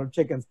lost a lot of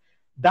chickens.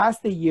 That's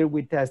the year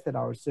we tested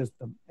our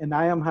system. And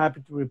I am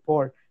happy to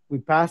report we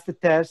passed the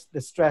test,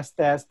 the stress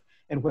test.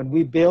 And when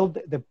we build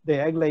the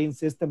egg laying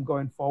system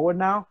going forward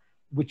now,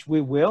 which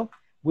we will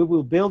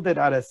build it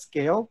at a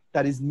scale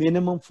that is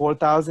minimum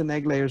 4,000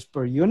 egg layers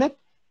per unit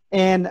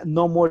and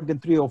no more than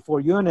 3 or 4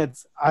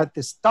 units at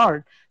the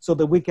start, so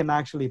that we can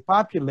actually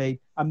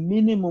populate a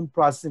minimum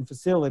processing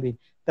facility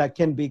that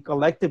can be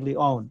collectively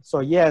owned.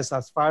 So yes,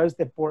 as far as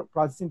the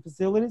processing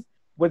facilities,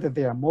 whether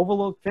they are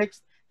mobile or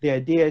fixed, the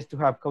idea is to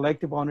have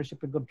collective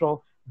ownership and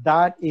control.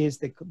 That is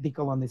the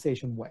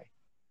decolonization way.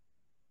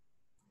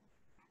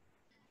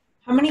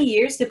 How many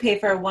years to pay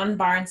for a one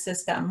barn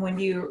system when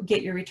you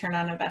get your return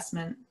on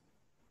investment?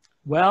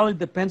 Well, it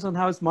depends on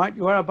how smart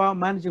you are about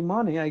managing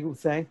money, I would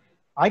say.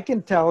 I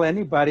can tell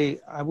anybody,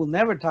 I will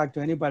never talk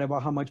to anybody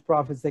about how much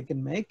profits they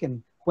can make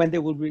and when they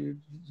will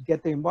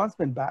get their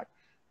investment back.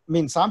 I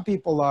mean, some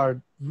people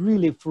are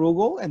really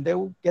frugal and they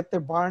will get their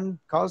barn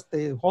cost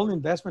the whole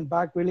investment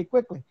back really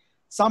quickly.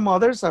 Some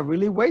others are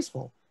really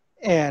wasteful.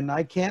 And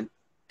I can't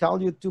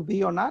tell you to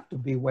be or not to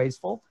be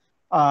wasteful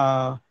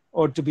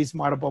or to be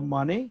smart about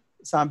money.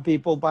 Some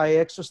people buy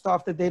extra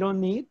stuff that they don't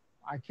need.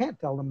 I can't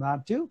tell them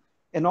not to.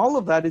 And all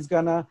of that is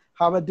going to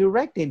have a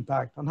direct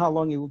impact on how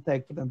long it will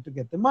take for them to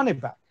get the money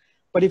back.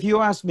 But if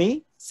you ask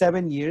me,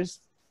 7 years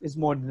is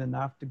more than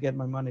enough to get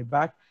my money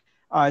back,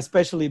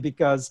 especially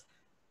because,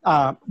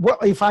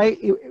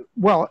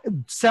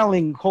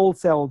 selling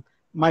wholesale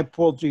my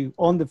poultry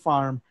on the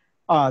farm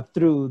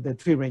through the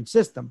free range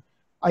system,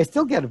 I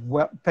still get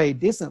paid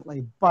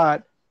decently,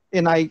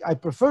 and I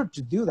prefer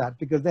to do that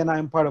because then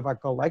I'm part of a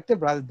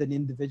collective rather than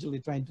individually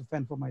trying to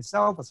fend for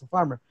myself as a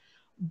farmer.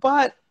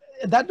 But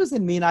that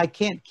doesn't mean I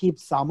can't keep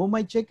some of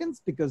my chickens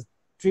because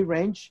free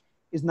range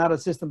is not a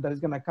system that is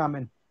going to come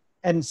and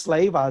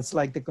enslave us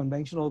like the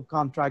conventional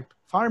contract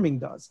farming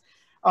does.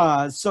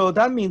 So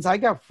that means I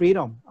got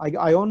freedom.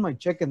 I own my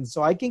chickens,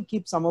 so I can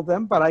keep some of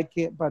them, but I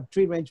can't. But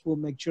free range will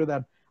make sure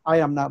that I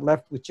am not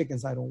left with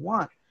chickens I don't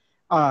want,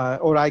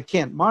 or I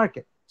can't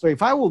market. So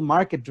if I will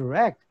market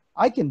direct,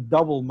 I can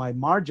double my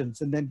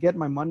margins and then get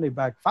my money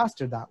back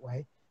faster that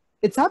way.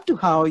 It's up to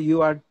how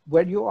you are,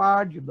 where you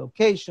are, your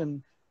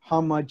location,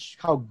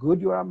 how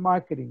good you are at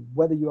marketing,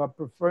 whether you are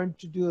preferring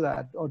to do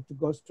that or to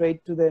go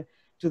straight to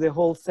the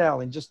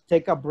wholesale and just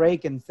take a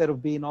break instead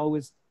of being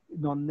always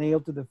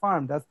nailed to the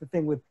farm. That's the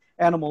thing with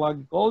animal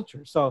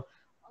agriculture. So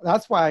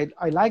that's why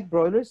I like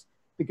broilers,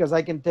 because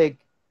I can take,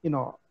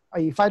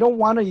 if I don't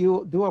want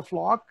to do a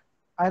flock,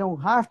 I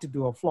don't have to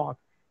do a flock.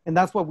 And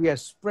that's why we are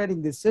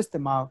spreading this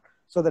system out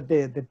so that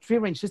the free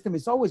range system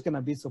is always going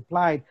to be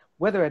supplied,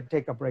 whether I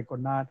take a break or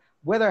not,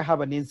 whether I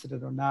have an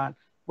incident or not,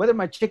 whether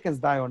my chickens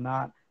die or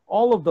not.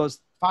 All of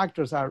those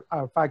factors are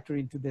factored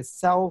into the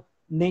cell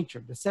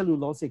nature, the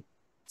cellulosic,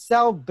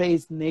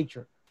 cell-based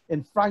nature.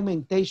 And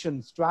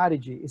fragmentation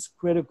strategy is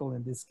critical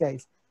in this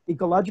case.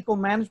 Ecological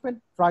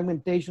management,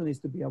 fragmentation is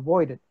to be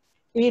avoided.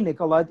 In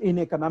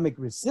economic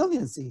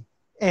resiliency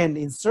and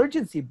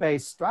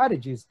insurgency-based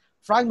strategies,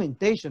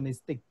 fragmentation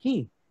is the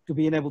key to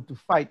being able to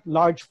fight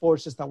large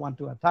forces that want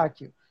to attack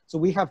you. So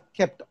we have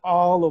kept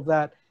all of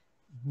that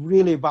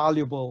really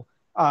valuable,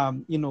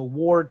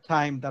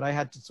 wartime that I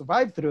had to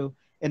survive through,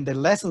 and the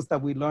lessons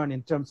that we learn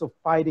in terms of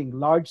fighting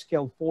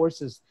large-scale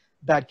forces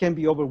that can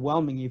be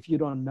overwhelming if you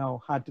don't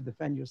know how to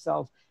defend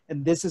yourself.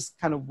 And this is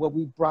kind of what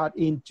we brought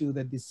into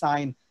the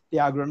design, the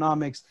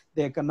agronomics,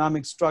 the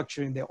economic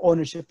structuring, the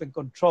ownership and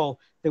control,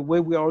 the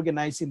way we're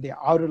organizing the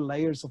outer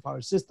layers of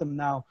our system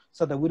now,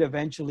 so that we'd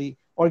eventually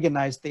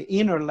organize the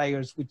inner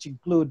layers, which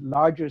include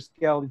larger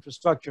scale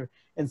infrastructure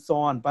and so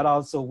on, but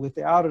also with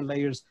the outer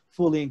layers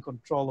fully in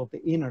control of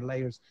the inner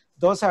layers.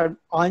 Those are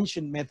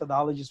ancient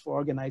methodologies for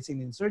organizing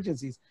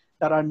insurgencies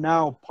that are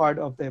now part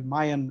of the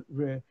Mayan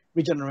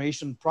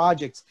regeneration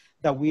projects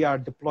that we are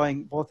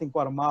deploying both in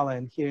Guatemala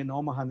and here in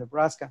Omaha,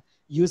 Nebraska,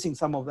 using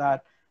some of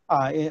that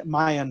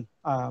Mayan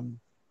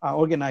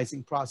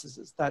organizing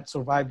processes that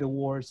survived the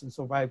wars and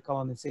survived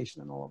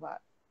colonization and all of that.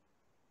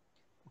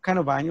 What kind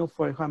of annual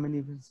forage? How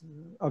many?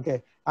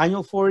 Okay,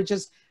 annual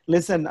forages.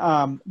 Listen,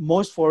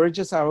 most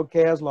forages are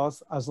okay as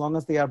long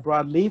as they are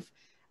broadleaf.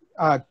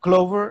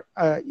 Clover,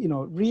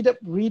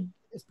 read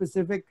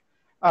specific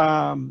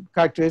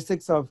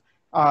characteristics of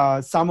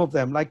some of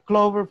them. Like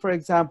clover, for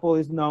example,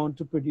 is known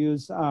to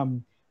produce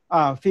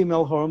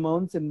female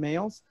hormones in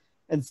males.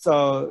 And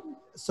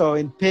so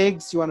in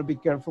pigs, you want to be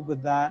careful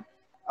with that.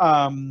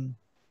 I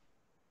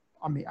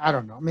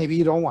don't know, maybe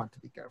you don't want to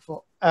be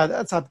careful.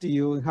 That's up to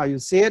you and how you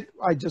see it.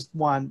 I just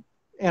want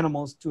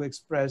animals to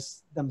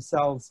express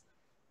themselves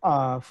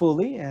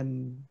fully,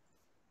 and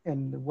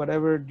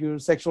whatever your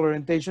sexual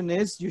orientation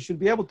is, you should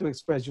be able to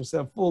express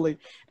yourself fully.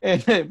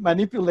 And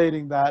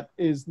manipulating that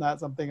is not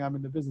something I'm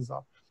in the business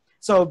of.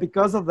 So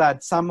because of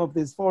that, some of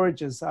these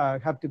forages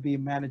have to be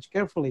managed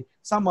carefully.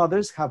 Some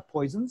others have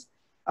poisons.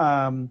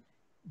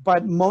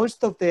 But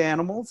most of the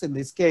animals, in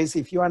this case,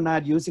 if you are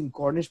not using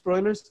Cornish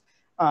broilers,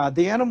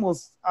 the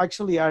animals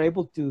actually are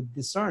able to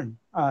discern.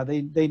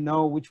 They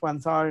know which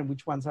ones are and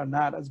which ones are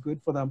not as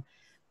good for them.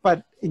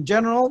 But in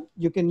general,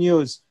 you can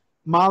use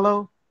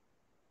mallow,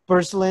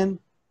 purslane.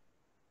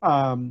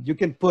 You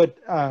can put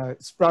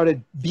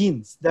sprouted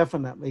beans,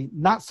 definitely.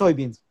 Not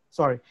soybeans,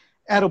 sorry,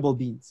 edible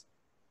beans,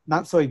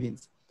 not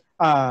soybeans.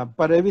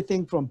 But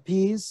everything from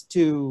peas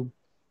to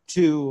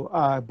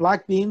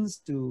black beans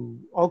to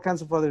all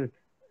kinds of other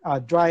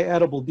dry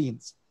edible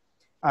beans,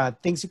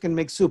 things you can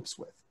make soups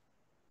with.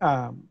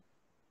 And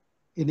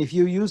if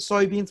you use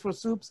soybeans for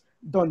soups,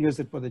 don't use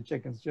it for the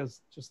chickens.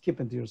 Just keep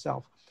it to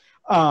yourself.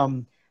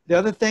 The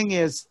other thing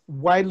is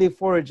widely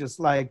forages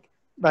like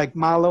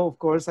mallow, of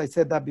course, I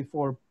said that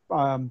before.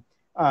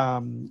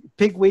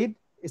 Pigweed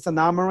is an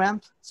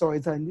amaranth, so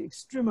it's an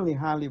extremely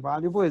highly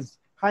valuable. It's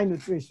high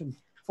nutrition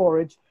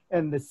forage,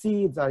 and the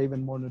seeds are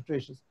even more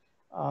nutritious.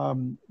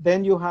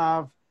 Then you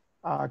have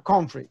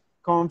comfrey.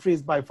 Comfrey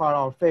is by far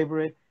our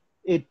favorite.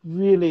 It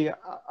really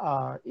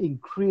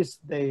increased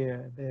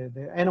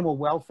the animal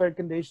welfare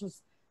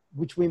conditions,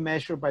 which we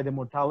measure by the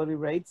mortality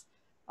rates.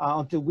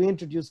 Until we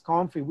introduced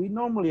Comfrey, we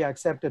normally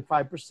accepted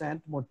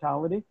 5%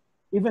 mortality,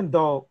 even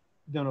though,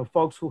 you know,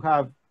 folks who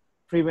have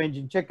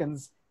free-ranging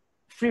chickens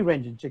for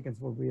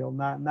real,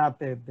 not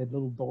the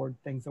little door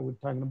things that we're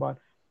talking about,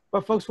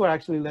 but folks who are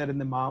actually letting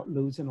them out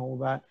loose and all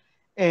that.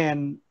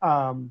 And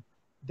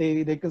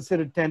they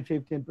considered 10,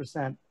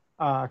 15%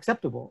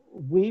 acceptable.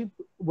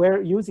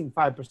 We're using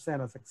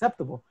 5% as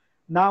acceptable.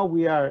 Now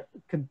we are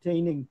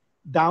containing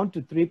down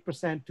to 3%,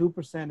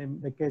 2%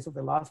 in the case of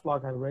the last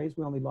flock I raised.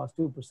 We only lost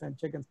 2%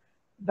 chickens.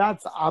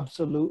 That's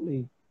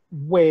absolutely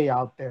way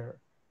out there.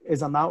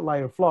 It's an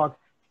outlier flock,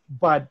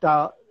 but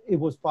it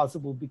was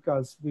possible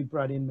because we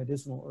brought in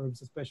medicinal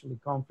herbs, especially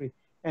comfrey,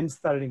 and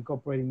started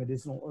incorporating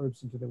medicinal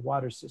herbs into the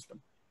water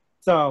system.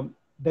 So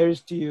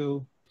there's to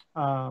you,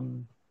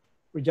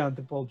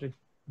 regenerative poultry,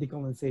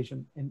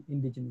 decolonization, and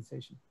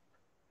indigenization.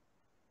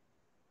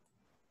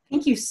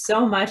 Thank you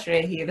so much,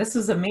 Regi. This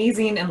was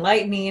amazing,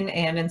 enlightening,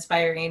 and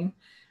inspiring.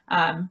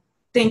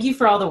 Thank you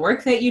for all the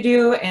work that you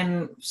do,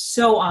 and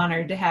so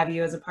honored to have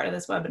you as a part of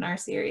this webinar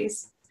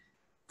series.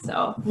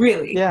 So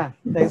really. Yeah,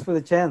 thanks for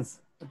the chance.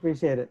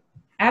 Appreciate it.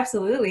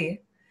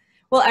 Absolutely.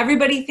 Well,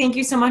 everybody, thank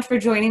you so much for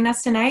joining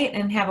us tonight,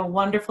 and have a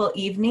wonderful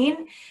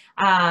evening.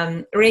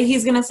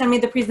 Regi's going to send me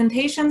the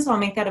presentation, so I'll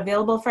make that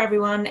available for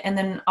everyone. And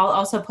then I'll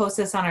also post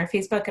this on our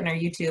Facebook and our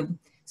YouTube,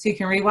 so you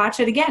can rewatch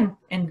it again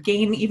and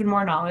gain even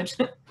more knowledge.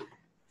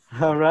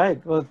 All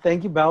right. Well,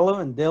 thank you, Bello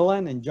and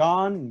Dylan and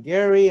John and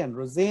Gary and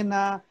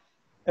Rosina,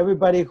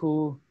 everybody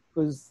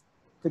who's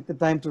took the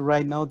time to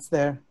write notes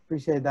there.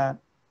 Appreciate that.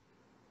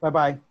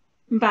 Bye-bye.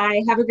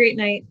 Bye. Have a great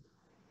night.